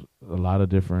have a lot of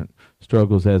different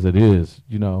struggles as it is,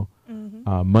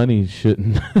 money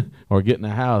shouldn't, or getting a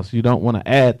house. You don't want to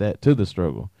add that to the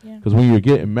struggle because when you're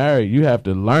getting married, you have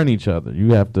to learn each other. You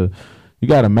got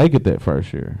to make it that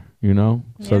first year,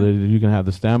 so that you can have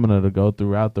the stamina to go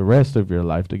throughout the rest of your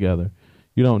life together.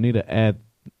 You don't need to add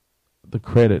the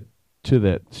credit to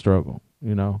that struggle,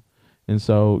 And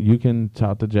so you can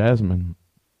talk to Jasmine,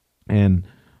 and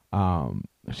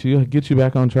she'll get you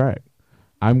back on track.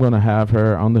 I'm going to have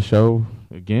her on the show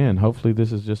again. Hopefully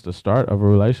this is just the start of a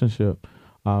relationship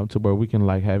to where we can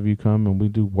have you come and we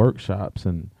do workshops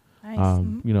and,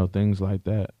 things like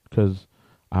that. Because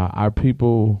our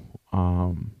people,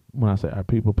 when I say our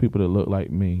people that look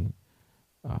like me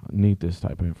need this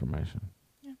type of information.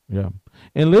 Yeah.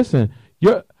 And listen,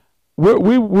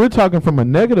 we're talking from a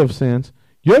negative sense.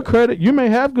 Your credit, you may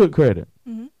have good credit.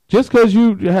 Just because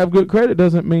you have good credit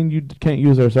doesn't mean you can't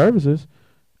use our services.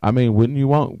 I mean, wouldn't you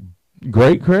want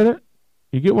great credit?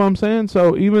 You get what I'm saying?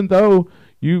 So even though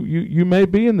you may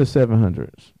be in the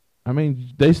 700s, I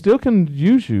mean, they still can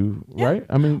use you, right?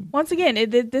 I mean, once again,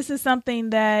 this is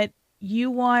something that you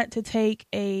want to take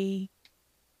a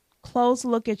close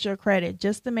look at your credit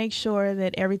just to make sure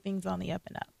that everything's on the up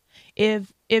and up.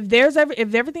 If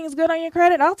everything is good on your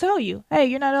credit, I'll tell you, hey,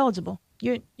 you're not eligible.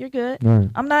 You're good. Right.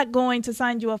 I'm not going to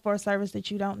sign you up for a service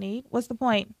that you don't need. What's the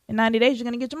point? In 90 days, you're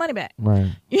going to get your money back.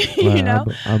 Right. You know?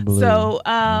 I believe. So,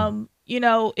 you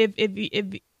know,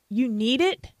 if you need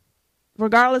it,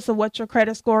 regardless of what your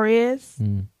credit score is,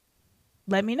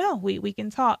 let me know. We can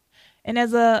talk. And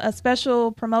as a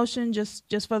special promotion,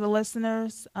 just for the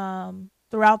listeners,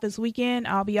 throughout this weekend,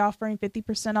 I'll be offering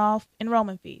 50% off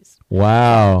enrollment fees.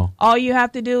 Wow. All you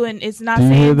have to do, and it's not Do you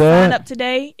saying hear that? sign up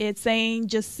today. It's saying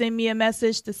just send me a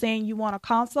message to saying you want a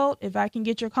consult. If I can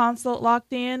get your consult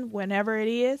locked in, whenever it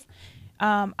is,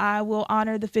 I will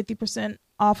honor the 50%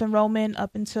 off enrollment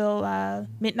up until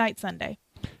midnight Sunday.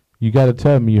 You got to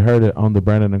tell me you heard it on the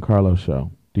Brandon and Carlos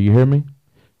show. Do you hear me?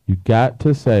 You got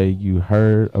to say you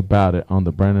heard about it on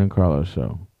the Brandon and Carlos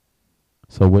show.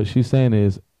 So what she's saying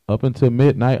is, up until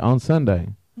midnight on Sunday,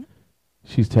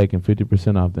 she's taking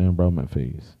 50% off the enrollment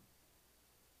fees.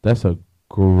 That's a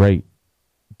great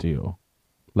deal.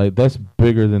 Like, that's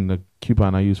bigger than the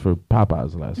coupon I used for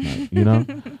Popeyes last night, you know?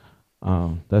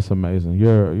 That's amazing.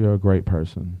 You're a great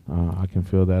person. I can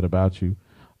feel that about you.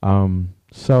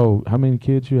 So how many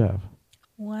kids you have?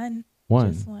 One.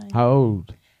 One. Just one. How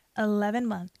old? 11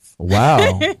 months.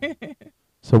 Wow.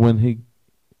 So when he,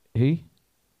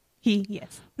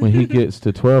 yes. when he gets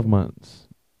to 12 months,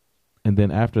 and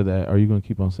then after that, are you going to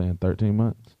keep on saying 13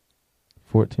 months,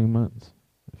 14 months,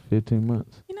 15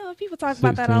 months? You know, people talk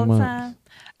about that all the time.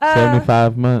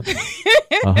 75 months,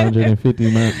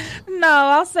 150 months. No,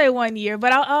 I'll say 1 year,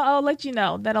 but I'll let you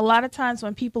know that a lot of times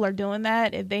when people are doing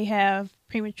that, if they have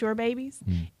premature babies,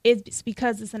 it's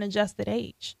because it's an adjusted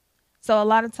age. So a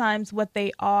lot of times what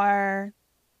they are,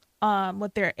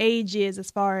 what their age is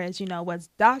as far as, you know, what's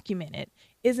documented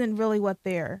isn't really what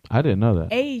their I didn't know that.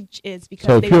 age is because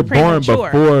So they if you're were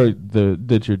premature. born before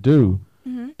that you're due,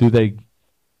 do they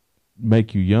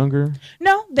make you younger?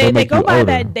 No, they make go you by older.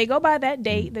 that. They go by that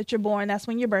date that you're born. That's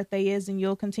when your birthday is, and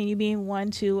you'll continue being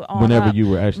 1, 2 on Whenever up. you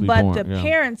were actually but born. the yeah.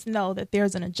 parents know that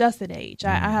there's an adjusted age.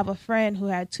 I have a friend who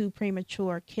had 2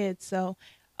 premature kids, so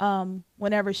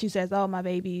whenever she says, "Oh, my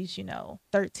baby's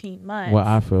 13 months," Well,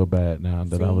 I feel bad now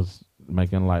that I See? was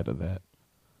making light of that.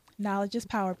 knowledge is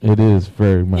power. People. It is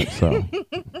very much so.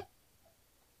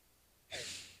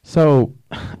 So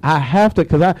I have to,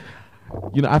 because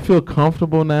I feel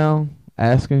comfortable now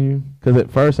asking you, because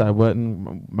at first I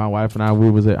wasn't. My wife and we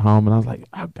was at home, and I was like,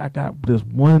 I got this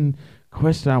one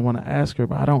question I want to ask her,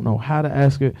 but I don't know how to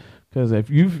ask it. Because if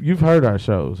you've heard our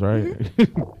shows, right?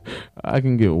 I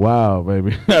can get wild,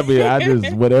 baby. I mean, I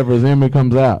just whatever's in me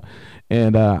comes out.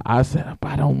 And I said,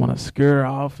 I don't want to scare her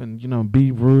off and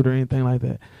be rude or anything like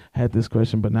that. I had this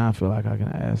question, but now I feel like I can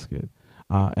ask it,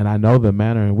 and I know the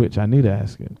manner in which I need to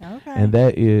ask it. Okay. And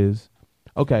that is,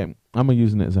 okay. I'm gonna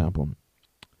use an example.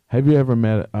 Have you ever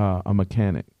met a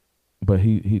mechanic, but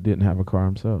he didn't have a car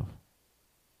himself?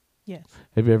 Yes.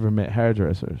 Have you ever met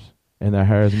hairdressers and their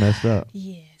hair is messed up?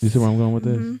 Yes. You see where I'm going with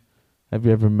this? Have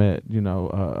you ever met,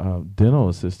 dental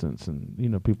assistants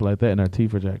and, people like that and their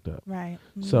teeth are jacked up? Right.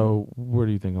 So where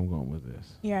do you think I'm going with this?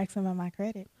 You're asking about my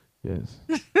credit. Yes.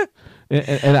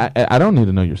 and I don't need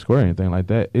to know your score or anything like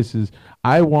that. It's just,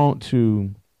 I want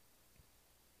to,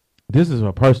 this is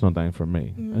a personal thing for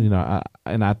me.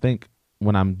 I think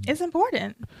when it's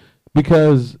important.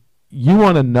 Because you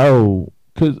want to know,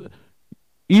 because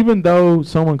even though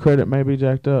someone credit may be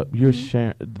jacked up, you're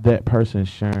sharing, that person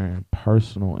sharing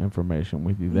personal information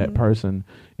with you. That person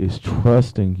is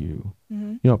trusting you.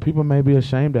 People may be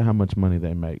ashamed of how much money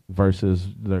they make versus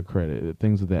their credit,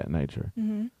 things of that nature.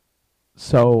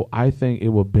 So I think it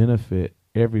will benefit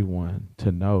everyone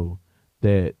to know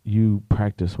that you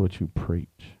practice what you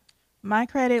preach. My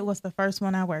credit was the first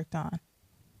one I worked on.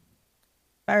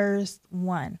 First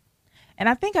one. And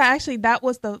I think that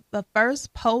was the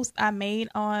first post I made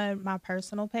on my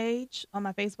personal page, on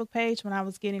my Facebook page, when I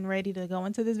was getting ready to go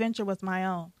into this venture, was my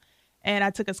own. And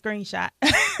I took a screenshot.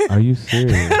 Are you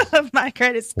serious? Of my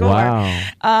credit score.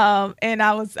 Wow. And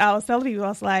I was telling people, I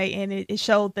was like, and it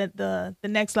showed that the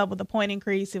next level, the point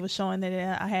increase, it was showing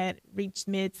that I had reached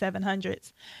mid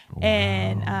 700s. Wow.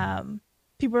 And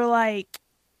people were like,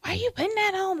 why are you putting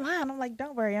that online? I'm like,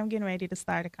 don't worry, I'm getting ready to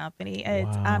start a company.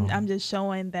 I'm just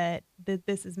showing that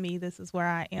this is me. This is where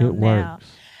I am now.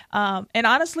 And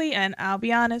honestly, and I'll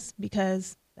be honest,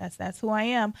 because that's who I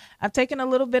am. I've taken a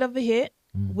little bit of a hit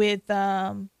with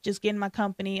just getting my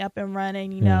company up and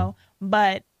running, you know,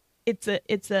 but it's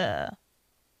a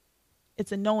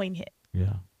knowing hit.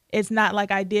 Yeah. it's not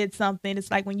like I did something.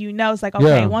 It's like when it's like,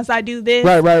 okay, once I do this,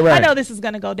 right. I know this is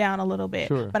going to go down a little bit,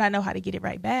 but I know how to get it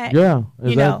right back. Yeah,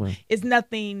 exactly. It's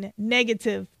nothing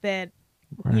negative that,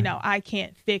 I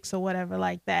can't fix or whatever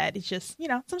like that. It's just,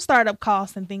 some startup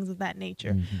costs and things of that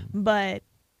nature. Mm-hmm. But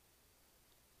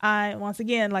once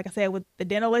again, like I said, with the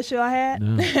dental issue I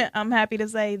had, I'm happy to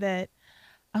say that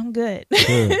I'm good.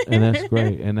 Good. And that's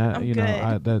great. And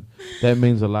that, that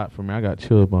means a lot for me. I got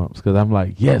chill bumps because I'm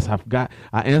like, yes, I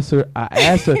answer,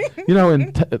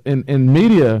 in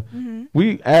media,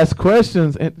 we ask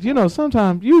questions and,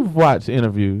 sometimes you've watched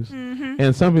interviews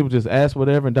and some people just ask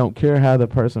whatever and don't care how the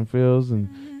person feels. And,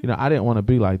 I didn't want to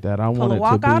be like that. I wanted to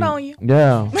walk out on you.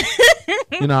 Yeah.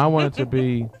 I wanted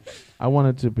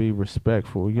to be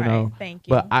respectful, Right, thank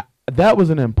you. But that was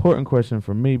an important question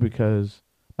for me because,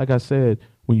 like I said,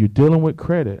 when you're dealing with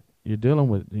credit, you're dealing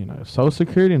with, social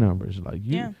security numbers. Like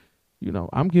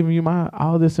I'm giving you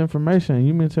all this information and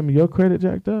you mean to tell me your credit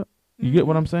jacked up? You get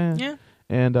what I'm saying? Yeah.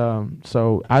 And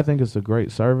so I think it's a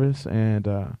great service. And,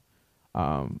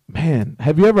 man,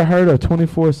 have you ever heard of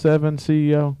 24/7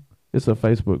 CEO? It's a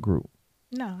Facebook group.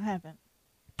 No, I haven't.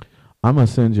 I'm going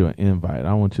to send you an invite.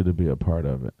 I want you to be a part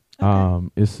of it. Okay.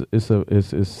 It's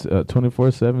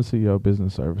 24/7 CEO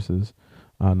Business Services.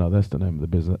 No, that's the name of the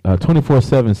business.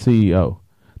 24/7 CEO.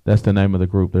 That's the name of the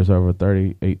group. There's over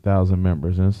 38,000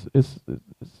 members, and it's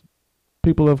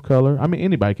people of color. I mean,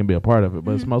 anybody can be a part of it,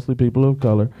 but it's mostly people of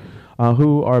color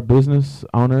who are business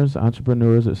owners,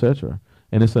 entrepreneurs, etc.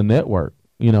 And it's a network.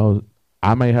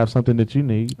 I may have something that you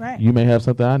need. Right. You may have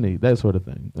something I need. That sort of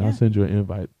thing. Yeah. I'll send you an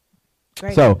invite.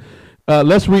 Great. So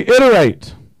let's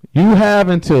reiterate. You have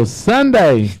until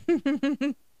Sunday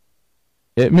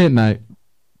at midnight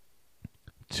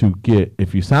to get,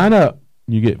 if you sign up,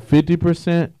 you get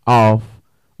 50% off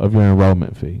of your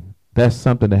enrollment fee. That's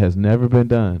something that has never been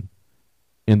done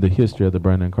in the history of the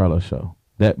Brandon and Carlos show.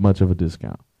 That much of a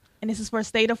discount. And this is for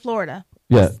state of Florida.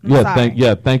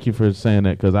 Thank you for saying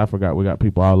that because I forgot we got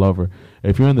people all over.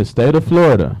 If you're in the state of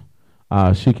Florida,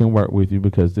 she can work with you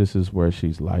because this is where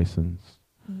she's licensed.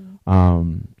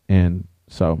 And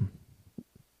so,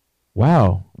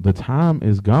 wow, the time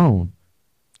is gone.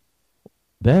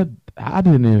 That I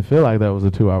didn't even feel like that was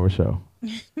a 2-hour show.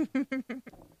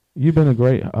 You've been a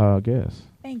great guest.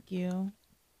 Thank you.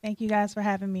 Thank you guys for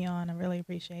having me on. I really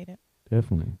appreciate it.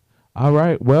 Definitely. All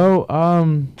right. Well,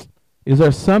 is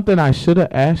there something I should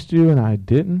have asked you and I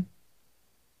didn't?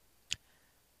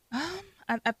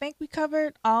 I think we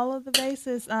covered all of the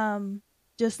bases.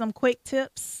 Just some quick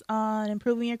tips on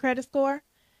improving your credit score.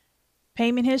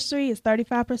 Payment history is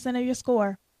 35% of your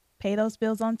score. Pay those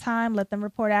bills on time. Let them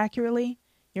report accurately.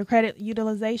 Your credit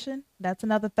utilization, that's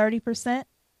another 30%.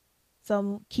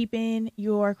 So keeping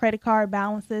your credit card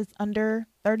balances under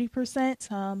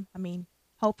 30%,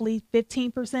 hopefully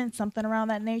 15%, something around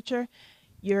that nature,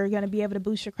 you're going to be able to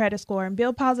boost your credit score and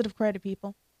build positive credit,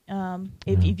 people.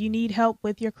 If you need help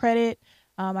with your credit,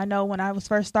 I know when I was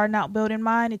first starting out building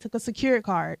mine, it took a secured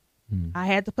card. I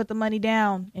had to put the money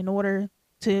down in order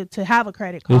to have a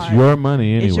credit card. It's your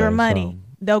money anyway. It's your money. So.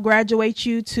 They'll graduate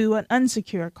you to an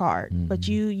unsecured card, but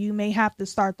you may have to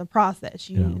start the process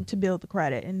to build the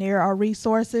credit. And there are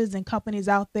resources and companies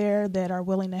out there that are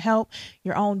willing to help.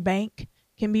 Your own bank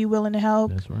can be willing to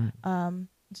help. That's right.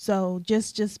 So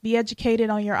just be educated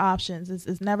on your options.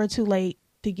 It's never too late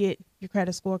to get your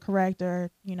credit score correct or,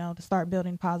 to start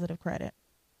building positive credit.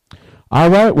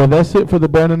 All right. Well, that's it for the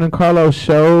Brandon and Carlos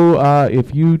show.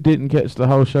 If you didn't catch the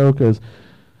whole show, because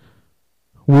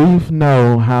we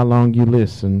know how long you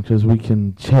listen, because we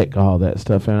can check all that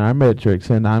stuff in our metrics,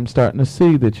 and I'm starting to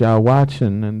see that y'all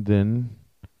watching, and then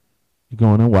you're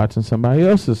going and watching somebody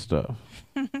else's stuff,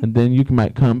 and then you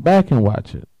might come back and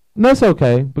watch it. And that's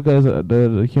okay, because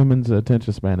the human's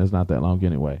attention span is not that long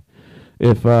anyway.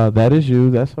 If that is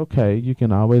you, that's okay. You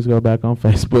can always go back on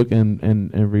Facebook and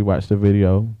rewatch the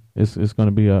video. It's going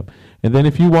to be up. And then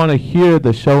if you want to hear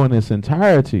the show in its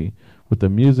entirety with the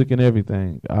music and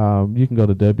everything, you can go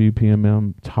to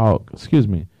WPMM Talk. Excuse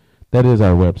me. That is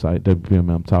our website,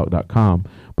 WPMMtalk.com.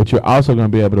 But you're also going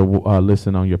to be able to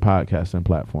listen on your podcasting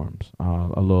platforms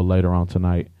a little later on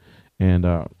tonight. And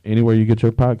anywhere you get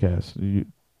your podcasts,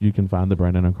 you can find the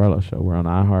Brandon and Carlos show. We're on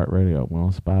iHeartRadio. We're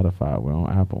on Spotify. We're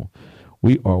on Apple.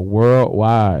 We are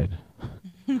worldwide.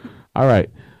 All right.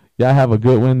 Y'all have a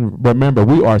good one. Remember,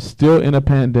 we are still in a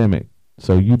pandemic,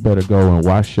 so you better go and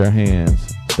wash your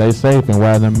hands. Stay safe and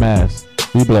wear them masks.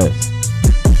 Be blessed.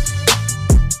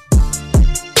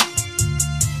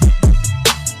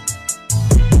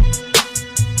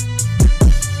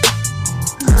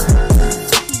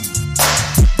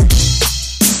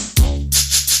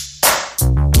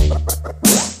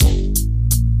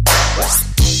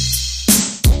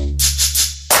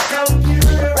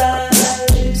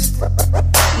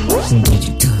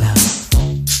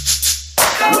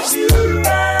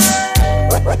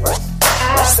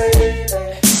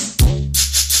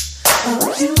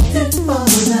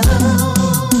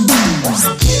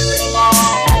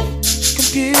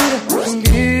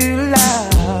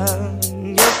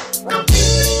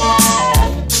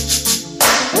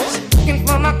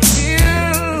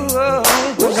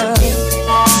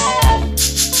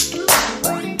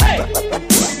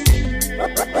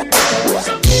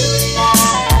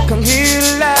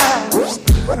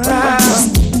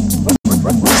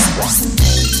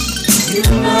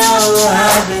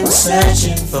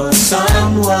 searching for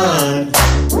someone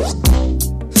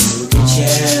who can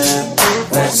share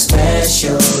that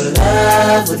special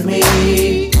love with me.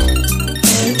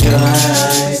 And your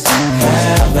eyes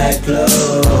have that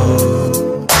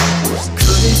glow.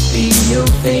 Could it be your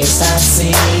face I've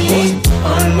seen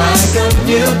on my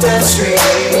computer screen?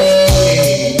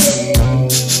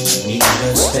 Need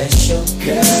a special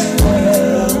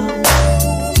girl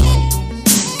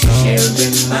here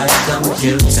in my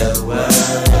computer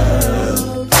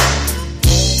world.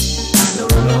 I no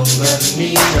longer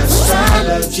need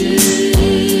astrology.